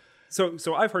it.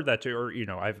 So I've heard that too, or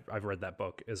I've read that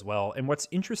book as well. And what's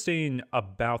interesting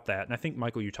about that, and I think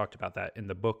Michael, you talked about that in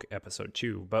the book episode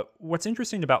too. But what's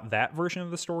interesting about that version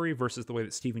of the story versus the way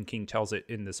that Stephen King tells it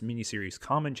in this miniseries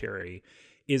commentary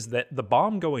is that the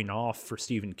bomb going off for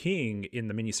Stephen King in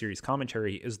the miniseries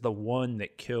commentary is the one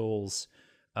that kills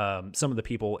some of the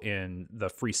people in the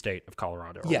free state of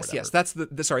Colorado. Yes, that's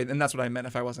the sorry, and that's what I meant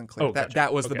if I wasn't clear. Oh, gotcha.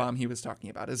 That was the bomb he was talking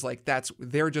about. Is like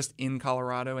they're just in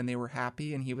Colorado and they were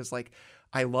happy, and he was like,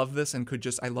 I love this and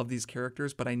I love these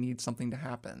characters, but I need something to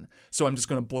happen, so I'm just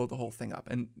going to blow the whole thing up.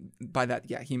 And by that,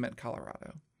 yeah, he meant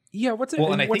Colorado. Yeah, I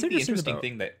think the interesting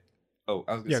thing that I was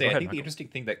going to say, I think the interesting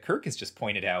thing that Kirk has just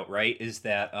pointed out, right, is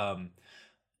that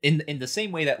in the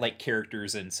same way that like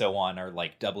characters and so on are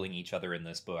like doubling each other in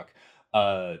this book.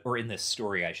 Or in this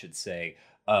story, I should say,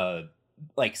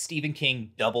 like Stephen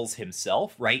King doubles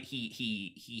himself, right?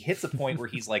 He hits a point where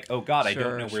he's like, "Oh God, I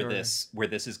don't know where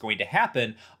this is going to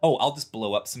happen. Oh, I'll just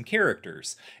blow up some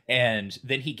characters." And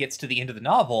then he gets to the end of the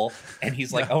novel, and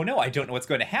he's like, "Oh no, I don't know what's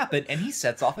going to happen," and he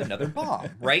sets off another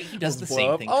bomb, right? He does the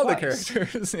same thing all twice. The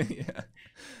characters,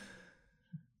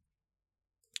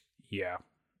 yeah.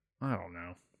 I don't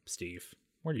know, Steve.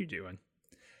 What are you doing?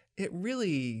 It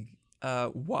really.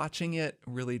 Watching it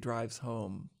really drives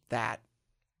home that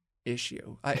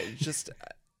issue. I just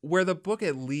where the book,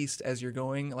 at least as you're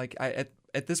going, like at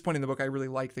this point in the book, I really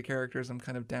like the characters. I'm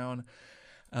kind of down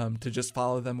to just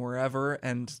follow them wherever,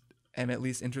 and am at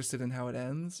least interested in how it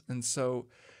ends. And so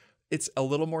it's a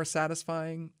little more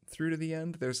satisfying through to the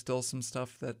end. There's still some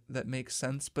stuff that makes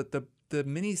sense, but the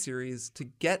miniseries to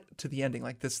get to the ending,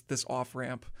 like this off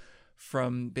ramp.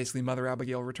 From basically Mother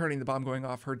Abigail returning, the bomb going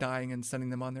off, her dying and sending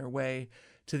them on their way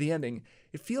to the ending.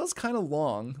 It feels kind of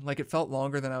long, like it felt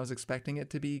longer than I was expecting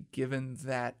it to be, given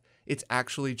that it's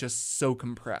actually just so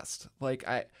compressed. Like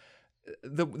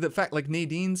the fact, like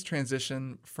Nadine's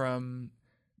transition from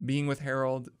being with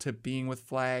Harold to being with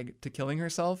Flag to killing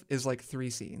herself is like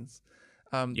 3 scenes.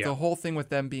 The whole thing with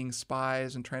them being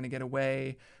spies and trying to get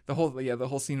away, the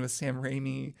whole scene with Sam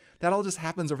Raimi, that all just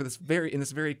happens over in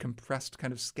this very compressed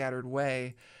kind of scattered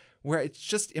way, where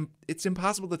it's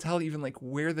impossible to tell even like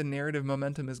where the narrative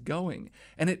momentum is going.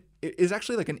 And it is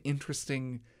actually like an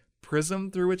interesting prism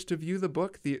through which to view the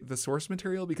book, the source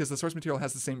material, because the source material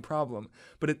has the same problem,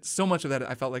 but so much of that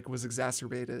I felt like was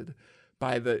exacerbated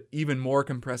by the even more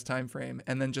compressed time frame,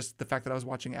 and then just the fact that I was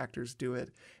watching actors do it,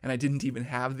 and I didn't even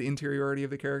have the interiority of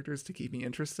the characters to keep me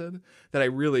interested, that I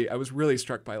was really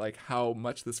struck by like how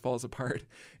much this falls apart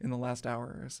in the last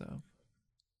hour or so.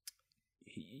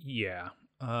 Yeah.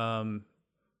 Well,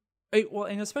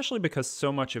 and especially because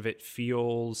so much of it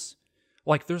feels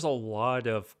like there's a lot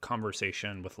of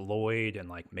conversation with Lloyd and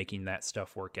like making that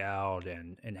stuff work out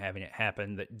and having it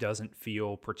happen that doesn't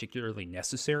feel particularly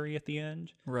necessary at the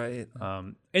end. Right.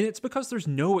 And it's because there's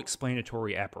no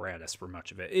explanatory apparatus for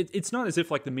much of it. It's not as if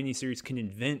like the miniseries can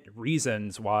invent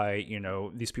reasons why,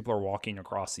 these people are walking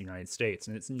across the United States.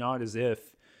 And it's not as if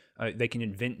they can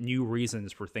invent new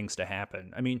reasons for things to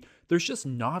happen. I mean, there's just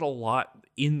not a lot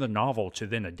in the novel to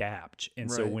then adapt.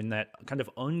 And so when that kind of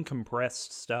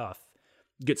uncompressed stuff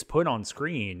gets put on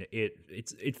screen,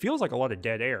 it feels like a lot of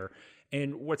dead air.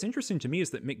 And what's interesting to me is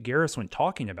that Mick Garris, when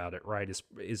talking about it, right,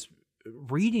 is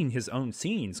reading his own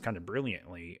scenes kind of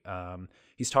brilliantly.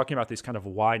 He's talking about these kind of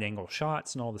wide angle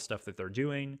shots and all the stuff that they're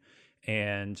doing.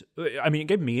 And I mean, it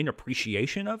gave me an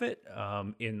appreciation of it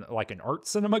in like an art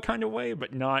cinema kind of way,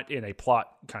 but not in a plot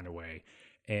kind of way.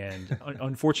 And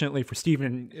unfortunately for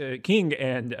Stephen King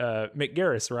and Mick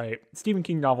Garris, right, Stephen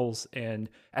King novels and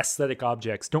aesthetic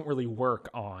objects don't really work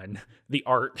on the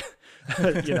art.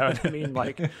 You know what I mean?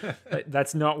 Like,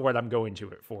 that's not what I'm going to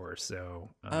it for.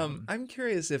 So I'm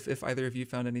curious if either of you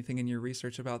found anything in your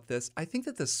research about this. I think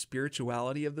that the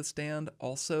spirituality of The Stand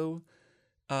also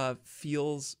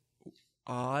feels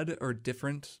odd or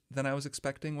different than I was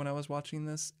expecting when I was watching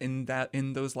this in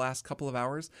those last couple of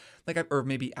hours, or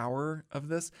maybe hour of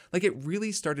this. Like, it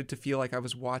really started to feel like I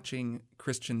was watching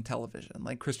Christian television,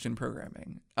 like Christian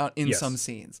programming in some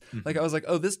scenes. Mm-hmm. Like, I was like,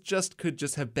 oh, this could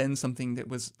just have been something that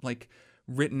was like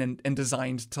written and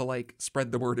designed to like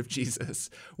spread the word of Jesus,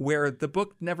 where the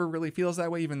book never really feels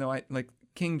that way, even though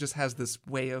King just has this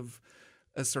way of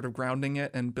sort of grounding it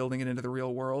and building it into the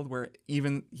real world, where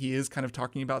even he is kind of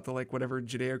talking about the like whatever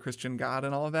Judeo-Christian God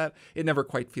and all of that, it never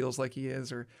quite feels like he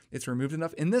is, or it's removed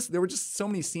enough. In this, there were just so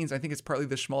many scenes. I think it's partly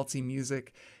the schmaltzy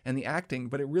music and the acting,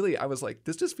 but I was like,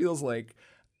 this just feels like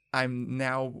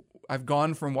I've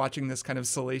gone from watching this kind of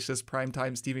salacious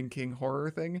primetime Stephen King horror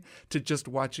thing to just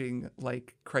watching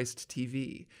like Christ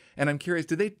TV. And I'm curious,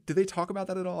 did they talk about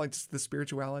that at all? Like just the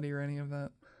spirituality or any of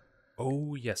that?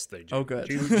 Oh, yes, they do. Oh, good.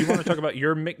 Do you want to talk about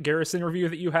your Mick Garris interview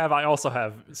that you have? I also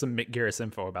have some Mick Garris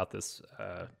info about this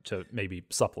to maybe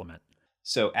supplement.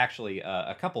 So actually,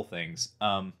 a couple things.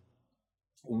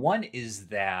 One is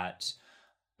that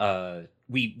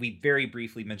we very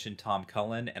briefly mentioned Tom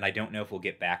Cullen, and I don't know if we'll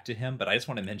get back to him, but I just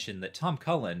want to mention that Tom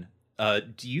Cullen.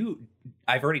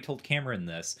 I've already told Cameron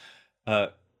this.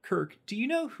 Kirk, do you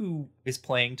know who is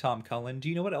playing Tom Cullen? Do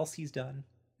you know what else he's done?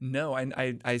 No,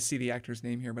 I see the actor's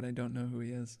name here, but I don't know who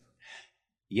he is.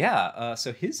 Yeah,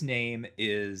 so his name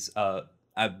is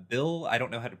Bill. I don't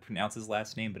know how to pronounce his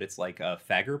last name, but it's like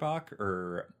Fagerbach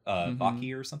or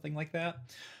Baki or something like that.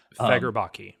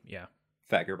 Fagerbaki, yeah.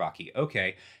 Fagerbaki.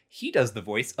 Okay, he does the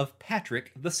voice of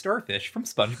Patrick the Starfish from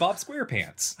SpongeBob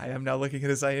SquarePants. I am now looking at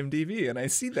his IMDb, and I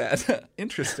see that.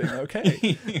 Interesting.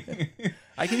 Okay,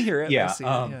 I can hear it. Yeah, I see it,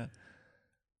 yeah.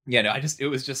 Yeah. No, it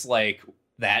was just like,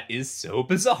 that is so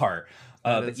bizarre.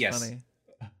 That But is yes, funny.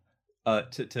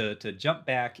 to jump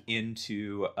back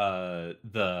into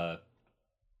the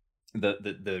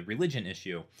religion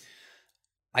issue,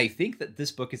 I think that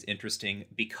this book is interesting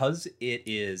because it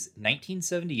is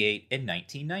 1978 and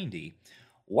 1990.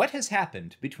 What has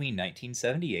happened between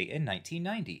 1978 and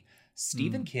 1990?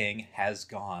 Stephen King has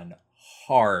gone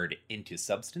hard into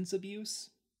substance abuse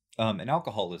and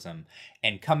alcoholism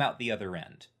and come out the other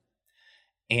end.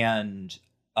 And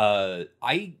I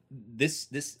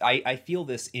feel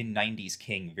this in 90s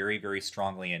King very, very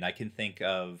strongly, and I can think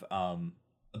of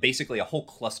basically a whole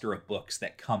cluster of books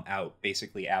that come out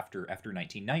basically after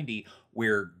 1990,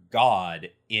 where God,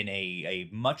 in a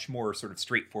much more sort of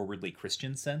straightforwardly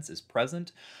Christian sense, is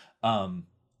present.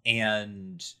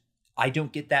 And I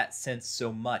don't get that sense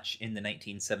so much in the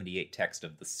 1978 text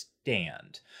of The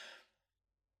Stand.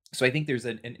 So I think there's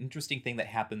an interesting thing that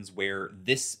happens where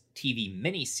this TV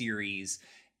miniseries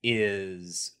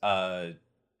is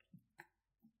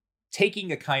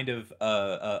taking a kind of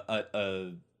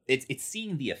it's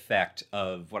seeing the effect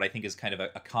of what I think is kind of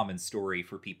a common story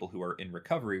for people who are in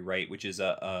recovery, right? Which is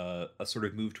a sort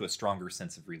of move to a stronger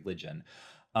sense of religion.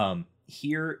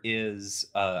 Here is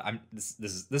this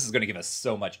is going to give us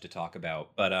so much to talk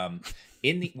about, but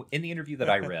in the interview that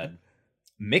I read,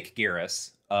 Mick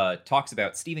Garris talks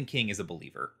about Stephen King is a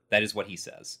believer. That is what he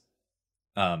says.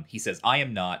 He says, I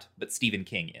am not, but Stephen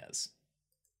King is.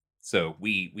 So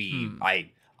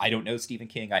I don't know Stephen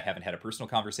King. I haven't had a personal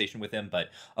conversation with him, but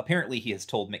apparently he has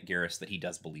told Mick Garris that he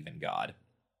does believe in God.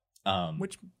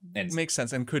 Which makes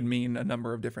sense and could mean a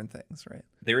number of different things, right?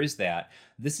 There is that.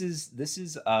 This is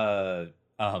Mick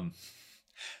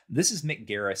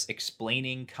Garris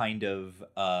explaining kind of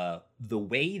the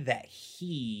way that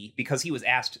because he was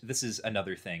asked, this is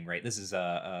another thing, right? This is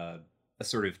a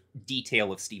sort of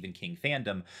detail of Stephen King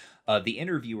fandom. The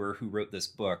interviewer who wrote this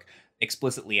book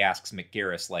explicitly asks Mick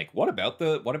Garris, like, what about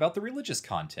the religious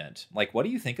content? Like, what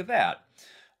do you think of that?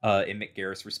 And Mick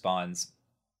Garris responds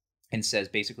and says,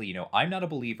 basically, I'm not a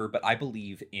believer, but I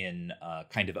believe in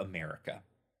kind of America.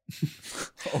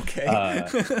 Okay.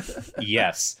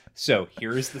 Yes. So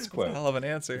here is this quote. Hell of an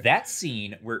answer. That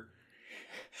scene where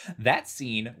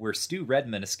Stu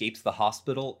Redman escapes the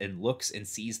hospital and looks and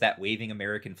sees that waving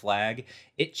American flag,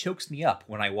 it chokes me up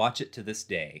when I watch it to this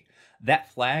day.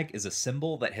 That flag is a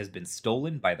symbol that has been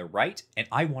stolen by the right, and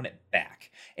I want it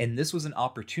back. And this was an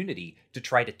opportunity to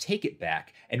try to take it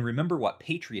back and remember what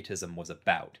patriotism was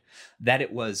about. That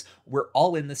it was, we're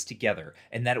all in this together,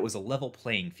 and that it was a level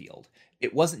playing field.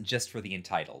 It wasn't just for the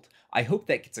entitled. I hope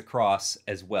that gets across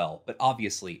as well, but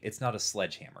obviously it's not a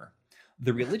sledgehammer.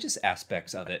 The religious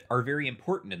aspects of it are very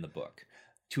important in the book.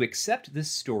 To accept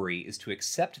this story is to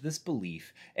accept this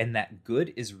belief, and that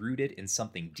good is rooted in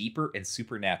something deeper and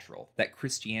supernatural that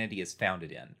Christianity is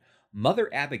founded in.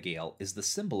 Mother Abigail is the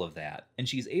symbol of that, and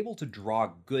she's able to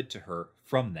draw good to her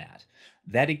from that.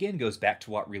 That again goes back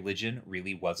to what religion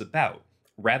really was about.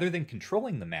 Rather than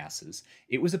controlling the masses,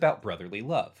 it was about brotherly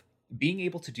love. Being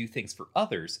able to do things for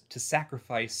others, to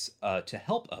sacrifice, to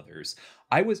help others.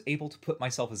 I was able to put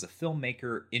myself as a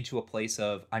filmmaker into a place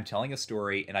of, I'm telling a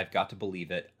story and I've got to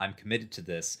believe it. I'm committed to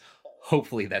this.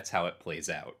 Hopefully that's how it plays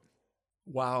out.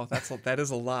 Wow, that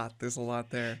is a lot. There's a lot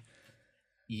there.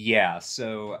 Yeah,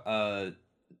 so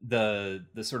the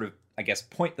sort of, I guess,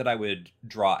 point that I would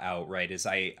draw out, right, is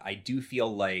I do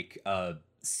feel like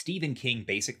Stephen King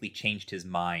basically changed his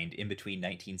mind in between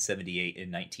 1978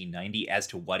 and 1990 as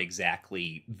to what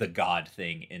exactly the God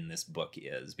thing in this book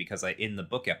is. Because in the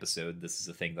book episode, this is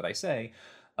a thing that I say,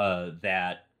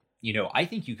 that, I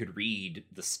think you could read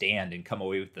The Stand and come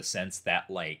away with the sense that,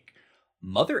 like,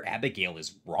 Mother Abigail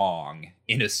is wrong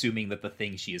in assuming that the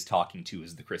thing she is talking to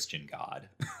is the Christian God.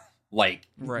 Like,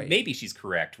 right. Maybe she's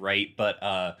correct, right? But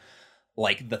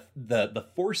like the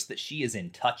force that she is in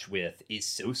touch with is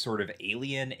so sort of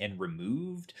alien and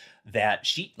removed that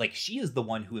she is the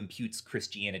one who imputes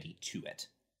Christianity to it.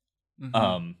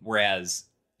 Whereas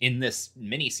in this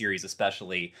miniseries,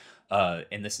 especially,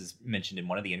 and this is mentioned in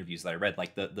one of the interviews that I read,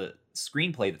 like the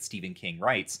screenplay that Stephen King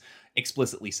writes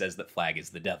explicitly says that Flag is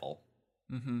the devil.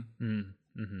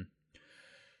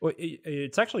 Well,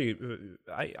 it's actually,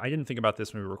 I didn't think about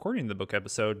this when we were recording the book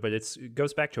episode, but it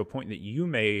goes back to a point that you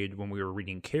made when we were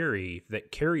reading Carrie,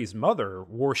 that Carrie's mother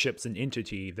worships an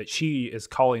entity that she is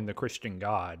calling the Christian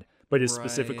God, but is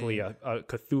specifically a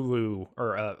Cthulhu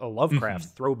or a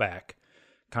Lovecraft throwback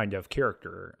kind of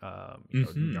character,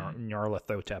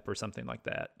 Nyarlathotep or something like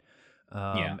that.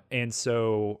 And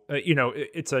so,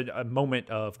 it's a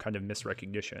moment of kind of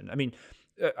misrecognition. I mean,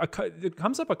 it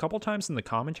comes up a couple times in the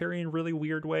commentary in really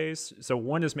weird ways. So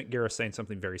one is Mick Garris saying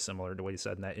something very similar to what he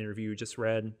said in that interview you just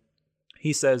read.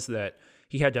 He says that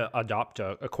he had to adopt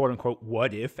a quote unquote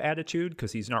what if attitude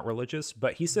because he's not religious,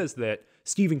 but he says that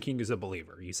Stephen King is a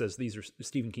believer. He says these are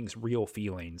Stephen King's real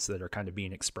feelings that are kind of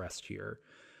being expressed here.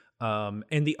 And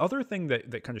the other thing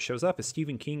that kind of shows up is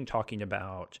Stephen King talking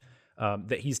about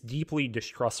that he's deeply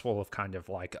distrustful of kind of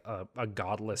like a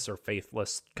godless or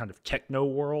faithless kind of techno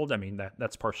world. I mean,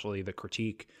 that's partially the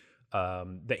critique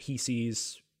that he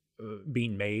sees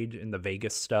being made in the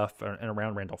Vegas stuff and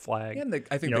around Randall Flagg. Yeah, and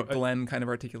I think that Glenn kind of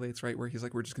articulates, right, where he's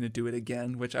like, we're just going to do it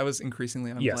again, which I was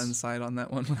increasingly on Glenn's side on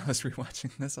that one when I was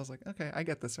rewatching this. I was like, okay, I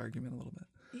get this argument a little bit.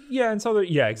 Yeah, and so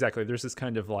exactly. There's this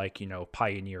kind of like,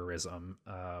 pioneerism,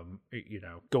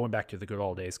 going back to the good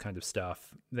old days kind of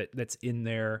stuff that's in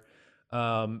there.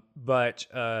 But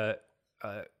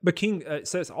King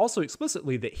says also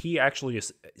explicitly that he actually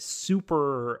is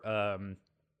super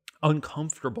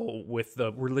uncomfortable with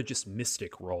the religious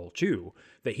mystic role too.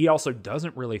 That he also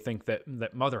doesn't really think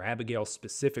that Mother Abigail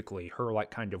specifically, her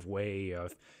like kind of way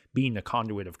of being a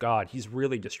conduit of God, he's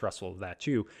really distrustful of that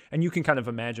too. And you can kind of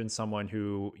imagine someone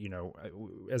who,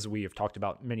 as we have talked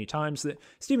about many times, that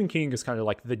Stephen King is kind of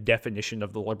like the definition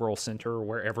of the liberal center,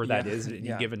 wherever that is at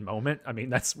any given moment. I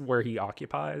mean, that's where he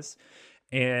occupies.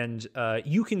 And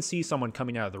you can see someone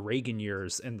coming out of the Reagan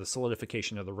years and the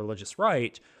solidification of the religious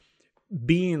right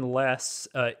being less,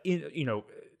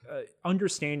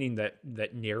 understanding that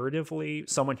narratively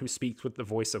someone who speaks with the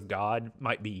voice of God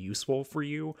might be useful for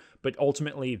you, but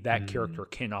ultimately that character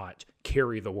cannot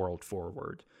carry the world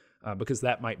forward because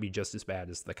that might be just as bad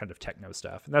as the kind of techno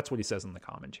stuff. And that's what he says in the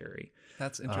commentary.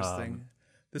 That's interesting.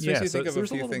 This makes me think of a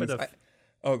few things.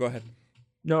 Go ahead.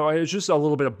 No, it's just a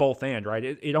little bit of both and, right?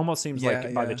 It almost seems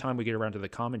like by the time we get around to the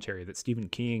commentary that Stephen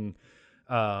King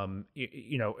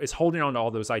is holding on to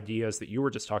all those ideas that you were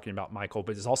just talking about, Michael,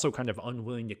 but is also kind of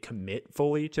unwilling to commit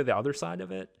fully to the other side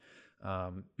of it.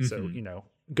 So,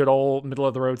 good old middle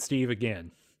of the road Steve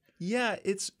again. Yeah,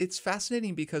 it's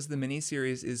fascinating because the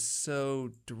miniseries is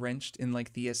so drenched in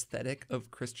like the aesthetic of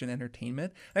Christian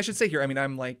entertainment. I should say here, I mean,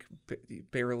 I'm like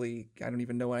barely, I don't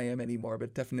even know what I am anymore,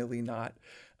 but definitely not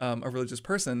a religious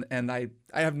person. And I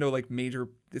have no like major,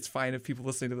 it's fine if people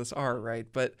listening to this are, right?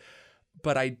 But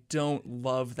I don't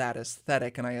love that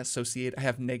aesthetic, and I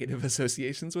have negative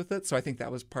associations with it. So I think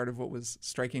that was part of what was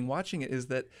striking watching it, is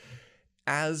that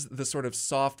as the sort of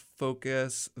soft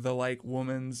focus, the like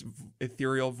woman's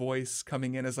ethereal voice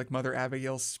coming in as like Mother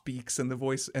Abigail speaks and the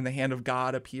voice and the hand of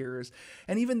God appears,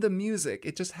 and even the music,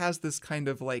 it just has this kind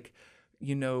of like,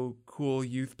 cool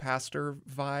youth pastor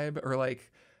vibe, or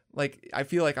like I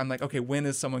feel like I'm like, okay, when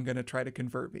is someone going to try to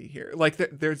convert me here? Like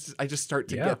I just start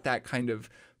to get that kind of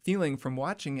feeling from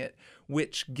watching it,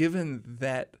 which, given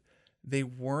that they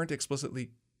weren't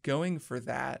explicitly going for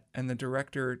that and the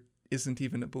director isn't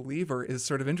even a believer, is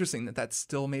sort of interesting that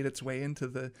still made its way into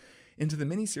the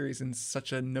miniseries in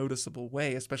such a noticeable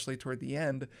way, especially toward the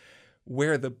end,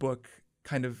 where the book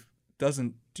kind of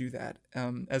doesn't do that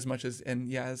as much as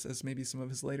maybe some of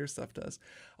his later stuff does.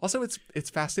 Also, it's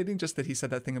fascinating just that he said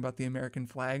that thing about the American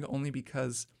flag, only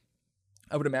because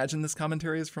I would imagine this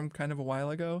commentary is from kind of a while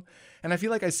ago. And I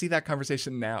feel like I see that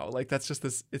conversation now. Like that's just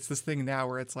it's this thing now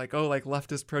where it's like, oh, like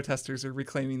leftist protesters are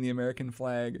reclaiming the American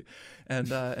flag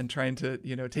and trying to,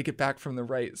 take it back from the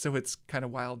right. So it's kind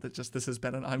of wild that just this has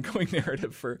been an ongoing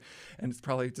narrative and it's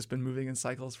probably just been moving in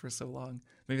cycles for so long.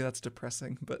 Maybe that's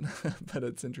depressing, but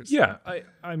it's interesting. Yeah,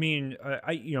 I mean,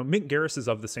 Mick Garris is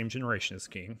of the same generation as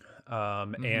King,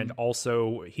 and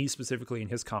also he specifically in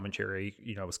his commentary,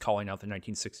 was calling out the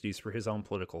 1960s for his own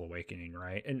political awakening,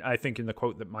 right? And I think in the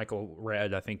quote that Michael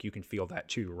read, I think you can feel that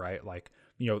too, right? Like,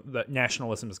 the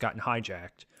nationalism has gotten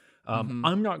hijacked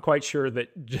I'm not quite sure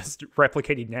that just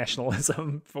replicating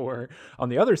nationalism on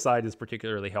the other side is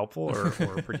particularly helpful or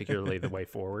particularly the way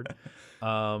forward.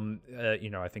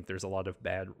 I think there's a lot of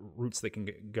bad routes that can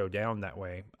go down that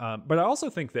way. But I also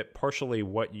think that partially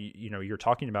what you're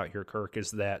talking about here, Kirk,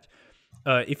 is that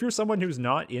if you're someone who's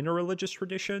not in a religious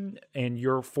tradition and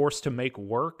you're forced to make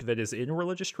work that is in a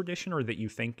religious tradition or that you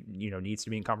think needs to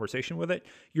be in conversation with it,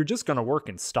 you're just going to work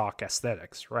in stock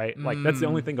aesthetics, right? Like that's the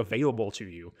only thing available to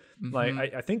you. Like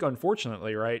I think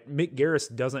unfortunately, right, Mick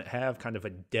Garris doesn't have kind of a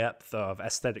depth of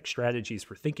aesthetic strategies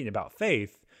for thinking about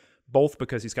faith, both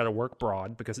because he's got to work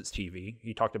broad because it's TV.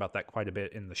 He talked about that quite a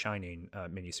bit in the Shining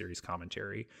miniseries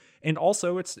commentary. And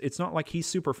also it's not like he's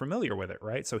super familiar with it,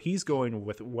 right? So he's going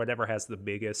with whatever has the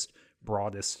biggest,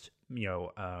 broadest,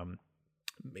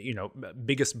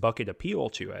 biggest bucket appeal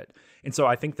to it. And so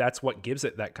I think that's what gives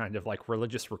it that kind of like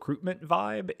religious recruitment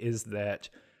vibe, is that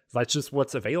that's just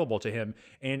what's available to him.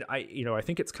 And I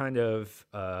think it's kind of,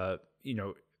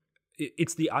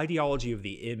 it's the ideology of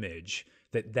the image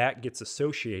that gets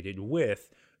associated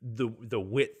with the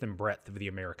width and breadth of the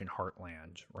American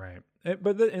heartland, right?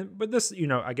 But this,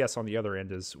 I guess on the other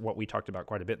end is what we talked about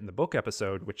quite a bit in the book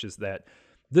episode, which is that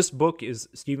this book is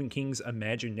Stephen King's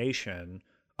imagination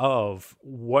of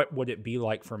what would it be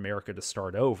like for America to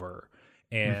start over.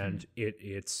 And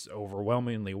it's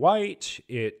overwhelmingly white.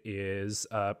 It is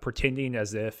pretending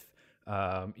as if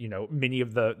many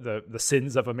of the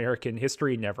sins of American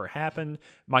history never happened.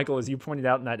 Michael, as you pointed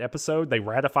out in that episode, they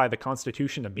ratify the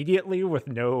Constitution immediately with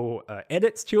no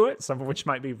edits to it, some of which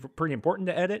might be pretty important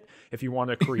to edit if you want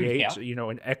to create,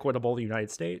 an equitable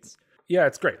United States. Yeah,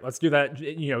 it's great. Let's do that,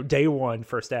 day one,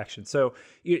 first action. So,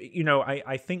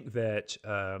 I think that,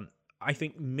 I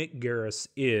think Mick Garris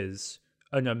is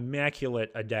an immaculate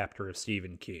adapter of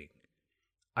Stephen King.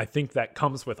 I think that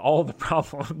comes with all the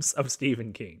problems of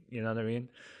Stephen King. You know what I mean?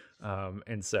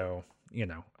 And so,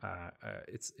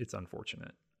 it's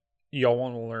unfortunate. Y'all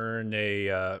want to learn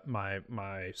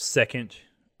my second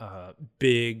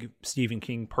big Stephen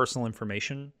King personal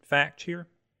information fact here?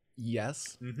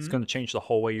 Yes. It's going to change the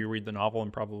whole way you read the novel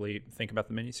and probably think about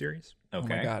the miniseries.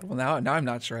 Okay. Oh my God. Well, now I'm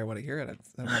not sure I want to hear it.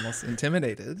 I'm almost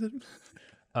intimidated.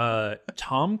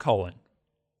 Tom Cullen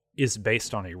is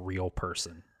based on a real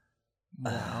person.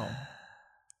 Wow.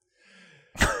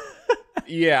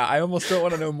 Yeah, I almost don't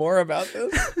want to know more about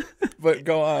this, but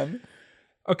go on.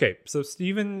 Okay, so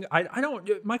Stephen, I don't,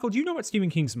 Michael, do you know what Stephen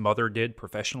King's mother did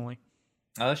professionally?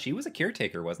 She was a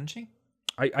caretaker, wasn't she?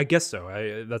 I guess so.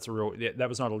 That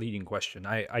was not a leading question.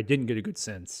 I didn't get a good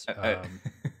sense.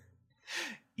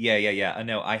 Yeah.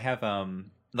 No, I have,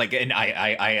 and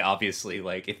I obviously,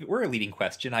 like, if it were a leading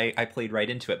question, I played right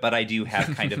into it, but I do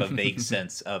have kind of a vague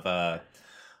sense of,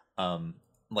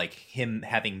 like him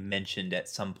having mentioned at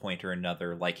some point or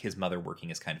another, like his mother working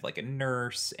as kind of like a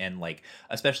nurse and like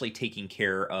especially taking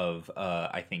care of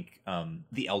I think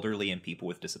the elderly and people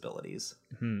with disabilities.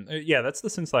 Yeah, that's the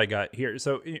sense that I got here.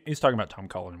 So he's talking about Tom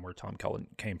Cullen and where Tom Cullen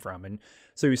came from, and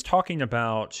so he's talking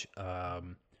about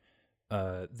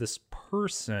this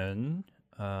person.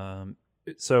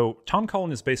 So Tom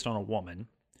Cullen is based on a woman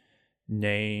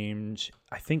named,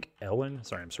 I think, Ellen.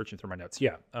 Sorry, I'm searching through my notes.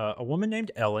 Yeah, a woman named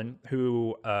Ellen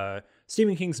who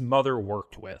Stephen King's mother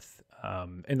worked with.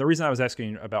 And the reason I was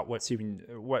asking about what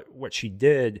she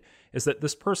did is that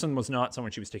this person was not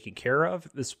someone she was taking care of.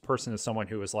 This person is someone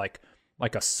who was like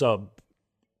a sub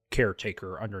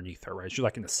caretaker underneath her, right? She's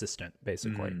like an assistant,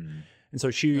 basically. And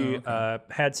so she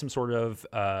had some sort of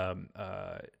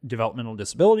developmental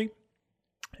disability,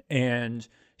 and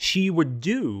she would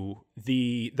do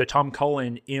the Tom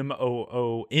Cullen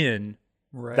MOON,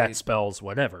 right, that spells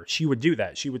whatever. She would do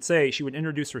that. She would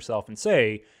introduce herself and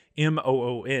say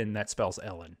MOON, that spells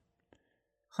Ellen.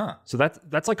 Huh. So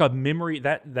that's like a memory,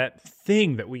 that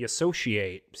thing that we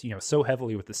associate, so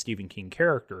heavily with the Stephen King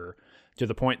character, to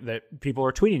the point that people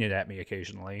are tweeting it at me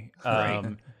occasionally.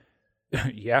 Right.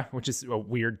 Yeah, which is a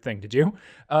weird thing to do.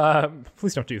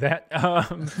 Please don't do that.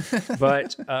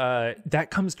 But that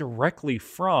comes directly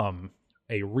from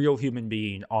a real human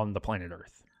being on the planet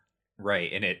Earth.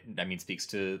 Right, and it, speaks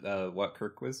to what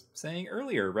Kirk was saying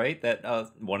earlier, right?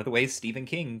 That one of the ways Stephen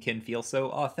King can feel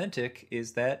so authentic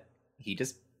is that he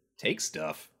just takes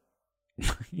stuff.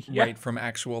 Yeah. Right, from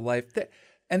actual life.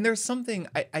 And there's something,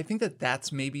 I think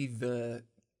that's maybe the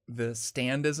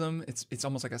standism. It's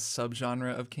almost like a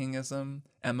subgenre of Kingism.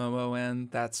 MOON,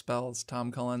 that spells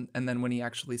Tom Cullen, and then when he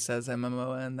actually says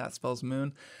MMON, that spells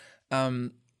Moon.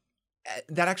 That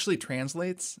actually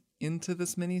translates into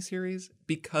this miniseries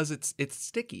because it's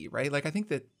sticky, right? Like I think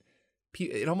that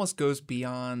it almost goes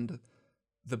beyond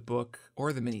the book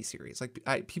or the miniseries.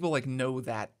 Like people like know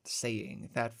that saying,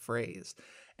 that phrase.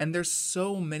 And there's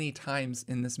so many times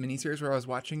in this miniseries where I was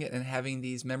watching it and having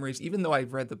these memories, even though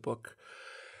I've read the book,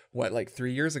 like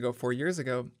 3 years ago, 4 years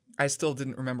ago, I still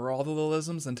didn't remember all the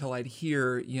Lillisms until I'd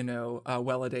hear,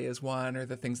 well a day is one, or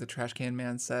the things that Trash Can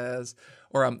Man says,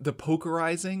 or the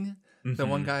pokerizing. The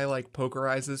one guy like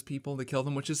pokerizes people to kill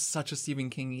them, which is such a Stephen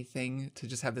King-y thing to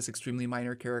just have this extremely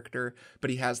minor character,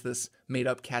 but he has this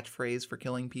made-up catchphrase for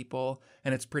killing people,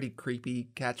 and it's pretty creepy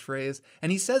catchphrase.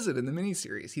 And he says it in the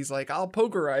miniseries. He's like, "I'll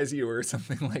pokerize you," or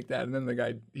something like that. And then the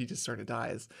guy, he just sort of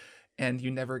dies, and you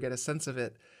never get a sense of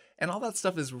it. And all that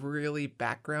stuff is really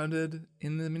backgrounded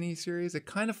in the miniseries. It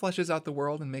kind of fleshes out the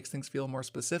world and makes things feel more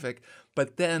specific.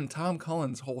 But then Tom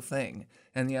Cullen's whole thing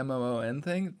and the MMON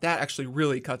thing, that actually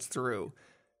really cuts through.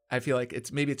 I feel like it's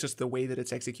just the way that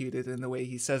it's executed and the way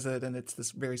he says it, and it's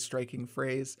this very striking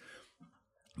phrase.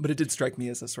 But it did strike me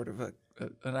as a sort of an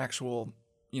actual,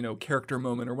 character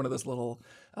moment, or one of those little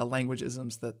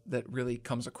languageisms that really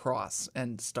comes across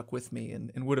and stuck with me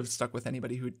and would have stuck with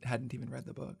anybody who hadn't even read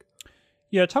the book.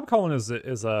 Yeah, Tom Cullen is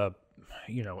a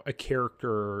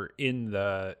character in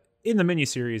the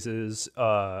miniseries is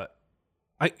a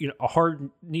hard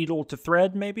needle to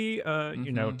thread, maybe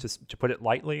to put it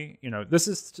lightly. This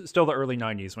is still the early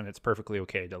 90s when it's perfectly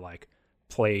okay to like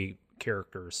play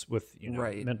characters with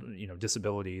mental,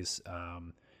 disabilities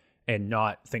and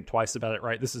not think twice about it.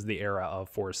 Right, this is the era of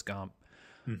Forrest Gump.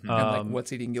 And like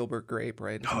What's Eating Gilbert Grape,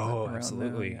 right? Oh,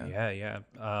 absolutely. There, yeah.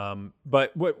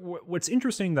 But what's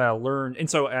interesting that I learned, and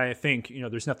so I think,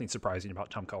 there's nothing surprising about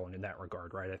Tom Cullen in that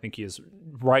regard, right? I think he is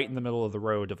right in the middle of the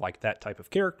road of like that type of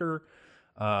character.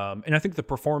 And I think the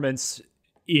performance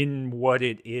in what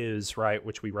it is, right,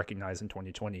 which we recognize in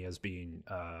 2020 as being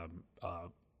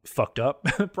fucked up,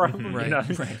 probably,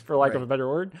 for lack of a better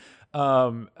word,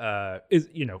 is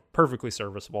perfectly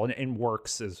serviceable and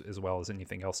works as well as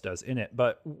anything else does in it.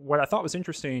 But what I thought was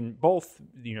interesting, both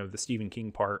the Stephen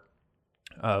King part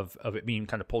of it being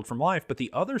kind of pulled from life, but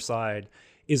the other side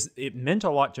is it meant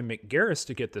a lot to Mick Garris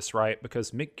to get this right,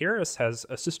 because Mick Garris has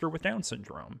a sister with Down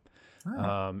syndrome.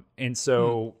 And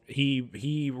so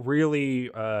he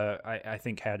really I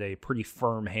think had a pretty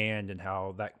firm hand in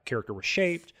how that character was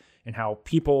shaped, and how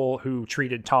people who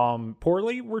treated Tom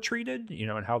poorly were treated,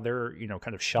 and how they're,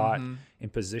 kind of shot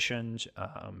and positioned,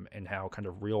 and how kind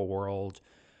of real world,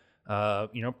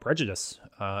 prejudice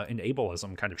and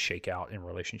ableism kind of shake out in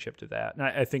relationship to that. And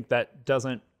I think that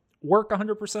doesn't work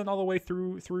 100% all the way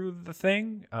through the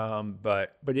thing.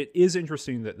 But it is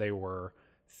interesting that they were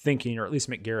thinking, or at least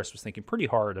Mick Garris was thinking pretty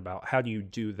hard about how do you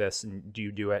do this, and do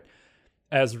you do it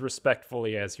as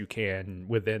respectfully as you can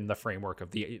within the framework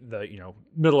of the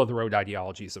middle of the road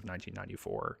ideologies of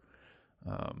 1994.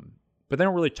 But they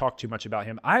don't really talk too much about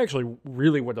him. I actually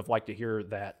really would have liked to hear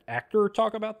that actor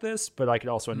talk about this, but I could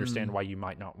also understand why you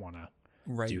might not want to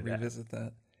revisit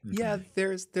that. Yeah,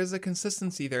 there's a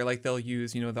consistency there. Like they'll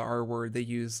use, the R word, they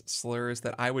use slurs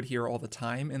that I would hear all the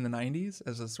time in the 90s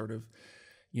as a sort of,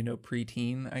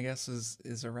 preteen, I guess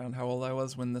is around how old I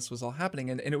was when this was all happening.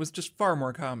 And it was just far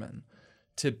more common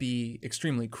to be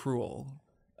extremely cruel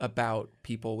about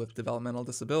people with developmental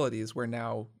disabilities, where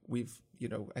now we've,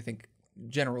 I think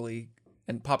generally,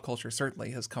 and pop culture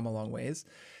certainly has come a long ways.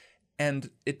 And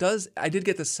I did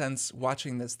get the sense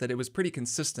watching this that it was pretty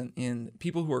consistent in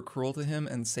people who are cruel to him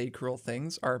and say cruel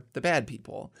things are the bad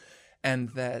people, and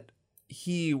that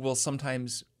he will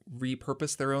sometimes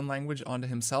repurpose their own language onto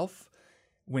himself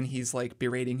when he's like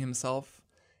berating himself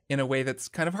in a way that's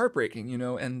kind of heartbreaking,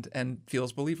 and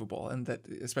feels believable, and that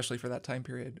especially for that time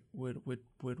period would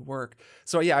work.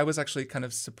 So yeah, I was actually kind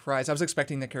of surprised. I was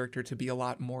expecting the character to be a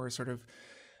lot more sort of,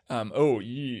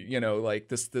 like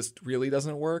this really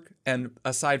doesn't work. And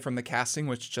aside from the casting,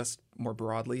 which just more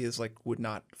broadly is like would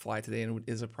not fly today and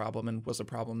is a problem and was a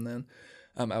problem then,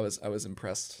 I was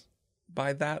impressed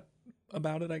by that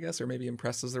about it, I guess, or maybe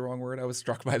impressed is the wrong word. I was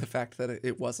struck by the fact that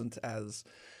it wasn't as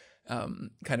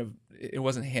it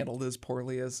wasn't handled as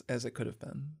poorly as it could have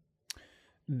been.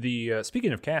 The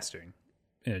speaking of casting,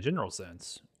 in a general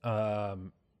sense, I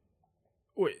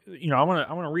want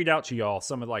to read out to y'all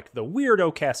some of like the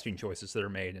weirdo casting choices that are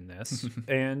made in this,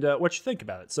 and what you think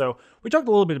about it. So we talked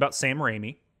a little bit about Sam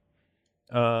Raimi.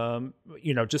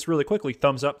 Just really quickly,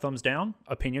 thumbs up, thumbs down,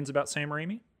 opinions about Sam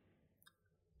Raimi.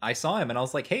 I saw him and I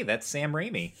was like, hey, that's Sam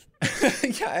Raimi.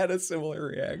 Yeah, I had a similar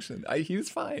reaction. He's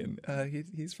fine.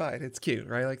 He's fine. It's cute,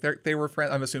 right? Like they were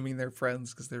friends. I'm assuming they're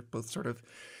friends because they're both sort of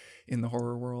in the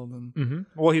horror world. And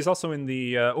Well, he's also in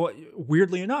the. Well,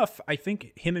 weirdly enough, I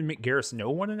think him and Mick Garris know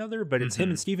one another, but it's him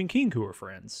and Stephen King who are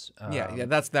friends.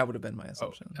 that would have been my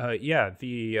assumption.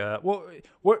 Well,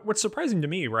 what's surprising to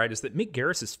me, right, is that Mick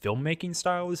Garris's filmmaking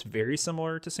style is very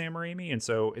similar to Sam Raimi, and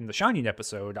so in the Shining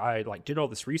episode, I did all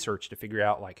this research to figure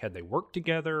out had they worked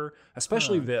together,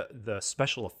 especially the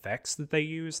special effects that they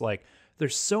use.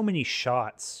 There's so many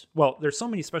shots. Well, there's so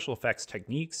many special effects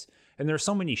techniques. And there's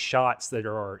so many shots that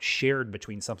are shared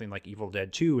between something like Evil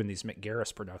Dead 2 and these Mick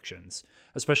Garris productions,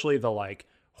 especially the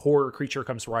horror creature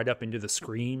comes right up into the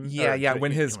screen.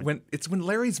 When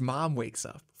Larry's mom wakes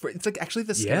up. It's actually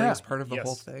the scariest part of the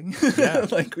whole thing. Yeah.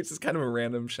 Which is kind of a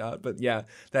random shot, but yeah,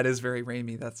 that is very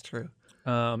Raimi. That's true.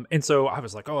 And so I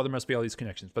was like, oh, there must be all these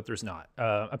connections, but there's not.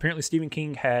 Apparently Stephen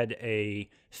King had a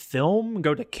film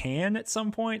go to Cannes at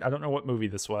some point. I don't know what movie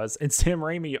this was. And Sam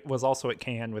Raimi was also at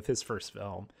Cannes with his first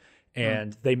film.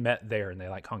 And they met there and they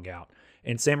hung out.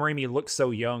 And Sam Raimi looked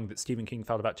so young that Stephen King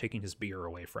thought about taking his beer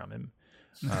away from him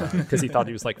because he thought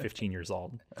he was 15 years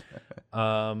old.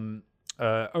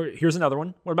 Here's another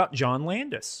one. What about John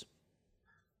Landis?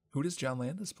 Who does John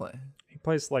Landis play? He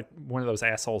plays one of those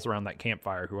assholes around that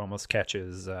campfire who almost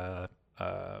catches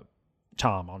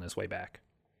Tom on his way back.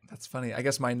 That's funny. I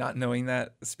guess my not knowing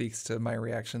that speaks to my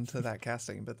reaction to that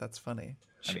casting, but that's funny.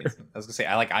 I mean, I was gonna say,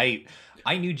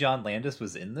 I knew John Landis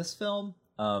was in this film.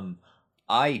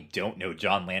 I don't know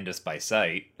John Landis by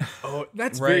sight. Oh,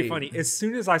 that's very funny. As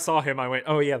soon as I saw him, I went,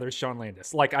 "Oh yeah, there's John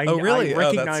Landis." I really? I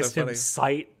recognized him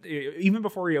sight even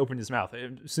before he opened his mouth.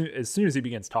 As soon as he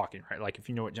begins talking, right? If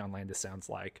you know what John Landis sounds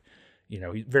like,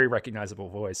 he's very recognizable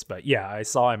voice. But yeah, I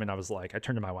saw him and I was I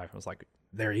turned to my wife and was like,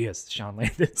 "There he is, John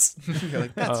Landis." You're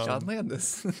like, "That's John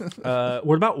Landis."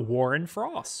 What about Warren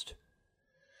Frost?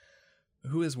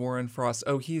 Who is Warren Frost?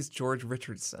 Oh, he's George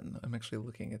Richardson. I'm actually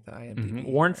looking at the IMDb.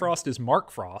 Warren Frost is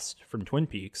Mark Frost from Twin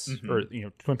Peaks, or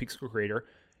Twin Peaks creator.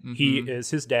 He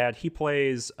is his dad. He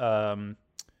plays the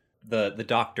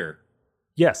doctor.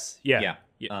 Yes, yeah.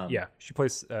 She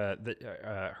plays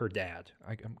her dad.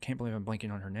 I can't believe I'm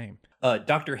blanking on her name.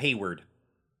 Dr. Hayward.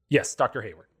 Yes, Dr.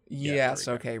 Hayward. Yes.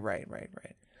 Okay. Right.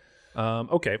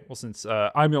 Okay. Well, since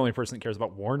I'm the only person that cares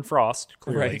about Warren Frost,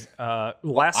 clearly. Right. I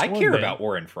care about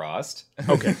Warren Frost.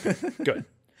 Okay. Good.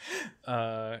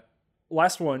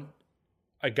 Last one.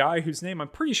 A guy whose name I'm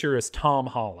pretty sure is Tom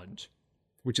Holland,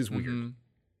 which is weird.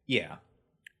 Yeah.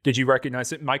 Did you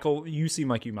recognize it, Michael? You seem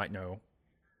like you might know.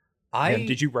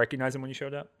 Did you recognize him when you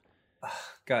showed up?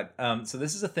 God. So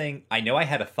this is a thing. I know I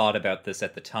had a thought about this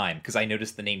at the time because I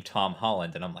noticed the name Tom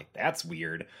Holland, and I'm like, that's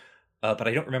weird. But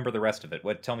I don't remember the rest of it.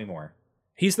 Tell me more.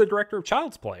 He's the director of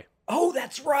Child's Play. Oh,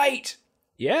 that's right.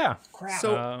 Yeah. Crap.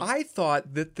 So I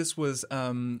thought that this was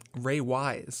Ray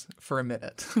Wise for a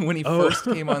minute when he first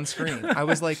came on screen. I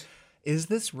was like, is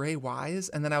this Ray Wise?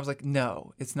 And then I was like,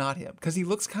 no, it's not him. Because he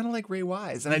looks kind of like Ray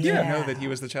Wise. And I didn't know that he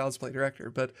was the Child's Play director.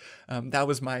 But that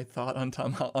was my thought on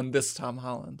Tom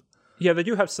Holland. Yeah, they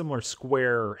do have similar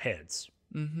square heads.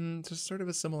 Just sort of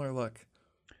a similar look.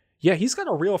 Yeah, he's got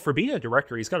for being a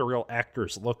director, he's got a real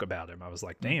actor's look about him. I was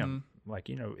like, damn.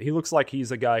 He looks like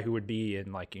he's a guy who would be in a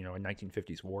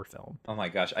 1950s war film. Oh my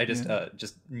gosh. I just to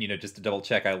double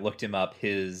check, I looked him up.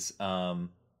 His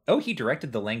he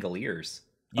directed The Langoliers.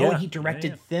 Yeah. Oh, he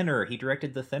directed Thinner. He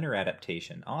directed the Thinner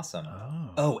adaptation. Awesome.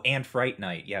 And Fright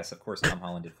Night. Yes, of course, Tom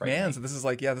Holland did Fright Night. So this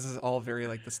is all very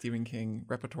the Stephen King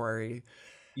repertory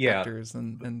actors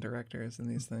and directors and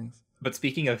these things. But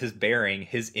speaking of his bearing,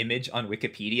 his image on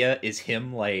Wikipedia is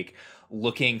him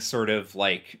looking sort of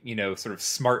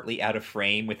smartly out of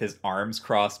frame with his arms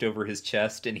crossed over his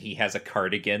chest, and he has a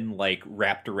cardigan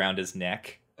wrapped around his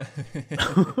neck.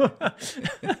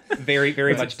 Very,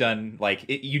 very much done.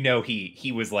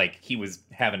 He was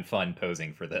having fun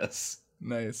posing for this.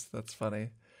 Nice. That's funny.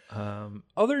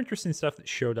 Other interesting stuff that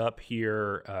showed up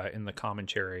here in the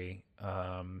commentary.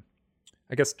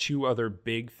 I guess two other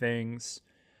big things.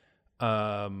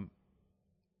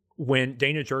 When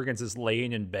Dana Jurgens is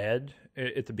laying in bed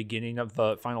at the beginning of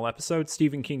the final episode,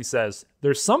 Stephen King says,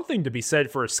 "There's something to be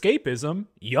said for escapism.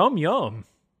 Yum yum."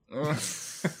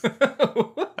 If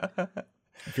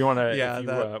you want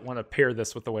to pair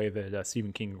this with the way that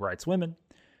Stephen King writes women,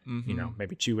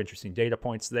 maybe two interesting data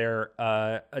points there.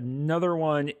 Another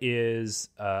one is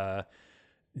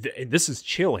this is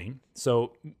chilling.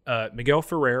 So Miguel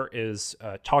Ferrer is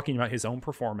talking about his own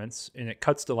performance, and it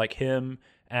cuts to him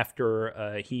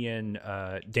after he and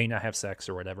Dana have sex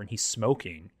or whatever, and he's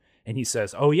smoking, and he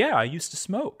says, "Oh yeah, I used to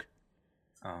smoke."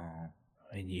 Oh,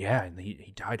 and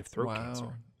he died of throat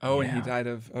cancer. Oh, yeah. And he died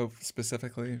of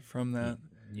specifically from that.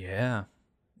 Yeah.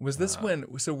 Was this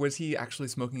when? So was he actually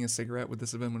smoking a cigarette? Would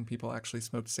this have been when people actually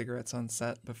smoked cigarettes on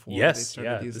set before they Yes,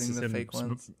 started this using is the him fake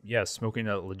ones? smoking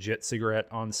a legit cigarette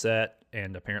on set,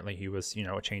 and apparently he was,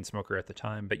 a chain smoker at the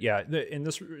time. But yeah, in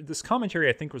this commentary,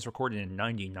 I think was recorded in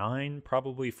 '99,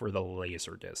 probably for the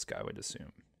Laserdisc, I would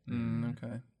assume.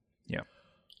 Okay. Yeah.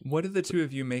 What did the two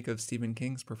of you make of Stephen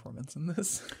King's performance in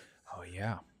this? Oh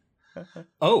yeah.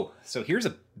 Oh, so here's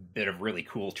a bit of really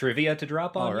cool trivia to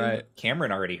drop on All you. right.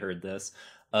 Cameron already heard this.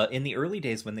 In the early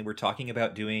days when they were talking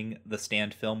about doing the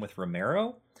Stand film with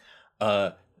Romero,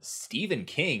 Stephen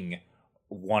King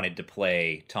wanted to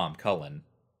play Tom Cullen.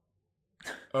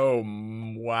 Oh,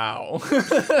 wow.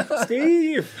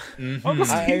 Steve. Uncle Steve,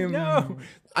 I'm- no.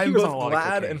 I'm He was on a both lot of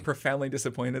glad cocaine. and profoundly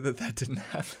disappointed that didn't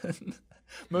happen.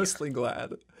 Mostly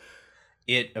glad.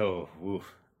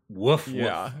 Woof.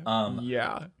 Yeah. Woof.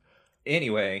 Yeah.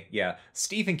 Anyway, yeah,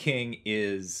 Stephen King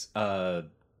is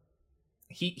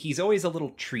he's always a little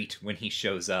treat when he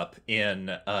shows up in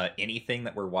anything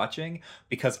that we're watching,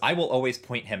 because I will always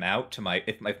point him out to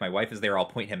if my wife is there, I'll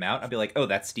point him out. I'll be like, "Oh,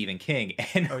 that's Stephen King,"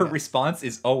 and her response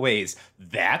is always,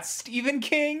 "That's Stephen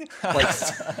King."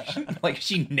 Like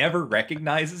she never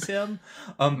recognizes him.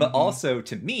 But also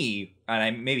to me,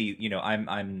 and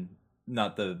I'm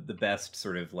not the best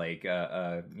sort of like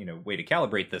way to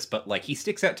calibrate this, but like he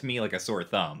sticks out to me like a sore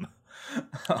thumb.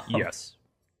 Yes.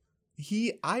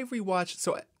 I rewatched,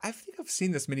 so I think I've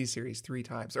seen this miniseries 3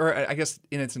 times, or I guess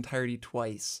in its entirety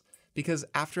twice, because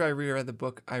after I reread the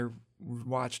book, I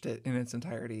watched it in its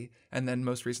entirety, and then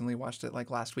most recently watched it like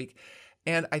last week.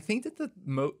 And I think that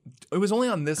it was only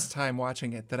on this time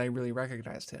watching it that I really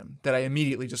recognized him, that I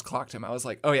immediately just clocked him. I was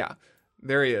like, oh yeah,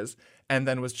 there he is. And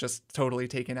then was just totally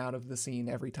taken out of the scene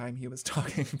every time he was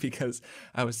talking because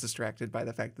I was distracted by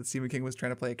the fact that Stephen King was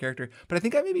trying to play a character. But I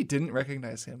think I maybe didn't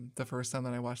recognize him the first time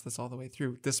that I watched this all the way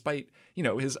through, despite, he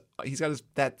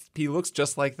looks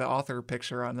just like the author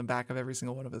picture on the back of every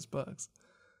single one of his books.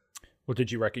 Well,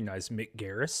 did you recognize Mick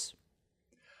Garris?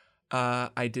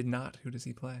 I did not. Who does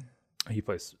he play? He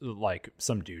plays like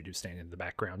some dude who's standing in the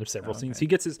background of several scenes.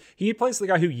 He plays the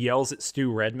guy who yells at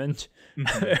Stu Redmond,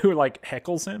 who like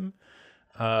heckles him.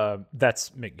 That's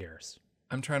Mick Garris.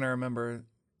 I'm trying to remember.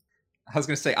 I was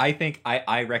gonna say, I think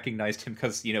I recognized him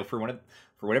because for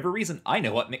whatever reason I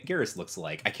know what Mick Garris looks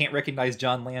like. I can't recognize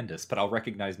John Landis, but I'll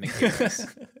recognize Mick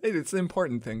Garris. It's the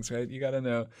important things, right? You got to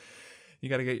know. You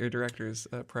got to get your director's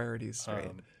priorities straight.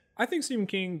 I think Stephen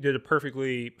King did a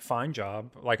perfectly fine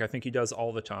job. Like I think he does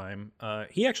all the time.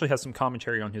 He actually has some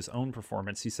commentary on his own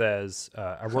performance. He says,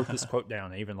 I wrote this quote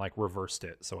down. I even like reversed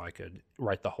it so I could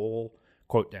write the whole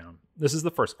quote down. This is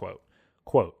the first quote.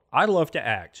 Quote, "I love to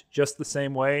act just the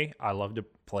same way I love to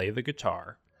play the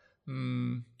guitar."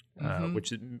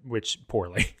 Which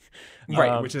poorly.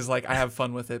 Right, which is like, I have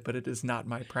fun with it, but it is not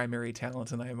my primary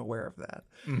talent, and I am aware of that.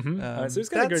 So he's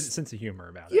got a good sense of humor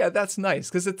about it. Yeah, that's nice,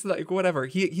 because it's like, whatever.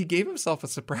 He gave himself a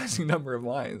surprising number of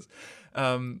lines.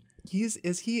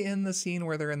 Is he in the scene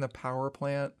where they're in the power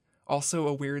plant? Also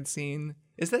a weird scene.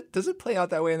 Does it play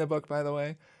out that way in the book, by the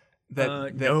way?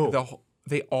 No.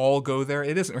 They all go there.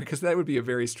 It isn't, because that would be a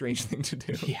very strange thing to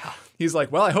do. Yeah. He's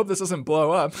like, well, I hope this doesn't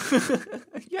blow up.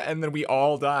 Yeah, and then we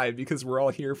all die because we're all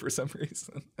here for some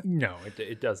reason. No,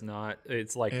 it does not.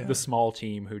 It's like the small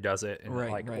team who does it and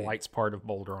Right. lights part of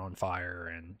Boulder on fire,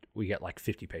 and we get like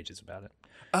 50 pages about it.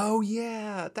 Oh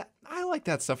yeah, I like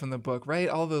that stuff in the book, right?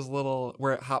 All those little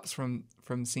where it hops from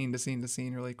scene to scene to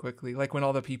scene really quickly, like when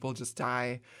all the people just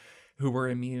die who were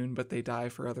immune, but they die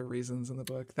for other reasons in the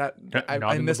book.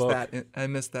 I missed that. I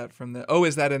missed that from the. Oh,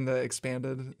 is that in the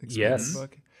expanded Yes.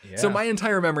 book? Yeah. So my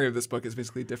entire memory of this book is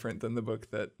basically different than the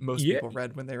book that most people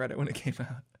read when they read it when it came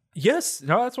out. Yes,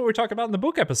 no, that's what we talk about in the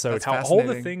book episode. That's how all the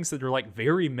fascinating. things that are like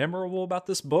very memorable about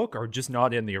this book are just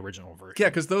not in the original version. Yeah,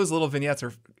 because those little vignettes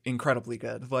are incredibly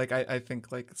good. Like I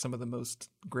think like some of the most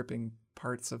gripping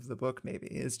parts of the book maybe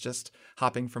is just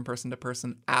hopping from person to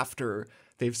person after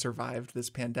they've survived this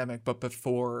pandemic, but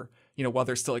before, while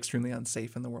they're still extremely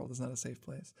unsafe and the world is not a safe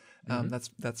place.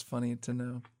 That's funny to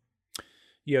know.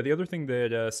 Yeah, the other thing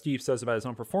that Steve says about his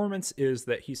own performance is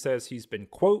that he says he's been,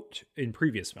 quote, in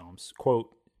previous films,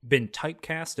 quote, been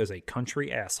typecast as a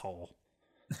country asshole.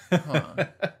 Huh.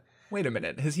 Wait a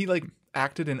minute. Has he like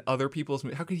acted in other people's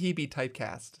movies? How could he be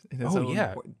typecast in his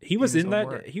own? He was in that.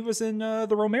 work? He was in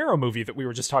the Romero movie that we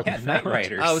were just talking about. Night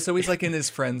Riders. Oh, so he's like in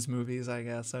his friends' movies, I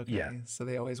guess. Okay. Yeah. So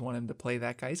they always want him to play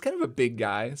that guy. He's kind of a big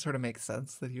guy. It sort of makes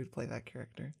sense that he would play that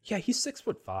character. Yeah, he's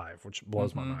 6'5", which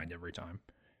blows my mind every time.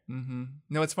 Mm-hmm.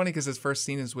 No, it's funny because his first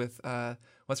scene is with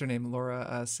what's her name,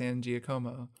 Laura San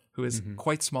Giacomo, who is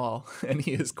quite small and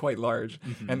he is quite large,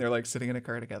 and they're like sitting in a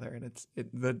car together, and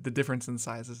the difference in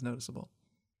size is noticeable.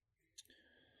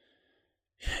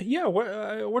 Yeah,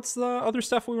 what's the other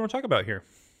stuff we want to talk about here?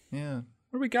 Yeah.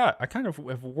 What do we got? I kind of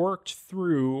have worked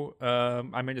through.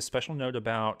 I made a special note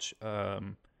about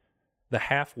the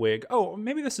half wig. Oh,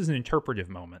 maybe this is an interpretive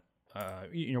moment.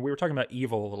 We were talking about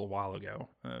evil a little while ago,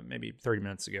 maybe 30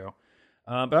 minutes ago.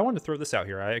 But I wanted to throw this out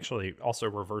here. I actually also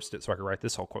reversed it so I could write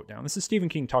this whole quote down. This is Stephen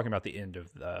King talking about the end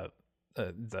of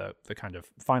the kind of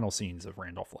final scenes of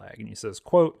Randall Flagg, and he says,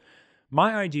 "Quote: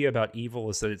 My idea about evil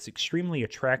is that it's extremely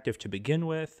attractive to begin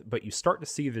with, but you start to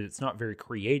see that it's not very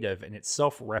creative and it's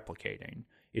self-replicating.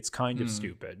 It's kind of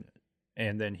stupid."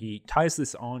 And then he ties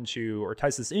this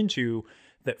into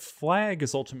that Flagg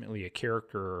is ultimately a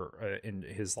character in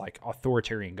his like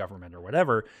authoritarian government or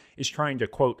whatever is trying to,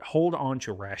 quote, hold on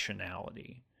to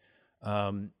rationality.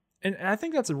 And I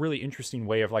think that's a really interesting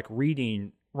way of like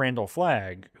reading Randall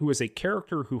Flagg, who is a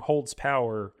character who holds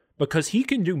power because he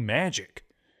can do magic.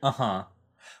 Uh-huh.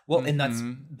 Well, and that's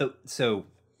so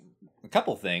a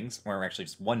couple things, or actually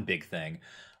just one big thing.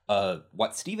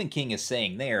 What Stephen King is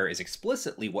saying there is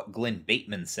explicitly what Glenn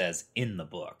Bateman says in the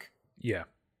book. Yeah.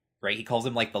 Right? He calls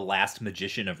him like the last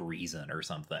magician of reason or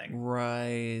something.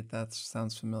 Right. That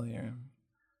sounds familiar.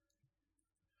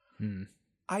 Hmm.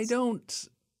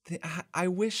 I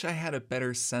wish I had a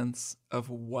better sense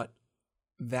of what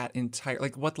that entire,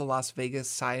 like what the Las Vegas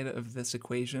side of this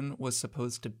equation was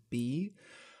supposed to be,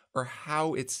 or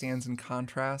how it stands in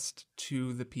contrast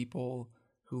to the people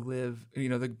who live,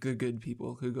 the good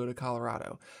people who go to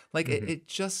Colorado. Like it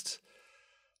just,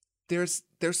 there's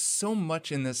so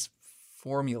much in this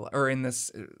formula or in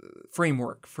this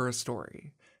framework for a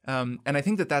story. And I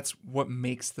think that's what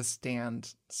makes The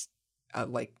Stand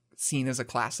like seen as a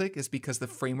classic, is because the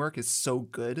framework is so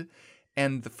good.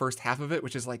 And the first half of it,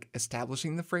 which is like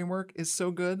establishing the framework, is so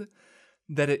good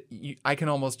that I can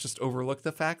almost just overlook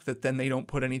the fact that then they don't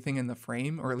put anything in the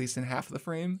frame, or at least in half the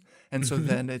frame. And so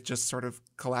then it just sort of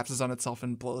collapses on itself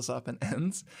and blows up and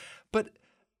ends. But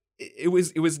it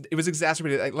was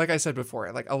exacerbated. Like I said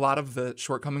before, like a lot of the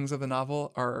shortcomings of the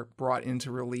novel are brought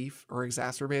into relief or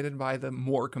exacerbated by the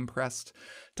more compressed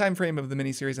time frame of the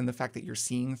miniseries and the fact that you're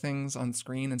seeing things on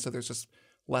screen. And so there's just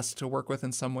less to work with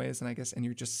in some ways, and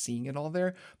you're just seeing it all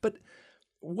there. But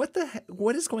what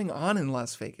is going on in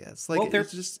Las Vegas? Like, well,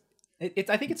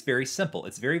 I think it's very simple.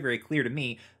 It's very, very clear to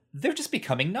me. They're just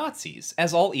becoming Nazis,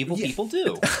 as all evil people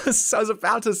do. So I was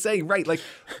about to say, right, like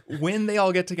when they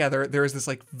all get together, there is this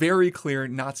like very clear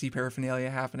Nazi paraphernalia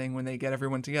happening when they get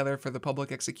everyone together for the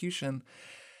public execution.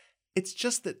 It's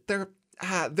just that they're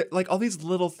like all these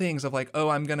little things of like, oh,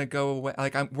 I'm gonna go away,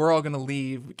 like we're all gonna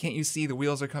leave. Can't you see the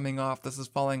wheels are coming off? This is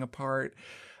falling apart.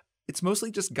 It's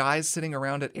mostly just guys sitting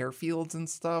around at airfields and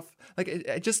stuff. Like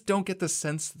I just don't get the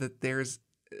sense that there's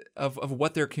of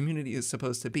what their community is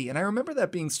supposed to be. And I remember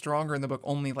that being stronger in the book,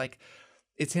 only like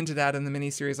it's hinted at in the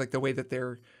miniseries, like the way that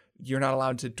you're not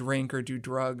allowed to drink or do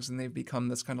drugs, and they've become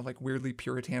this kind of like weirdly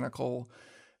puritanical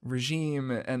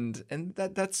regime, and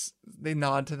that's they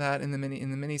nod to that in the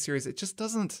miniseries. It just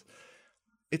doesn't.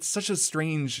 It's such a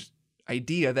strange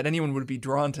idea that anyone would be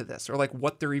drawn to this, or like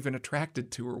what they're even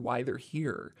attracted to, or why they're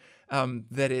here.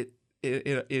 That it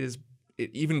is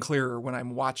even clearer when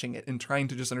I'm watching it and trying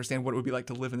to just understand what it would be like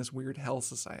to live in this weird hell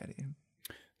society.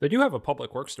 They do have a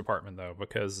public works department though,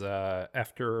 because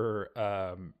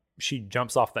after she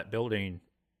jumps off that building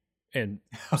and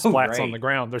splats on the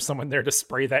ground, there's someone there to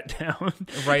spray that down.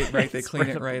 Right. They clean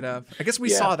it right up. I guess we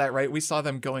saw that, right? We saw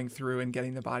them going through and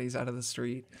getting the bodies out of the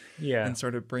street. Yeah. And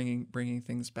sort of bringing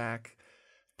things back.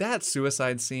 That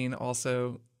suicide scene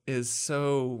also is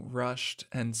so rushed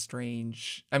and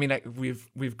strange. I mean,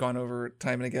 we've gone over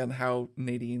time and again how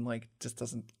Nadine like just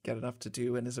doesn't get enough to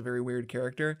do and is a very weird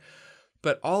character.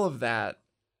 But all of that,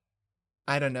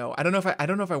 I don't know. I don't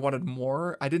know if I wanted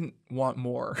more. I didn't want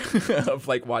more of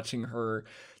like watching her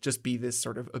just be this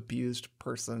sort of abused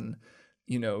person,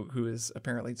 who is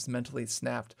apparently just mentally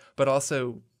snapped. But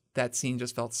also that scene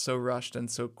just felt so rushed and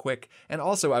so quick. And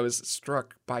also I was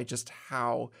struck by just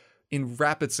how in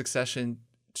rapid succession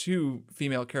 2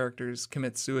 female characters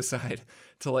commit suicide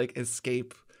to like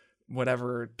escape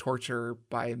whatever torture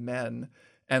by men.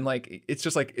 And like it's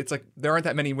like there aren't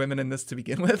that many women in this to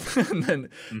begin with, and then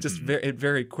just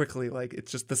very quickly, like it's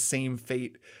just the same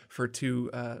fate for two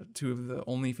of the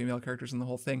only female characters in the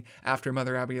whole thing after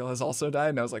Mother Abigail has also died.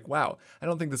 And I was like, wow, I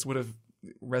don't think this would have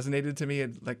resonated to me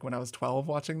like when I was 12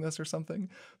 watching this or something,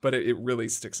 but it really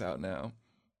sticks out now.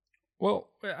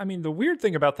 Well, I mean, the weird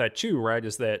thing about that too, right,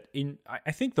 is that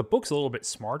I think the book's a little bit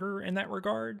smarter in that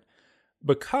regard.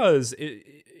 Because,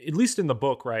 at least in the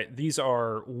book, right, these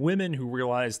are women who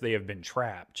realize they have been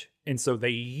trapped. And so they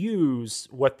use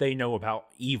what they know about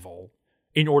evil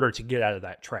in order to get out of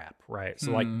that trap, right?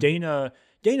 So like Dana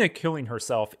Dana killing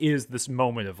herself is this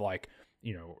moment of like,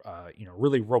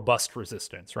 really robust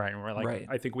resistance, right? And we're like, Right.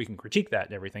 I think we can critique that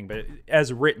and everything, but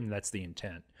as written, that's the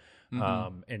intent.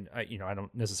 Mm-hmm. And I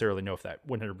don't necessarily know if that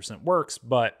 100% works,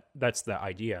 but that's the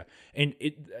idea. And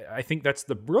I think that's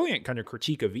the brilliant kind of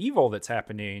critique of evil that's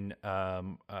happening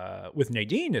with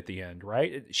Nadine at the end,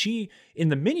 right? She, in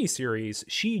the miniseries,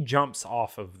 she jumps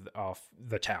off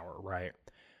the tower, right?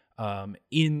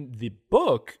 In the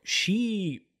book,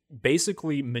 she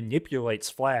basically manipulates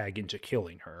Flag into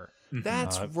killing her.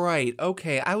 That's right.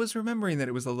 Okay, I was remembering that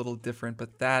it was a little different,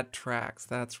 but that tracks.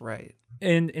 That's right.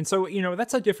 And so,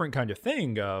 that's a different kind of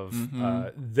thing of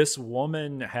this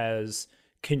woman has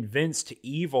convinced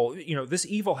evil, this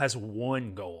evil has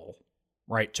one goal,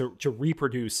 right? To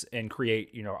reproduce and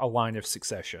create, a line of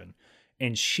succession.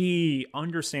 And she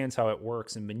understands how it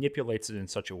works and manipulates it in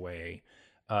such a way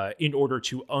in order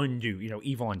to undo,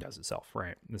 evil undoes itself,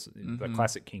 right? This is the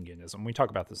classic Kingianism. We talk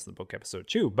about this in the book episode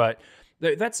too, but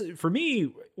that's, for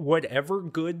me, whatever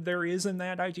good there is in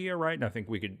that idea, right? And I think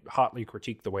we could hotly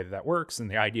critique the way that works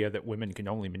and the idea that women can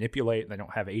only manipulate, they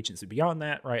don't have agency beyond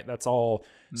that, right? That's all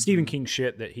Stephen King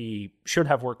shit that he should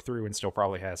have worked through and still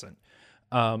probably hasn't.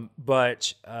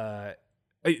 But the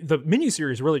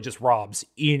miniseries really just robs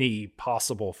any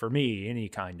possible, for me, any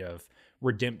kind of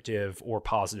redemptive or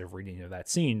positive reading of that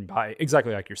scene by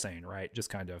exactly like you're saying, right? Just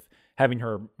kind of having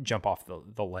her jump off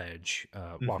the ledge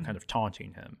while kind of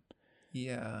taunting him.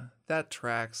 Yeah, that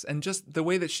tracks. And just the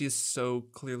way that she's so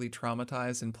clearly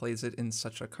traumatized and plays it in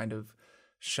such a kind of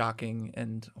shocking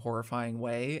and horrifying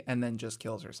way, and then just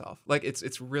kills herself. Like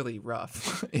it's really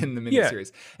rough in the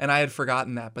miniseries. And I had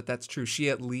forgotten that, but that's true. She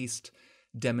at least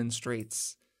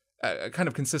demonstrates a kind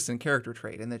of consistent character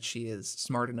trait in that she is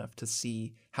smart enough to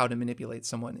see how to manipulate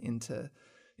someone into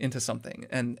something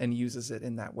and uses it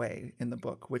in that way in the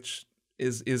book, which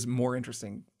is more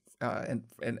interesting. And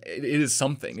it is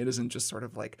something. It isn't just sort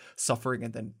of like suffering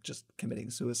and then just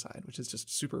committing suicide, which is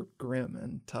just super grim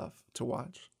and tough to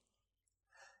watch.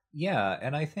 Yeah,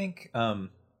 and I think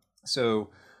so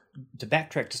to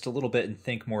backtrack just a little bit and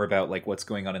think more about like what's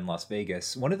going on in Las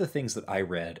Vegas, one of the things that I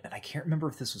read, and I can't remember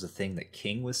if this was a thing that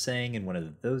King was saying in one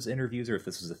of those interviews or if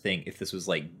this was a thing, if this was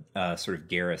like sort of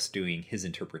Garris doing his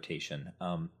interpretation.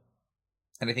 And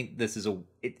I think this is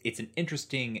it's an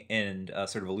interesting and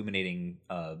sort of illuminating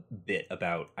bit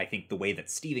about, I think, the way that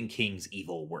Stephen King's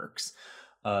evil works.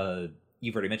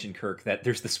 You've already mentioned, Kirk, that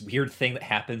there's this weird thing that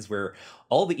happens where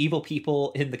all the evil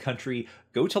people in the country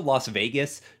go to Las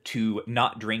Vegas to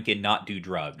not drink and not do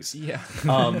drugs. Yeah.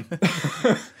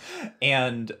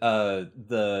 And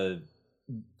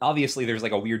obviously there's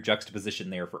like a weird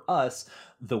juxtaposition there for us.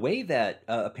 The way that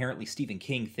apparently Stephen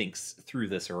King thinks through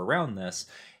this or around this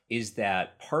is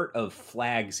that part of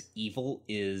Flag's evil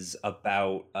is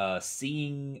about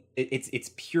seeing it's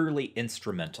purely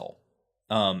instrumental.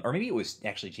 Or maybe it was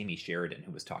actually Jamie Sheridan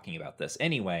who was talking about this.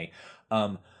 Anyway,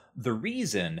 the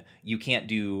reason you can't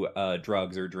do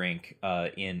drugs or drink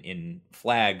in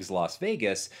Flag's Las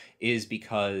Vegas is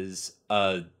because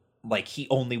like he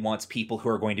only wants people who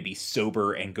are going to be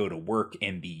sober and go to work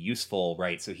and be useful,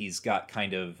 right? So he's got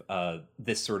kind of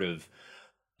this sort of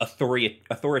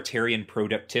authoritarian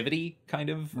productivity kind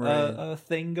of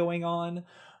thing going on.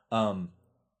 And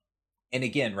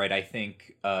again, right, I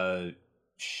think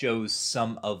shows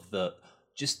some of the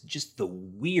just the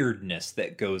weirdness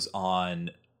that goes on,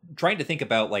 trying to think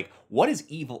about like what is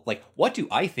evil, like what do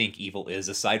I think evil is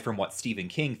aside from what Stephen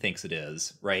King thinks it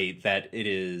is, right? That it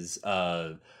is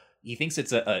he thinks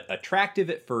it's attractive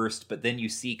at first, but then you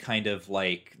see kind of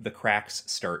like the cracks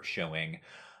start showing,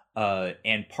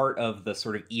 and part of the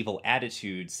sort of evil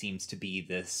attitude seems to be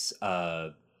this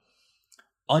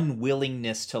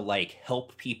unwillingness to like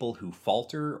help people who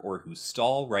falter or who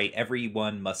stall, right?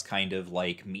 Everyone must kind of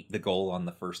like meet the goal on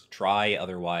the first try,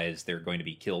 otherwise they're going to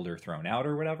be killed or thrown out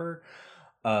or whatever.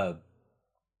 And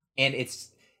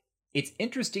it's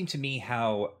interesting to me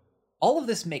how all of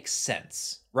this makes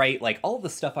sense, right? Like all of the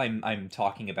stuff I'm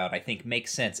talking about, I think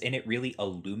makes sense, and it really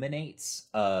illuminates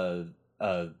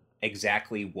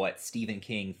exactly what Stephen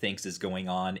King thinks is going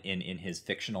on in his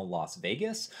fictional Las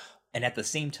Vegas. And at the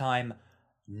same time,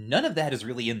 none of that is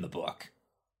really in the book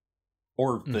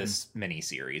or this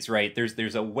miniseries, right?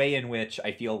 There's a way in which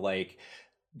I feel like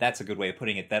that's a good way of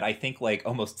putting it, that I think like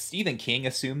almost Stephen King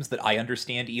assumes that I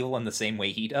understand evil in the same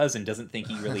way he does and doesn't think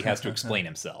he really has to explain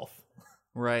himself.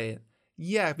 Right.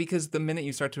 Yeah, because the minute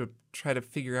you start to try to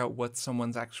figure out what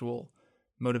someone's actual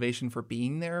motivation for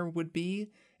being there would be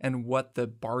and what the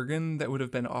bargain that would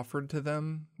have been offered to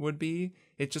them would be,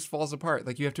 it just falls apart.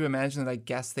 Like you have to imagine that I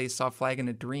guess they saw Flag in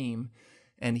a dream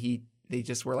and he they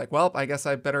just were like, well, I guess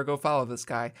I better go follow this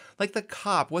guy. Like the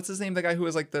cop, what's his name? The guy who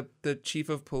was like the chief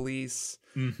of police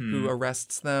who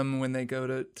arrests them when they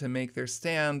go to make their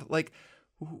stand. Like,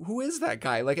 who is that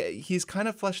guy? Like, he's kind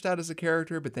of fleshed out as a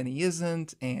character, but then he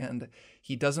isn't, and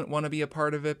he doesn't want to be a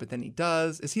part of it, but then he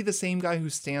does. Is he the same guy who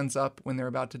stands up when they're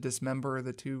about to dismember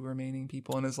the two remaining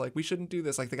people and is like, we shouldn't do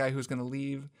this? Like the guy who's going to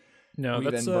leave? No,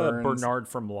 that's Bernard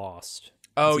from Lost.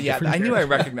 Oh, yeah. I knew I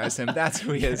recognized him. That's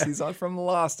who he is. He's on from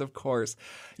Lost, of course.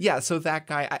 Yeah, so that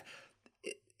guy,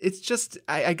 it's just,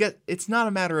 I get, it's not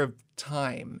a matter of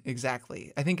time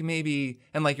exactly. I think maybe,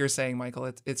 and like you're saying,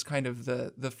 Michael, it's kind of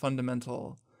the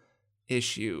fundamental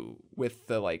issue with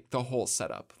the whole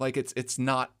setup. Like it's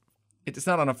not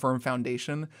on a firm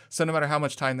foundation. So no matter how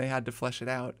much time they had to flesh it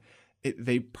out,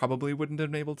 they probably wouldn't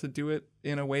have been able to do it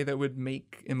in a way that would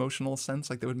make emotional sense,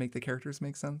 like that would make the characters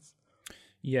make sense.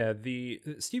 Yeah, the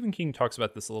Stephen King talks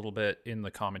about this a little bit in the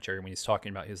commentary when he's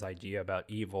talking about his idea about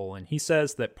evil, and he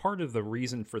says that part of the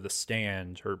reason for the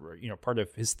stand, or part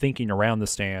of his thinking around the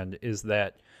stand, is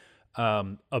that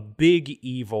a big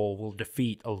evil will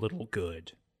defeat a little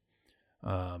good.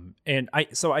 And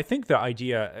I think the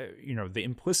idea, the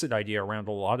implicit idea around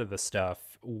a lot of the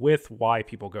stuff with why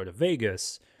people go to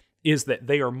Vegas is that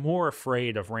they are more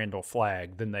afraid of Randall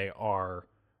Flagg than they are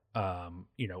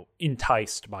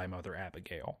enticed by Mother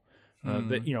Abigail.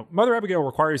 Mother Abigail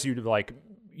requires you to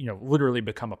literally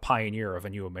become a pioneer of a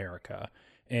new America.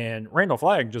 And Randall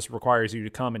Flagg just requires you to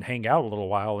come and hang out a little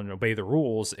while and obey the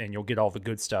rules, and you'll get all the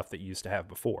good stuff that you used to have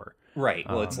before. Right.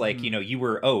 Well, it's like, you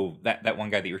were, that one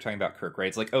guy that you were talking about, Kirk, right?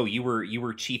 It's like, you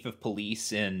were chief of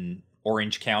police in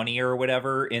Orange County or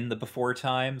whatever in the before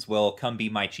times. Well, come be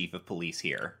my chief of police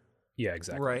here. Yeah,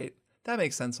 exactly. Right. That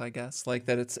makes sense, I guess. Like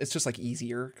that it's just like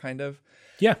easier, kind of.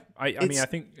 Yeah, I mean, I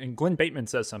think, and Glenn Bateman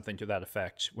says something to that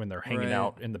effect when they're hanging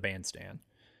out in the bandstand.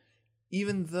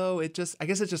 Even though I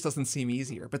guess it just doesn't seem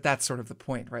easier, but that's sort of the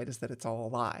point, right? Is that it's all a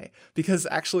lie. Because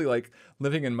actually, like,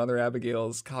 living in Mother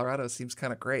Abigail's Colorado seems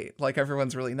kind of great. Like,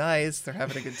 everyone's really nice. They're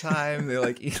having a good time. They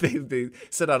like they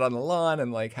sit out on the lawn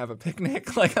and like have a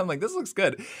picnic. Like, I'm like, this looks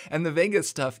good. And the Vegas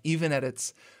stuff, even at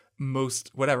its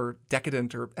most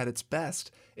decadent or at its best,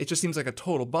 it just seems like a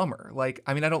total bummer. Like,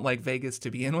 I mean, I don't like Vegas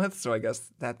to begin with, so I guess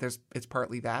that it's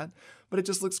partly that, but it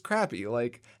just looks crappy.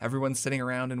 Like, everyone's sitting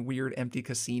around in weird empty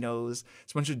casinos.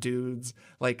 It's a bunch of dudes.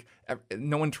 Like,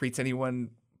 no one treats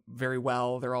anyone very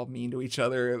well. They're all mean to each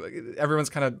other. Like, everyone's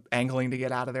kind of angling to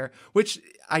get out of there, which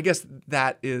I guess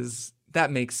that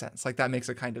makes sense. Like, that makes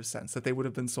a kind of sense that they would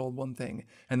have been sold one thing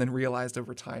and then realized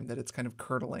over time that it's kind of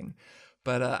curdling.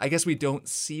 But I guess we don't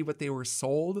see what they were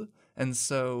sold, and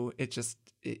so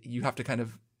you have to kind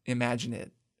of imagine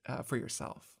it for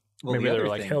yourself. Well, maybe they were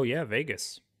like, hell yeah,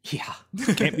 Vegas. Yeah.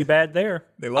 Can't be bad there.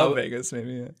 They love Vegas,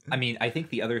 maybe. Yeah. I mean, I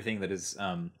think the other thing that is...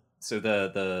 so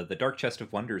the Dark Chest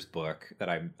of Wonders book that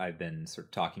I've been sort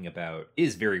of talking about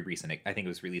is very recent. I think it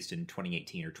was released in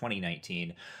 2018 or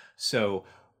 2019. So,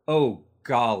 oh,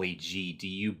 golly gee, do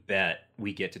you bet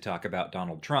we get to talk about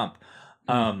Donald Trump.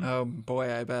 Oh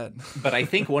boy, I bet. But I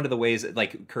think one of the ways,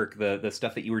 like, Kirk, the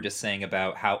stuff that you were just saying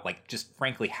about how, like, just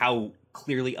frankly how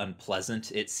clearly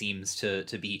unpleasant it seems to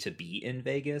be in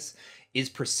Vegas is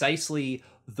precisely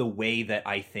the way that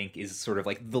I think is sort of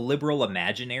like the liberal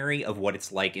imaginary of what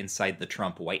it's like inside the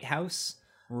Trump White House.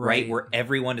 Right, where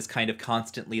everyone is kind of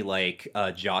constantly like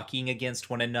jockeying against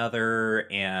one another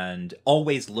and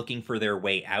always looking for their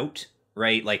way out.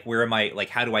 Right, like, where am I? Like,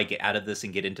 how do I get out of this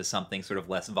and get into something sort of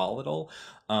less volatile?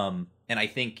 And I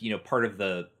think part of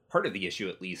the issue,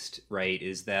 at least, right,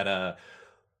 is that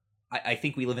I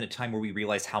think we live in a time where we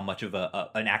realize how much of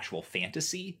an actual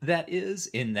fantasy that is.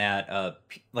 In that,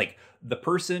 like, the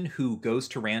person who goes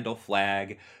to Randall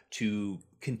Flagg to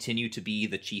continue to be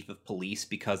the chief of police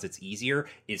because it's easier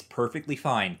is perfectly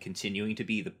fine continuing to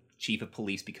be the chief of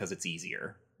police because it's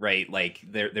easier. Right, like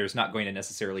there's not going to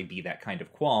necessarily be that kind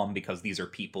of qualm because these are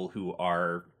people who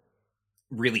are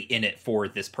really in it for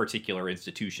this particular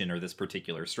institution or this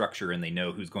particular structure, and they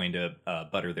know who's going to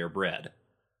butter their bread.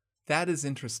 That is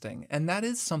interesting, and that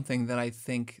is something that I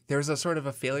think there's a sort of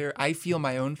a failure. I feel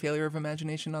my own failure of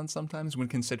imagination on sometimes when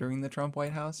considering the Trump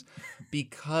White House,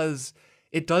 because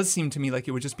it does seem to me like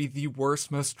it would just be the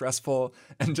worst, most stressful,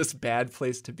 and just bad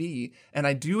place to be. And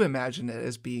I do imagine it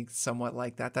as being somewhat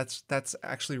like that. That's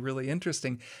actually really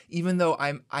interesting. Even though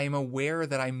I'm aware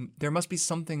that there must be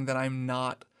something that I'm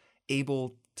not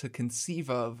able to conceive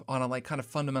of on a like kind of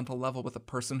fundamental level with a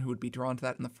person who would be drawn to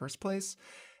that in the first place,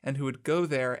 and who would go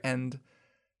there. And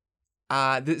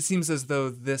it seems as though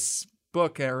this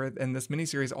book and this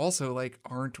miniseries also like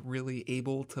aren't really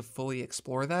able to fully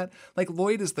explore that. Like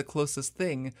Lloyd is the closest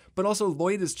thing, but also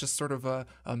Lloyd is just sort of a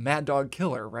mad dog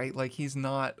killer, right? Like he's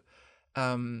not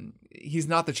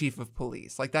the chief of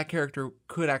police. Like that character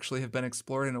could actually have been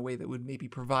explored in a way that would maybe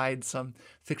provide some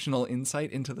fictional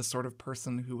insight into the sort of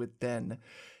person who would then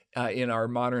in our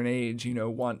modern age,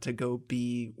 want to go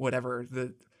be whatever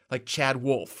like Chad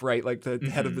Wolf, right? Like the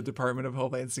head of the Department of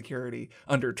Homeland Security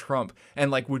under Trump, and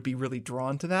like would be really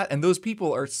drawn to that. And those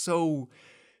people are so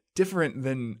different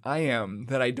than I am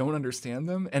that I don't understand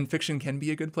them. And fiction can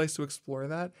be a good place to explore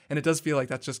that. And it does feel like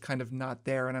that's just kind of not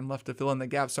there. And I'm left to fill in the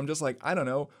gaps. So I'm just like, I don't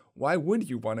know. Why would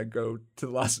you want to go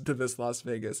to this Las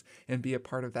Vegas and be a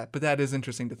part of that? But that is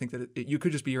interesting to think that you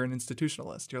could just be you're an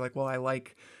institutionalist. You're like, well, I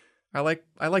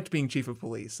liked being chief of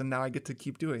police, and now I get to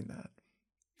keep doing that.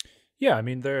 Yeah, I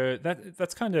mean,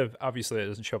 that's kind of, obviously it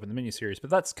doesn't show up in the miniseries, but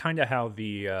that's kind of how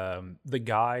the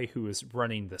guy who is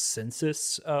running the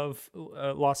census of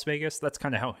Las Vegas, that's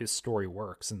kind of how his story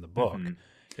works in the book.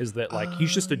 Is that like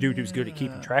he's just a dude who's good at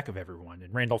keeping track of everyone,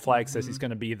 and Randall Flagg says he's going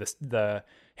to be the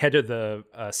head of the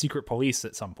secret police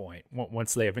at some point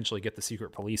once they eventually get the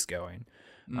secret police going.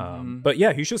 But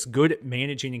yeah, he's just good at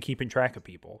managing and keeping track of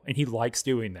people, and he likes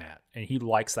doing that, and he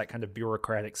likes that kind of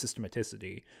bureaucratic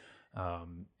systematicity.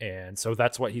 And so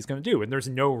that's what he's going to do. And there's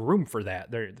no room for that.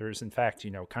 There's in fact,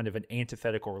 kind of an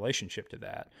antithetical relationship to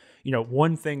that.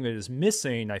 One thing that is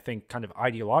missing, I think, kind of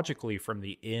ideologically from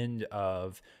the end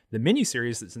of the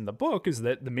miniseries that's in the book is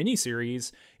that the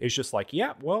miniseries is just like,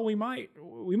 yeah, well, we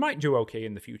might do okay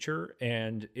in the future.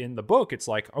 And in the book, it's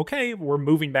like, okay, we're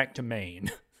moving back to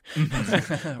Maine.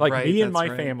 Like right, me and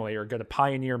my family are going to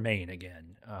pioneer Maine again.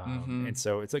 And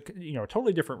so it's like, a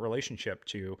totally different relationship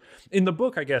to in the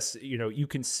book. I guess, you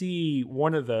can see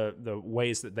one of the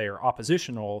ways that they are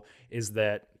oppositional is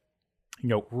that,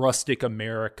 rustic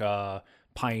America,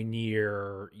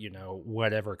 pioneer,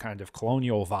 whatever kind of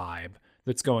colonial vibe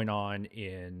that's going on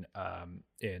in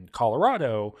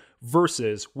Colorado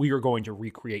versus we are going to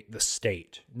recreate the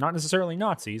state, not necessarily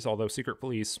Nazis, although secret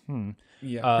police, pretty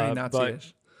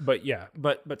Nazi-ish.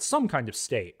 But some kind of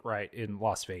state, right, in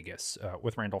Las Vegas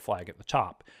with Randall Flagg at the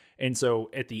top. And so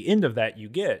at the end of that, you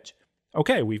get,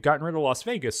 okay, we've gotten rid of Las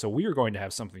Vegas, so we are going to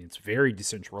have something that's very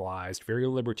decentralized, very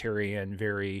libertarian,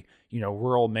 very,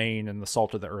 rural Maine and the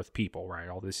salt of the earth people, right?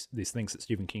 All these things that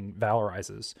Stephen King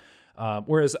valorizes.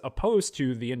 Whereas opposed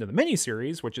to the end of the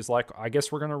miniseries, which is like, I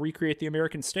guess we're going to recreate the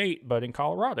American state, but in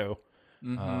Colorado,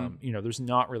 there's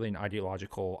not really an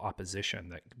ideological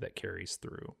opposition that carries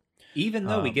through. Even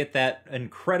though we get that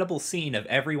incredible scene of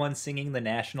everyone singing the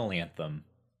national anthem.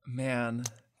 Man,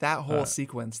 that whole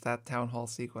sequence, that town hall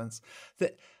sequence.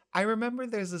 I remember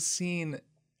there's a scene,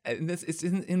 and it's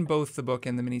in both the book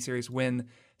and the miniseries, when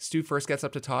Stu first gets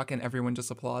up to talk and everyone just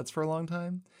applauds for a long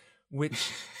time, which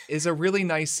is a really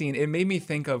nice scene. It made me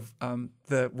think of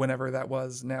whenever that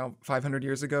was now 500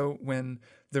 years ago when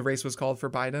the race was called for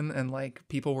Biden and like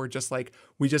people were just like,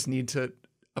 we just need to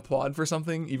applaud for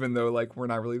something, even though like we're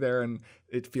not really there and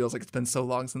it feels like it's been so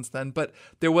long since then. But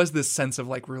there was this sense of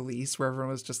like release where everyone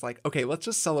was just like, okay, let's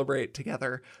just celebrate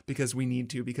together because we need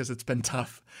to, because it's been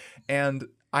tough. And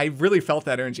I really felt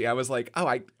that energy. I was like, oh,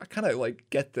 I kind of like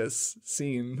get this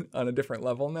scene on a different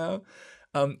level now.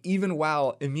 Even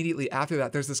while immediately after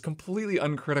that, there's this completely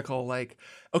uncritical, like,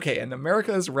 okay, and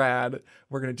America is rad.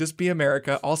 We're going to just be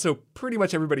America. Also, pretty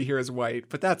much everybody here is white,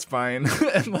 but that's fine.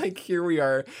 And like, here we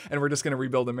are, and we're just going to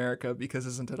rebuild America because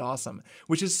isn't it awesome?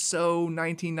 Which is so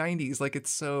 1990s. Like,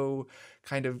 it's so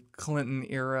kind of Clinton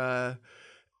era,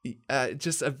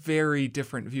 just a very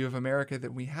different view of America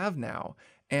that we have now.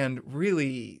 And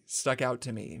really stuck out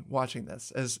to me watching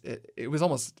this as it was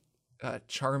almost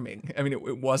charming. I mean,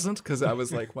 it wasn't, because I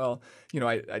was like, well,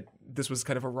 I this was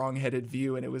kind of a wrong-headed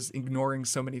view and it was ignoring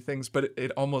so many things, but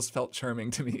it almost felt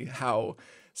charming to me how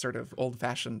sort of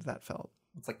old-fashioned that felt.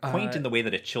 It's like quaint in the way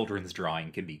that a children's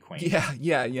drawing can be quaint.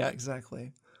 Yeah,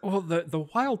 exactly. Well, the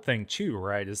wild thing too,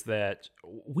 right, is that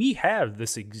we have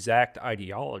this exact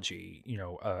ideology,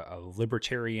 a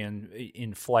libertarian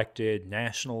inflected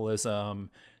nationalism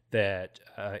that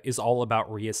is all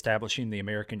about reestablishing the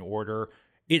American order.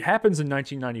 It happens in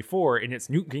 1994, and it's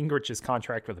Newt Gingrich's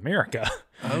contract with America.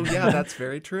 Oh, yeah, that's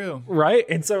very true. Right?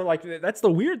 And so, like, that's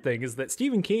the weird thing, is that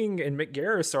Stephen King and Mick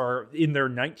Garris are in their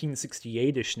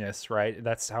 1968-ishness, right?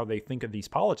 That's how they think of these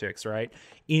politics, right?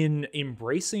 In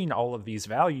embracing all of these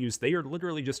values, they are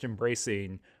literally just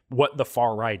embracing what the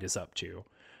far right is up to.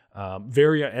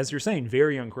 Very, as you're saying,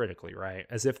 very uncritically, right?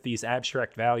 As if these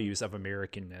abstract values of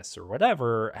Americanness or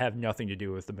whatever have nothing to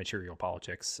do with the material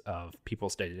politics of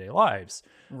people's day-to-day lives.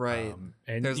 Right.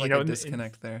 And there's like a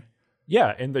disconnect there.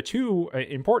 Yeah, and the two,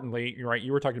 importantly, you're right,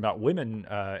 you were talking about women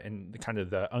and kind of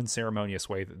the unceremonious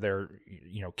way that they're,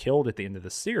 killed at the end of the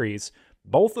series.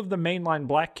 Both of the mainline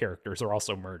black characters are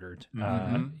also murdered,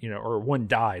 or one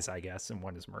dies, I guess, and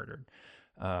one is murdered.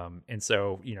 And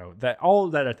so, that all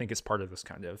of that, I think, is part of this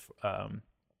kind of,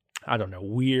 I don't know,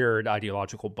 weird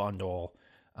ideological bundle,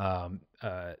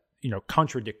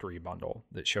 contradictory bundle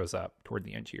that shows up toward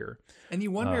the end here. And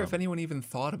you wonder if anyone even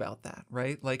thought about that,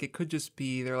 right? Like, it could just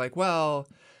be, they're like, well,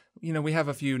 we have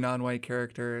a few non-white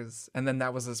characters, and then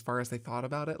that was as far as they thought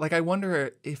about it. Like, I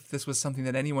wonder if this was something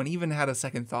that anyone even had a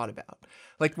second thought about.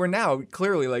 Like, we're now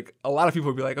clearly, like, a lot of people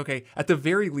would be like, okay, at the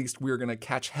very least, we're going to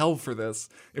catch hell for this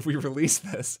if we release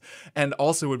this. And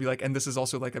also would be like, and this is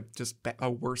also like a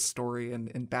worse story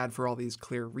and bad for all these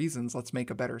clear reasons. Let's make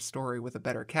a better story with a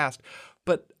better cast.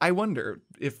 But I wonder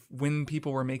if when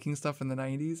people were making stuff in the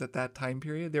 90s at that time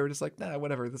period, they were just like, nah,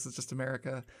 whatever, this is just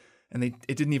America. And it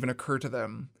didn't even occur to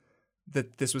them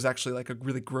that this was actually like a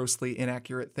really grossly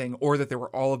inaccurate thing, or that there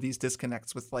were all of these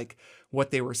disconnects with like what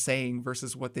they were saying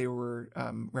versus what they were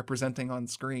representing on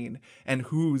screen, and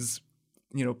whose,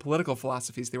 political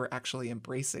philosophies they were actually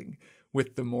embracing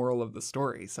with the moral of the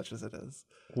story, such as it is.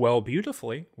 Well,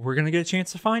 beautifully, we're going to get a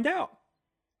chance to find out,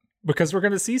 because we're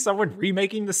going to see someone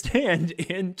remaking The Stand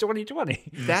in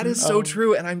 2020. That is so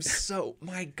true. And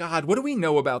my God, what do we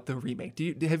know about the remake?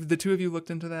 Have the two of you looked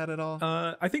into that at all?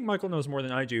 I think Michael knows more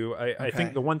than I do. I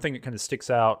think the one thing that kind of sticks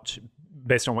out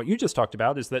based on what you just talked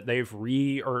about is that they've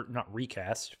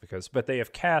but they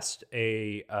have cast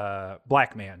a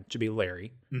black man to be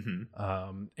Larry.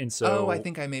 Mm-hmm. And so I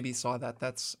think I maybe saw that.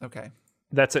 That's okay.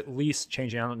 That's at least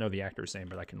changing. I don't know the actor's name,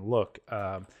 but I can look.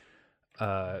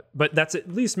 But that's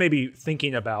at least maybe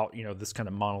thinking about, this kind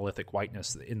of monolithic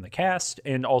whiteness in the cast,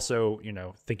 and also,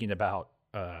 thinking about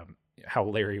how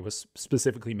Larry was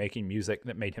specifically making music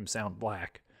that made him sound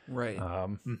black. Right.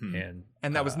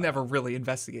 And that was never really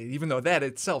investigated, even though that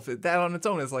on its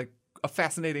own is like a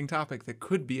fascinating topic that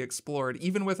could be explored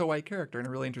even with a white character in a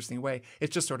really interesting way.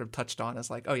 It's just sort of touched on as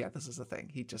like, oh yeah, this is a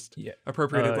thing. He just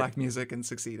appropriated black music and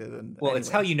succeeded. And it's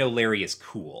how Larry is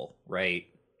cool, right?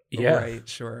 Yeah, right,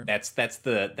 sure. That's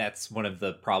one of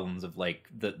the problems of like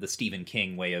the Stephen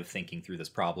King way of thinking through this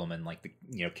problem, and like the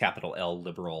capital L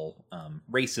liberal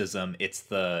racism. It's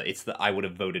the I would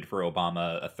have voted for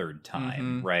Obama a third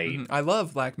time, right? I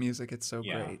love black music. It's so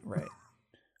great, right?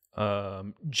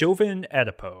 Jovan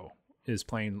Adipo is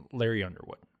playing Larry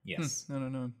Underwood. Yes.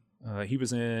 No. He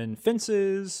was in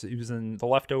Fences. He was in The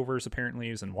Leftovers. Apparently,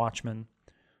 he was in Watchmen.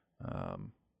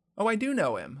 Oh, I do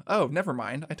know him. Oh, never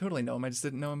mind. I totally know him. I just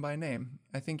didn't know him by name.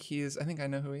 I think I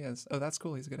know who he is. Oh, that's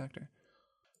cool. He's a good actor.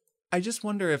 I just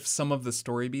wonder if some of the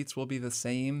story beats will be the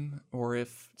same, or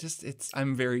if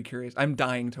I'm very curious. I'm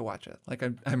dying to watch it. Like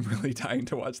I'm really dying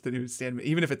to watch the new Stand,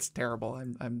 even if it's terrible.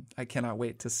 I cannot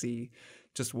wait to see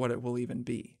just what it will even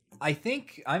be. I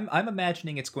think I'm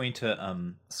imagining it's going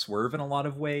to swerve in a lot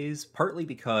of ways, partly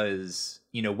because,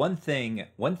 one thing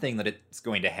that it's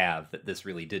going to have that this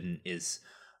really didn't is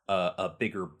a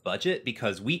bigger budget,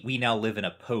 because we now live in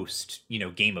a post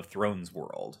Game of Thrones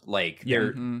world. Like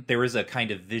there is a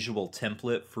kind of visual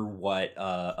template for what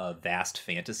a vast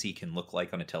fantasy can look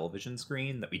like on a television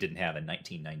screen that we didn't have in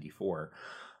 1994.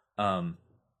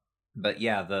 But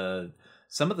yeah,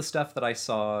 some of the stuff that I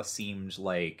saw seemed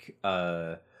like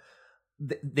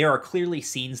there are clearly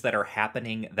scenes that are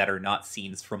happening that are not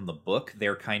scenes from the book.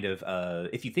 They're kind of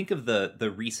if you think of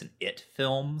the recent It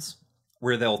films,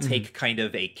 where they'll take kind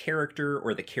of a character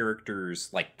or the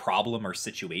character's like problem or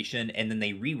situation, and then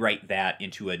they rewrite that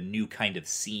into a new kind of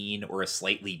scene or a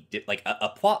slightly like a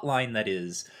plot line that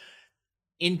is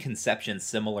in conception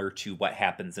similar to what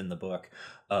happens in the book,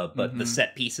 but the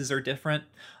set pieces are different.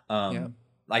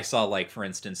 I saw, like, for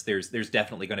instance, there's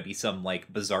definitely going to be some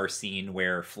like bizarre scene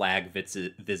where Flag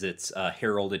visits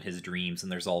Harold in his dreams,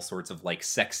 and there's all sorts of like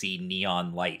sexy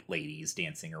neon light ladies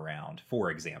dancing around, for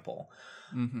example.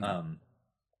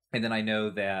 And then I know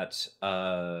that,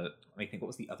 let me think, what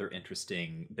was the other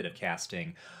interesting bit of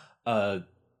casting?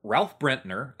 Ralph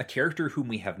Brentner, a character whom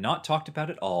we have not talked about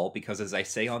at all, because as I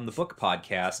say on the book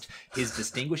podcast, his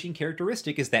distinguishing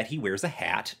characteristic is that he wears a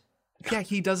hat. Yeah,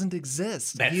 he doesn't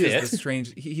exist. That's he it. is the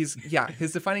strange.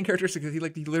 His defining characteristic is he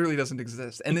literally doesn't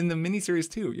exist. And in the miniseries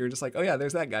too, you're just like, oh yeah,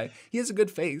 there's that guy. He has a good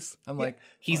face. I'm like,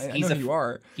 I know who you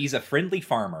are. He's a friendly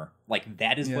farmer. Like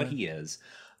that is what he is.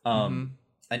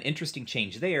 An interesting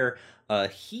change there.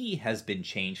 He has been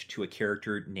changed to a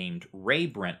character named Ray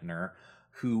Brentner,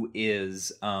 who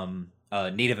is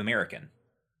Native American.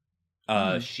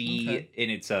 And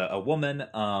it's a woman.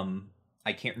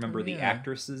 I can't remember the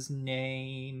actress's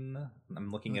name.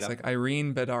 I'm looking it up. It's like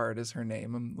Irene Bedard is her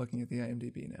name. I'm looking at the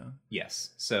IMDb now.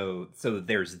 Yes. So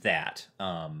there's that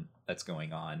that's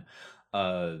going on,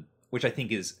 which I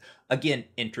think is, again,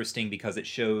 interesting because it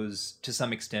shows to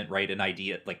some extent, right, an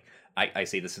idea. Like I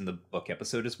say this in the book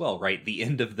episode as well, right? The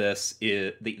end of this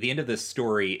is the end of this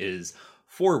story is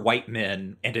 4 white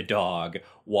men and a dog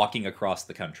walking across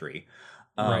the country,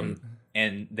 Right.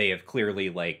 and they have clearly,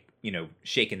 like,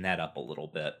 shaken that up a little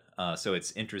bit. So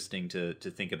it's interesting to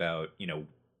think about,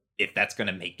 if that's going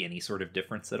to make any sort of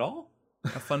difference at all. A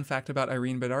fun fact about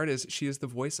Irene Bedard is she is the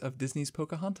voice of Disney's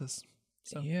Pocahontas.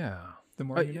 So Yeah. the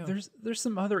more you know. There's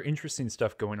some other interesting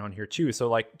stuff going on here too. So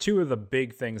like 2 of the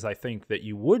big things I think that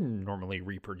you wouldn't normally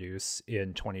reproduce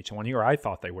in 2020, or I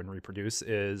thought they wouldn't reproduce,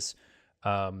 is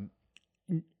one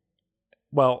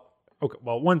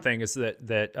thing is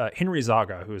that Henry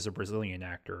Zaga, who is a Brazilian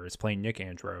actor, is playing Nick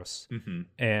Andros,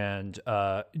 and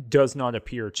does not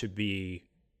appear to be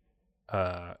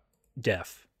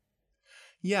deaf.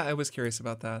 Yeah, I was curious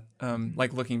about that.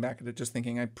 Like looking back at it, just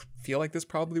thinking, I feel like this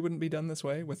probably wouldn't be done this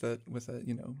way with a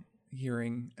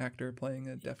hearing actor playing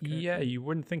a deaf character. Yeah, you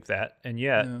wouldn't think that, and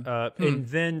yet, and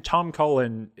then Tom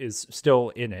Cullen is still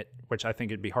in it, which I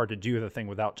think it'd be hard to do the thing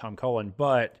without Tom Cullen,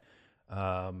 but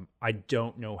I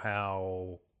don't know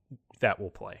how that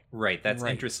will play. Right, that's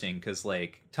interesting because,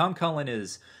 like, Tom Cullen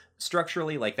is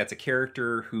structurally, like, that's a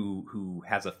character who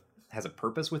has a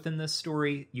purpose within this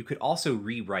story. You could also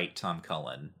rewrite Tom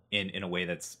Cullen in a way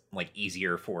that's, like,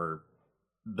 easier for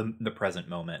the present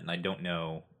moment, and I don't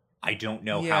know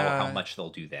how much they'll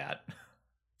do that.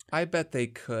 I bet they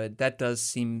could. That does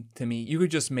seem to me. You could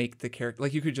just make the character,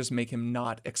 like, you could just make him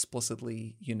not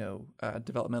explicitly,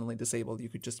 developmentally disabled. You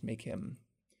could just make him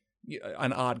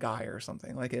an odd guy or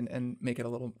something, like, and make it a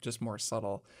little just more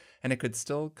subtle, and it could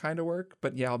still kind of work.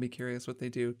 But yeah, I'll be curious what they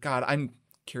do. God, I'm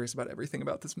curious about everything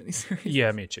about this miniseries.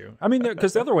 Yeah, me too. I mean,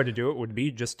 because the other way to do it would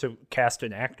be just to cast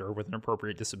an actor with an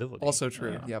appropriate disability. Also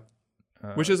true. Yep.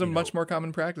 Which is a much more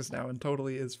common practice now, and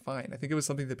totally is fine. I think it was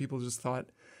something that people just thought,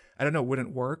 I don't know,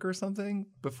 wouldn't work or something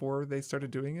before they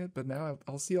started doing it. But now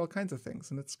I'll see all kinds of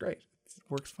things, and it's great. It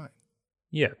works fine.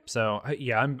 Yeah. So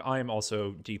I'm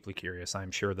also deeply curious. I'm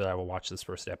sure that I will watch this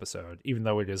first episode, even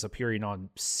though it is appearing on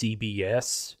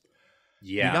CBS.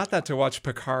 Yeah, you got that to watch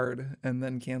Picard and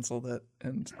then canceled it,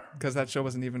 and because that show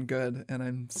wasn't even good. And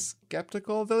I'm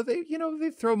skeptical, though they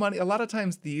throw money. A lot of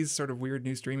times these sort of weird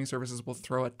new streaming services will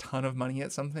throw a ton of money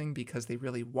at something because they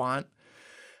really want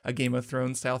a Game of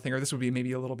Thrones style thing, or this would be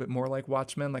maybe a little bit more like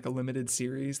Watchmen, like a limited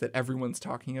series that everyone's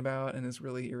talking about and is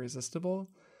really irresistible.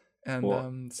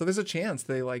 And so there's a chance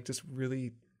they like just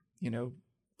really,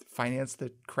 finance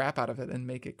the crap out of it and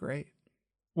make it great.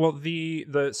 Well, the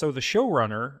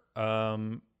showrunner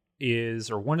is,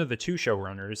 or one of the 2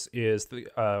 showrunners is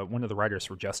one of the writers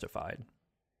for Justified.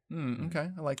 Okay,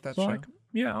 I like that so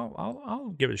show.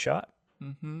 I'll give it a shot.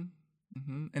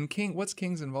 And King, what's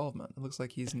King's involvement? It looks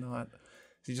like he's not.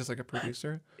 Is he just like a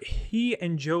producer? He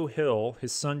and Joe Hill,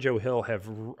 his son Joe Hill, have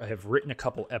written a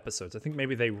couple episodes. I think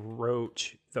maybe they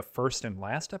wrote the first and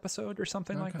last episode or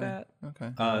something like that.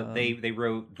 Okay. They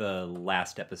wrote the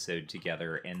last episode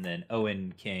together, and then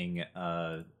Owen King.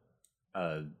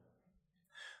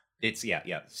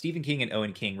 Stephen King and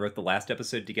Owen King wrote the last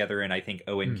episode together, and I think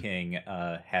Owen King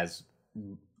has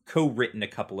co-written a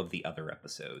couple of the other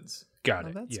episodes. Got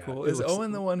it. That's cool. Is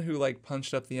Owen the one who like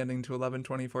punched up the ending to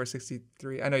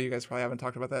 11/24/63? I know you guys probably haven't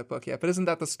talked about that book yet, but isn't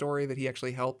that the story that he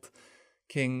actually helped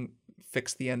King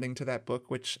fix the ending to that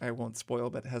book, which I won't spoil,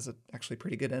 but has a actually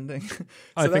pretty good ending?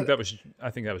 I think that was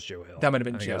Joe Hill. That might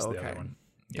have been Joe. The other one.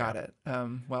 Got it.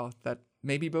 Well, that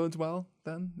maybe bodes well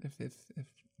then if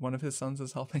one of his sons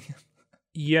is helping him.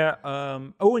 Yeah,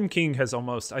 Owen King has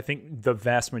almost, I think the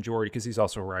vast majority, because he's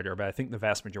also a writer, but I think the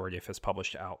vast majority of his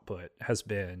published output has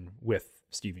been with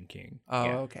Stephen King. Oh,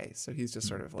 okay. So he's just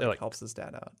sort of like helps his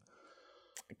dad out.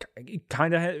 It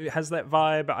kind of has that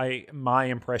vibe. My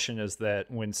impression is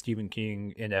that when Stephen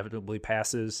King inevitably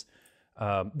passes,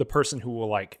 the person who will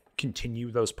like continue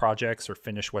those projects or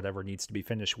finish whatever needs to be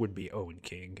finished would be Owen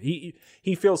King.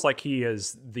 He feels like he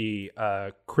is the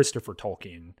Christopher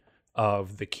Tolkien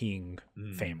of the King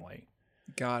family.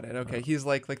 Got it. Okay, he's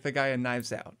like the guy in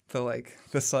Knives Out,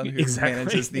 the son who Exactly.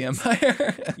 manages the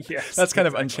empire. Yes, that's kind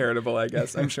of uncharitable, I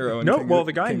guess. I'm sure Owen. No, King well,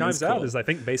 the guy in King Knives is cool. Out is, I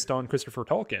think, based on Christopher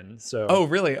Tolkien. So, oh,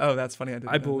 really? Oh, that's funny.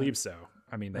 I believe so.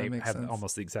 I mean, they have sense.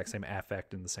 almost the exact same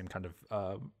affect and the same kind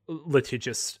of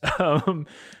litigious, right.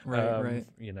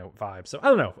 vibe. So I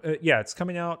don't know. It's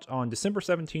coming out on December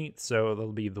 17th, so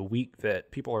that'll be the week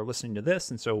that people are listening to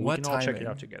this, and so we can all check it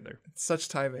out together. It's such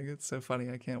timing. It's so funny.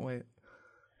 I can't wait.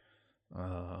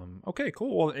 Okay,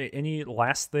 cool. Well, any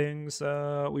last things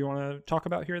we want to talk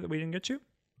about here that we didn't get to?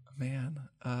 Man,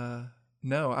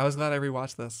 no, I was glad I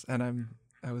rewatched this, and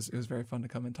it was very fun to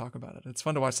come and talk about it. It's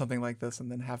fun to watch something like this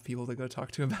and then have people to go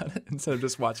talk to about it instead of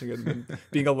just watching it and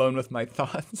being alone with my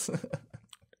thoughts.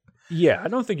 Yeah, I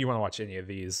don't think you want to watch any of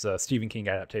these Stephen King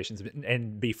adaptations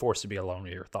and be forced to be alone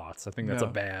with your thoughts. I think that's a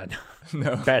bad,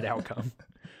 bad outcome.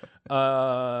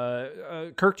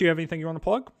 Kirk, do you have anything you want to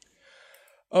plug?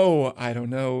 Oh, I don't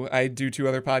know. I do 2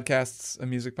 other podcasts, a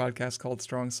music podcast called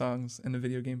Strong Songs and a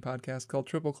video game podcast called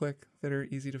Triple Click that are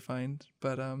easy to find.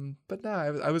 But no,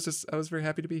 I was very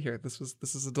happy to be here. This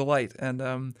is a delight, and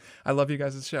I love you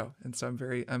guys' show, and so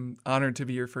I'm honored to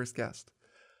be your first guest.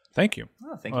 Thank you.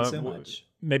 Oh, thank you so much.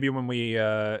 Maybe when we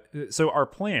so our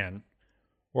plan,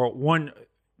 well, one,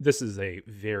 this is a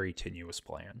very tenuous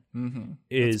plan. Mm-hmm.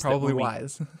 Is that's probably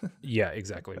wise. Yeah,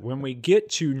 exactly. When we get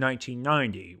to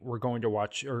 1990, we're going to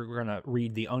watch, or we're going to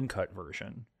read the uncut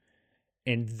version,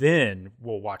 and then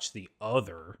we'll watch the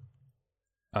other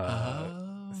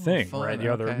thing, fun. right? The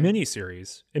other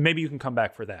miniseries, and maybe you can come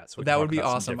back for that. So that would be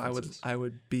awesome. I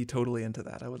would be totally into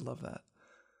that. I would love that.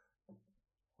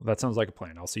 Well, that sounds like a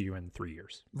plan. I'll see you in 3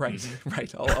 years. Right.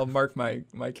 I'll mark my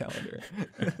calendar.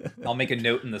 I'll make a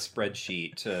note in the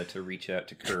spreadsheet to reach out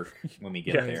to Kirk when we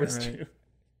get there. Right.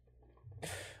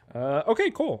 Okay,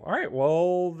 cool. All right.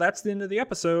 Well, that's the end of the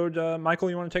episode.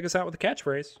 Michael, you want to take us out with a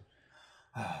catchphrase?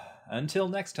 Until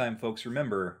next time, folks,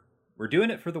 remember, we're doing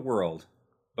it for the world,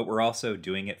 but we're also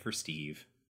doing it for Steve.